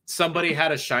time somebody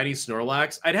had a shiny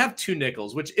Snorlax, I'd have 2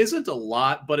 nickels, which isn't a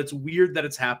lot, but it's weird that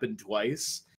it's happened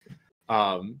twice.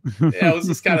 It was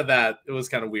just kind of that. It was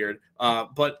kind of weird.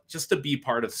 But just to be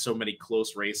part of so many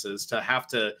close races, to have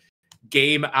to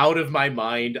game out of my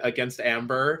mind against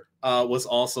Amber was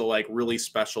also like really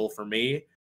special for me.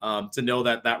 To know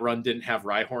that that run didn't have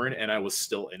Rhyhorn and I was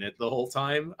still in it the whole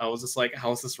time. I was just like,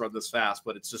 how is this run this fast?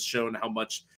 But it's just shown how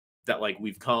much that like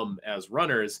we've come as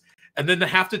runners. And then to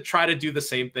have to try to do the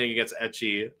same thing against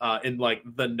Etchy in like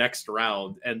the next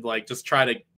round, and like just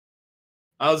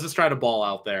I was just trying to ball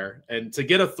out there, and to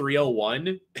get a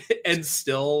 301 and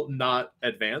still not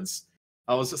advance,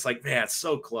 I was just like, man, it's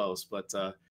so close. But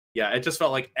yeah, it just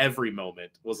felt like every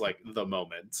moment was like the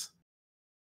moment.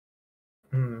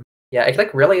 Yeah, it's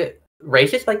like really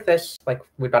races like this, like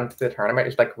we've done to the tournament,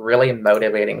 is like really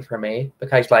motivating for me,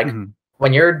 because like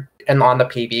when you're on the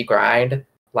PB grind,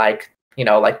 like, you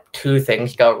know, like 2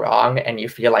 things go wrong and you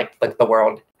feel like the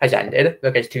world has ended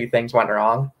because 2 things went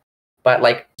wrong. But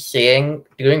like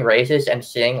doing races and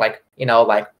seeing like, you know,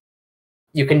 like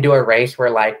you can do a race where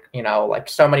like, you know, like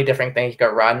so many different things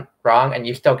go wrong and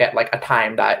you still get like a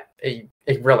time that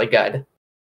is really good.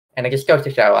 And it just goes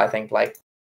to show, I think, like,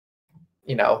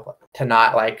 you know, to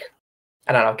not like,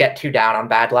 I don't know, get too down on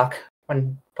bad luck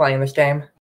when playing this game.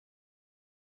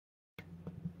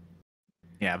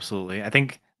 Yeah, absolutely. I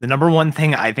think the number one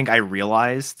thing I think I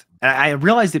realized, and I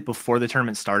realized it before the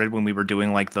tournament started when we were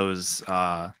doing like those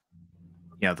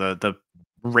you know, the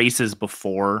races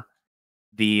before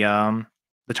the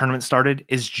tournament started,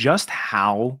 is just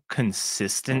how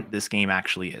consistent this game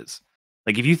actually is.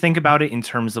 Like if you think about it in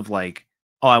terms of like,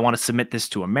 oh, I want to submit this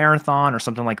to a marathon or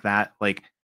something like that, like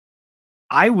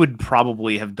I would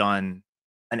probably have done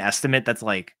an estimate that's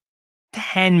like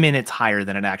 10 minutes higher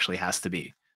than it actually has to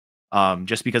be.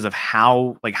 Just because of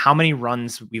how many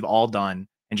runs we've all done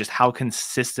and just how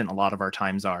consistent a lot of our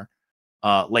times are.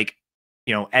 Like,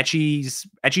 you know, Etchy's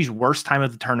worst time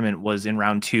of the tournament was in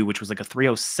round 2, which was like a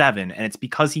 307, and it's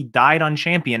because he died on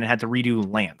champion and had to redo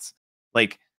Lance.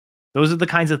 Like, those are the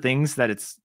kinds of things that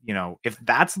it's, you know, if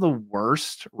that's the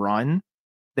worst run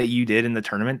that you did in the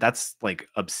tournament, that's like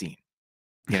obscene,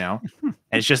 you know? And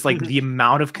it's just like the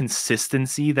amount of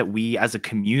consistency that we as a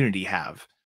community have,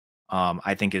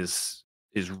 I think is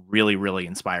really, really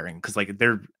inspiring. Because like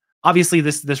obviously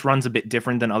this run's a bit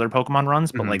different than other Pokemon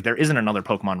runs, but like there isn't another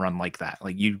Pokemon run like that.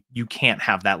 Like you can't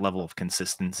have that level of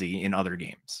consistency in other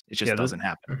games. It just doesn't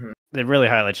happen. It really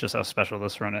highlights just how special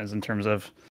this run is in terms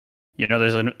of, you know,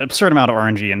 there's an absurd amount of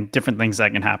RNG and different things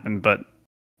that can happen, but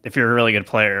if you're a really good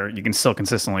player, you can still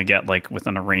consistently get like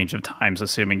within a range of times,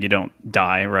 assuming you don't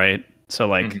die, right? So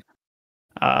like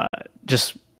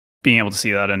just being able to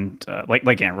see that, and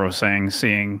like Amber was saying,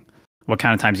 seeing what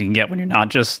kind of times you can get when you're not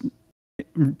just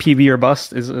PB or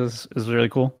bust is really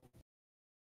cool.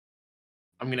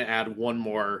 I'm going to add one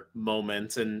more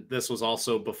moment, and this was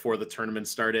also before the tournament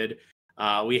started.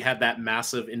 We had that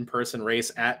massive in-person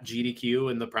race at GDQ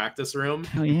in the practice room.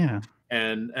 Hell yeah.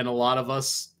 And a lot of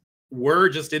us were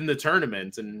just in the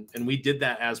tournament, and we did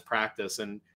that as practice.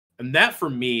 And And that for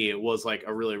me was like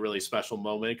a really, really special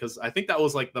moment because I think that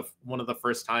was like one of the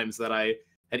first times that I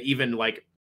had even like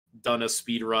done a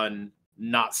speed run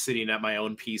not sitting at my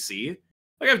own PC.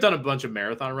 Like I've done a bunch of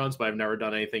marathon runs, but I've never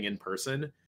done anything in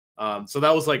person. So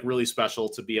that was like really special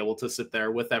to be able to sit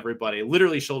there with everybody,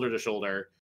 literally shoulder to shoulder,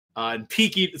 and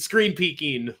screen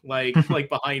peeking like like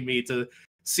behind me to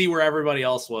see where everybody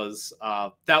else was.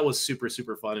 That was super,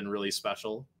 super fun and really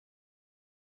special.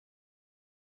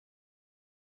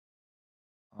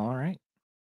 All right.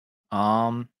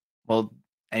 Well,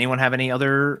 anyone have any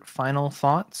other final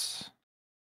thoughts?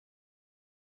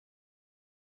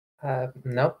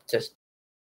 Nope. Just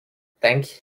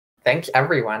thanks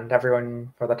everyone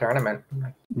for the tournament.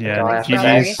 Yeah, all I have to say.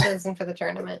 Congratulations and for the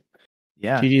tournament.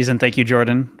 Yeah. GG's, and thank you,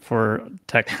 Jordan, for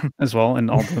tech as well and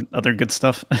all the other good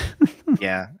stuff.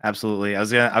 Yeah, absolutely. I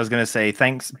was gonna say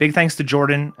big thanks to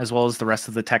Jordan as well as the rest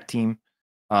of the tech team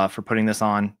for putting this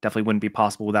on. Definitely wouldn't be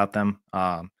possible without them.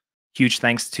 Huge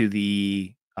thanks to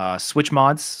the Switch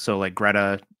mods, so like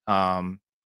Greta,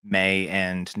 May,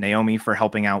 and Naomi for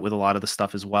helping out with a lot of the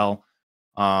stuff as well.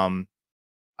 I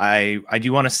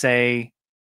do want to say,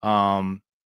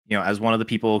 as one of the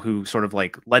people who sort of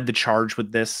like led the charge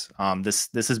with this,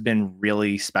 this has been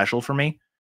really special for me.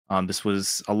 This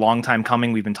was a long time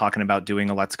coming. We've been talking about doing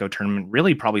a Let's Go tournament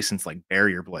really probably since like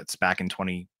Barrier Blitz back in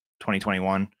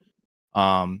 2021.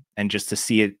 And just to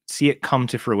see it come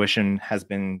to fruition has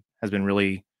been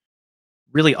really,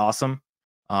 really awesome.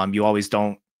 You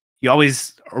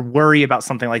always worry about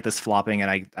something like this flopping,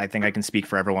 and I think I can speak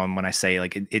for everyone when I say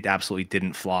like it absolutely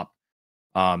didn't flop.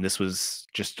 This was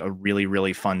just a really,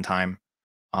 really fun time.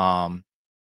 And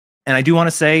I do want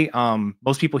to say,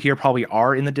 most people here probably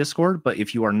are in the Discord, but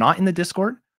if you are not in the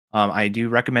Discord, I do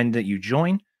recommend that you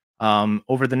join.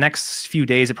 Over the next few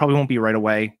days, it probably won't be right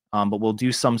away, but we'll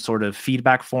do some sort of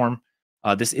feedback form.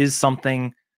 This is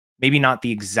something, maybe not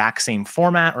the exact same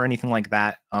format or anything like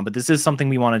that, but this is something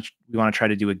we want to try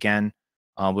to do again.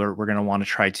 We're going to want to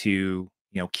try to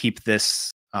keep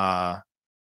this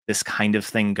this kind of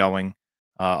thing going.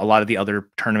 A lot of the other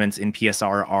tournaments in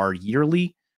PSR are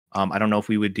yearly. I don't know if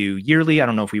we would do yearly. I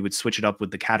don't know if we would switch it up with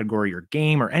the category or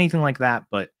game or anything like that,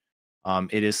 but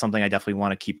it is something I definitely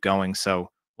want to keep going. So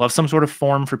we'll have some sort of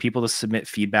form for people to submit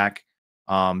feedback,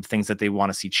 things that they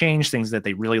want to see change, things that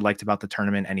they really liked about the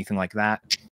tournament, anything like that.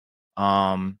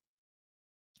 And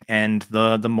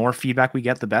the more feedback we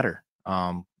get, the better.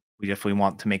 We definitely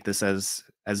want to make this as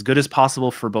good as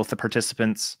possible for both the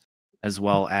participants as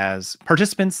well as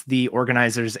the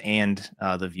organizers, and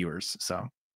the viewers. So,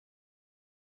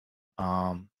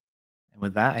 and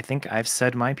with that, I think I've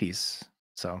said my piece.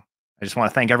 So I just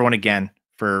want to thank everyone again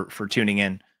for tuning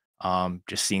in.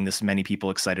 Just seeing this many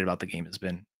people excited about the game has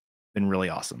been really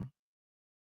awesome.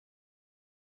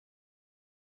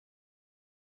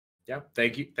 Yeah,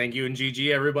 thank you, and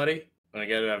GG everybody. And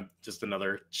again, just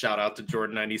another shout out to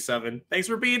Jordan97. Thanks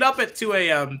for being up at 2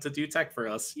 a.m. to do tech for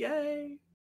us. Yay!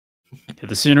 Yeah,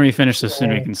 the sooner we finish, the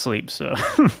sooner we can sleep. So,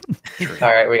 all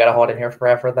right, we gotta hold it here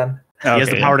forever then. Okay, he has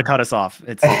the power to cut us off.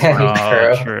 It's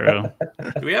true.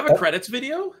 Do we have a credits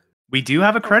video? We do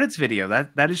have a credits video.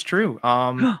 That is true.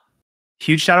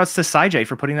 Huge shout outs to Saijay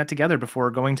for putting that together before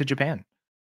going to Japan.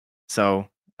 So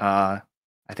I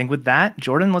think with that,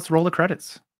 Jordan, let's roll the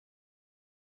credits.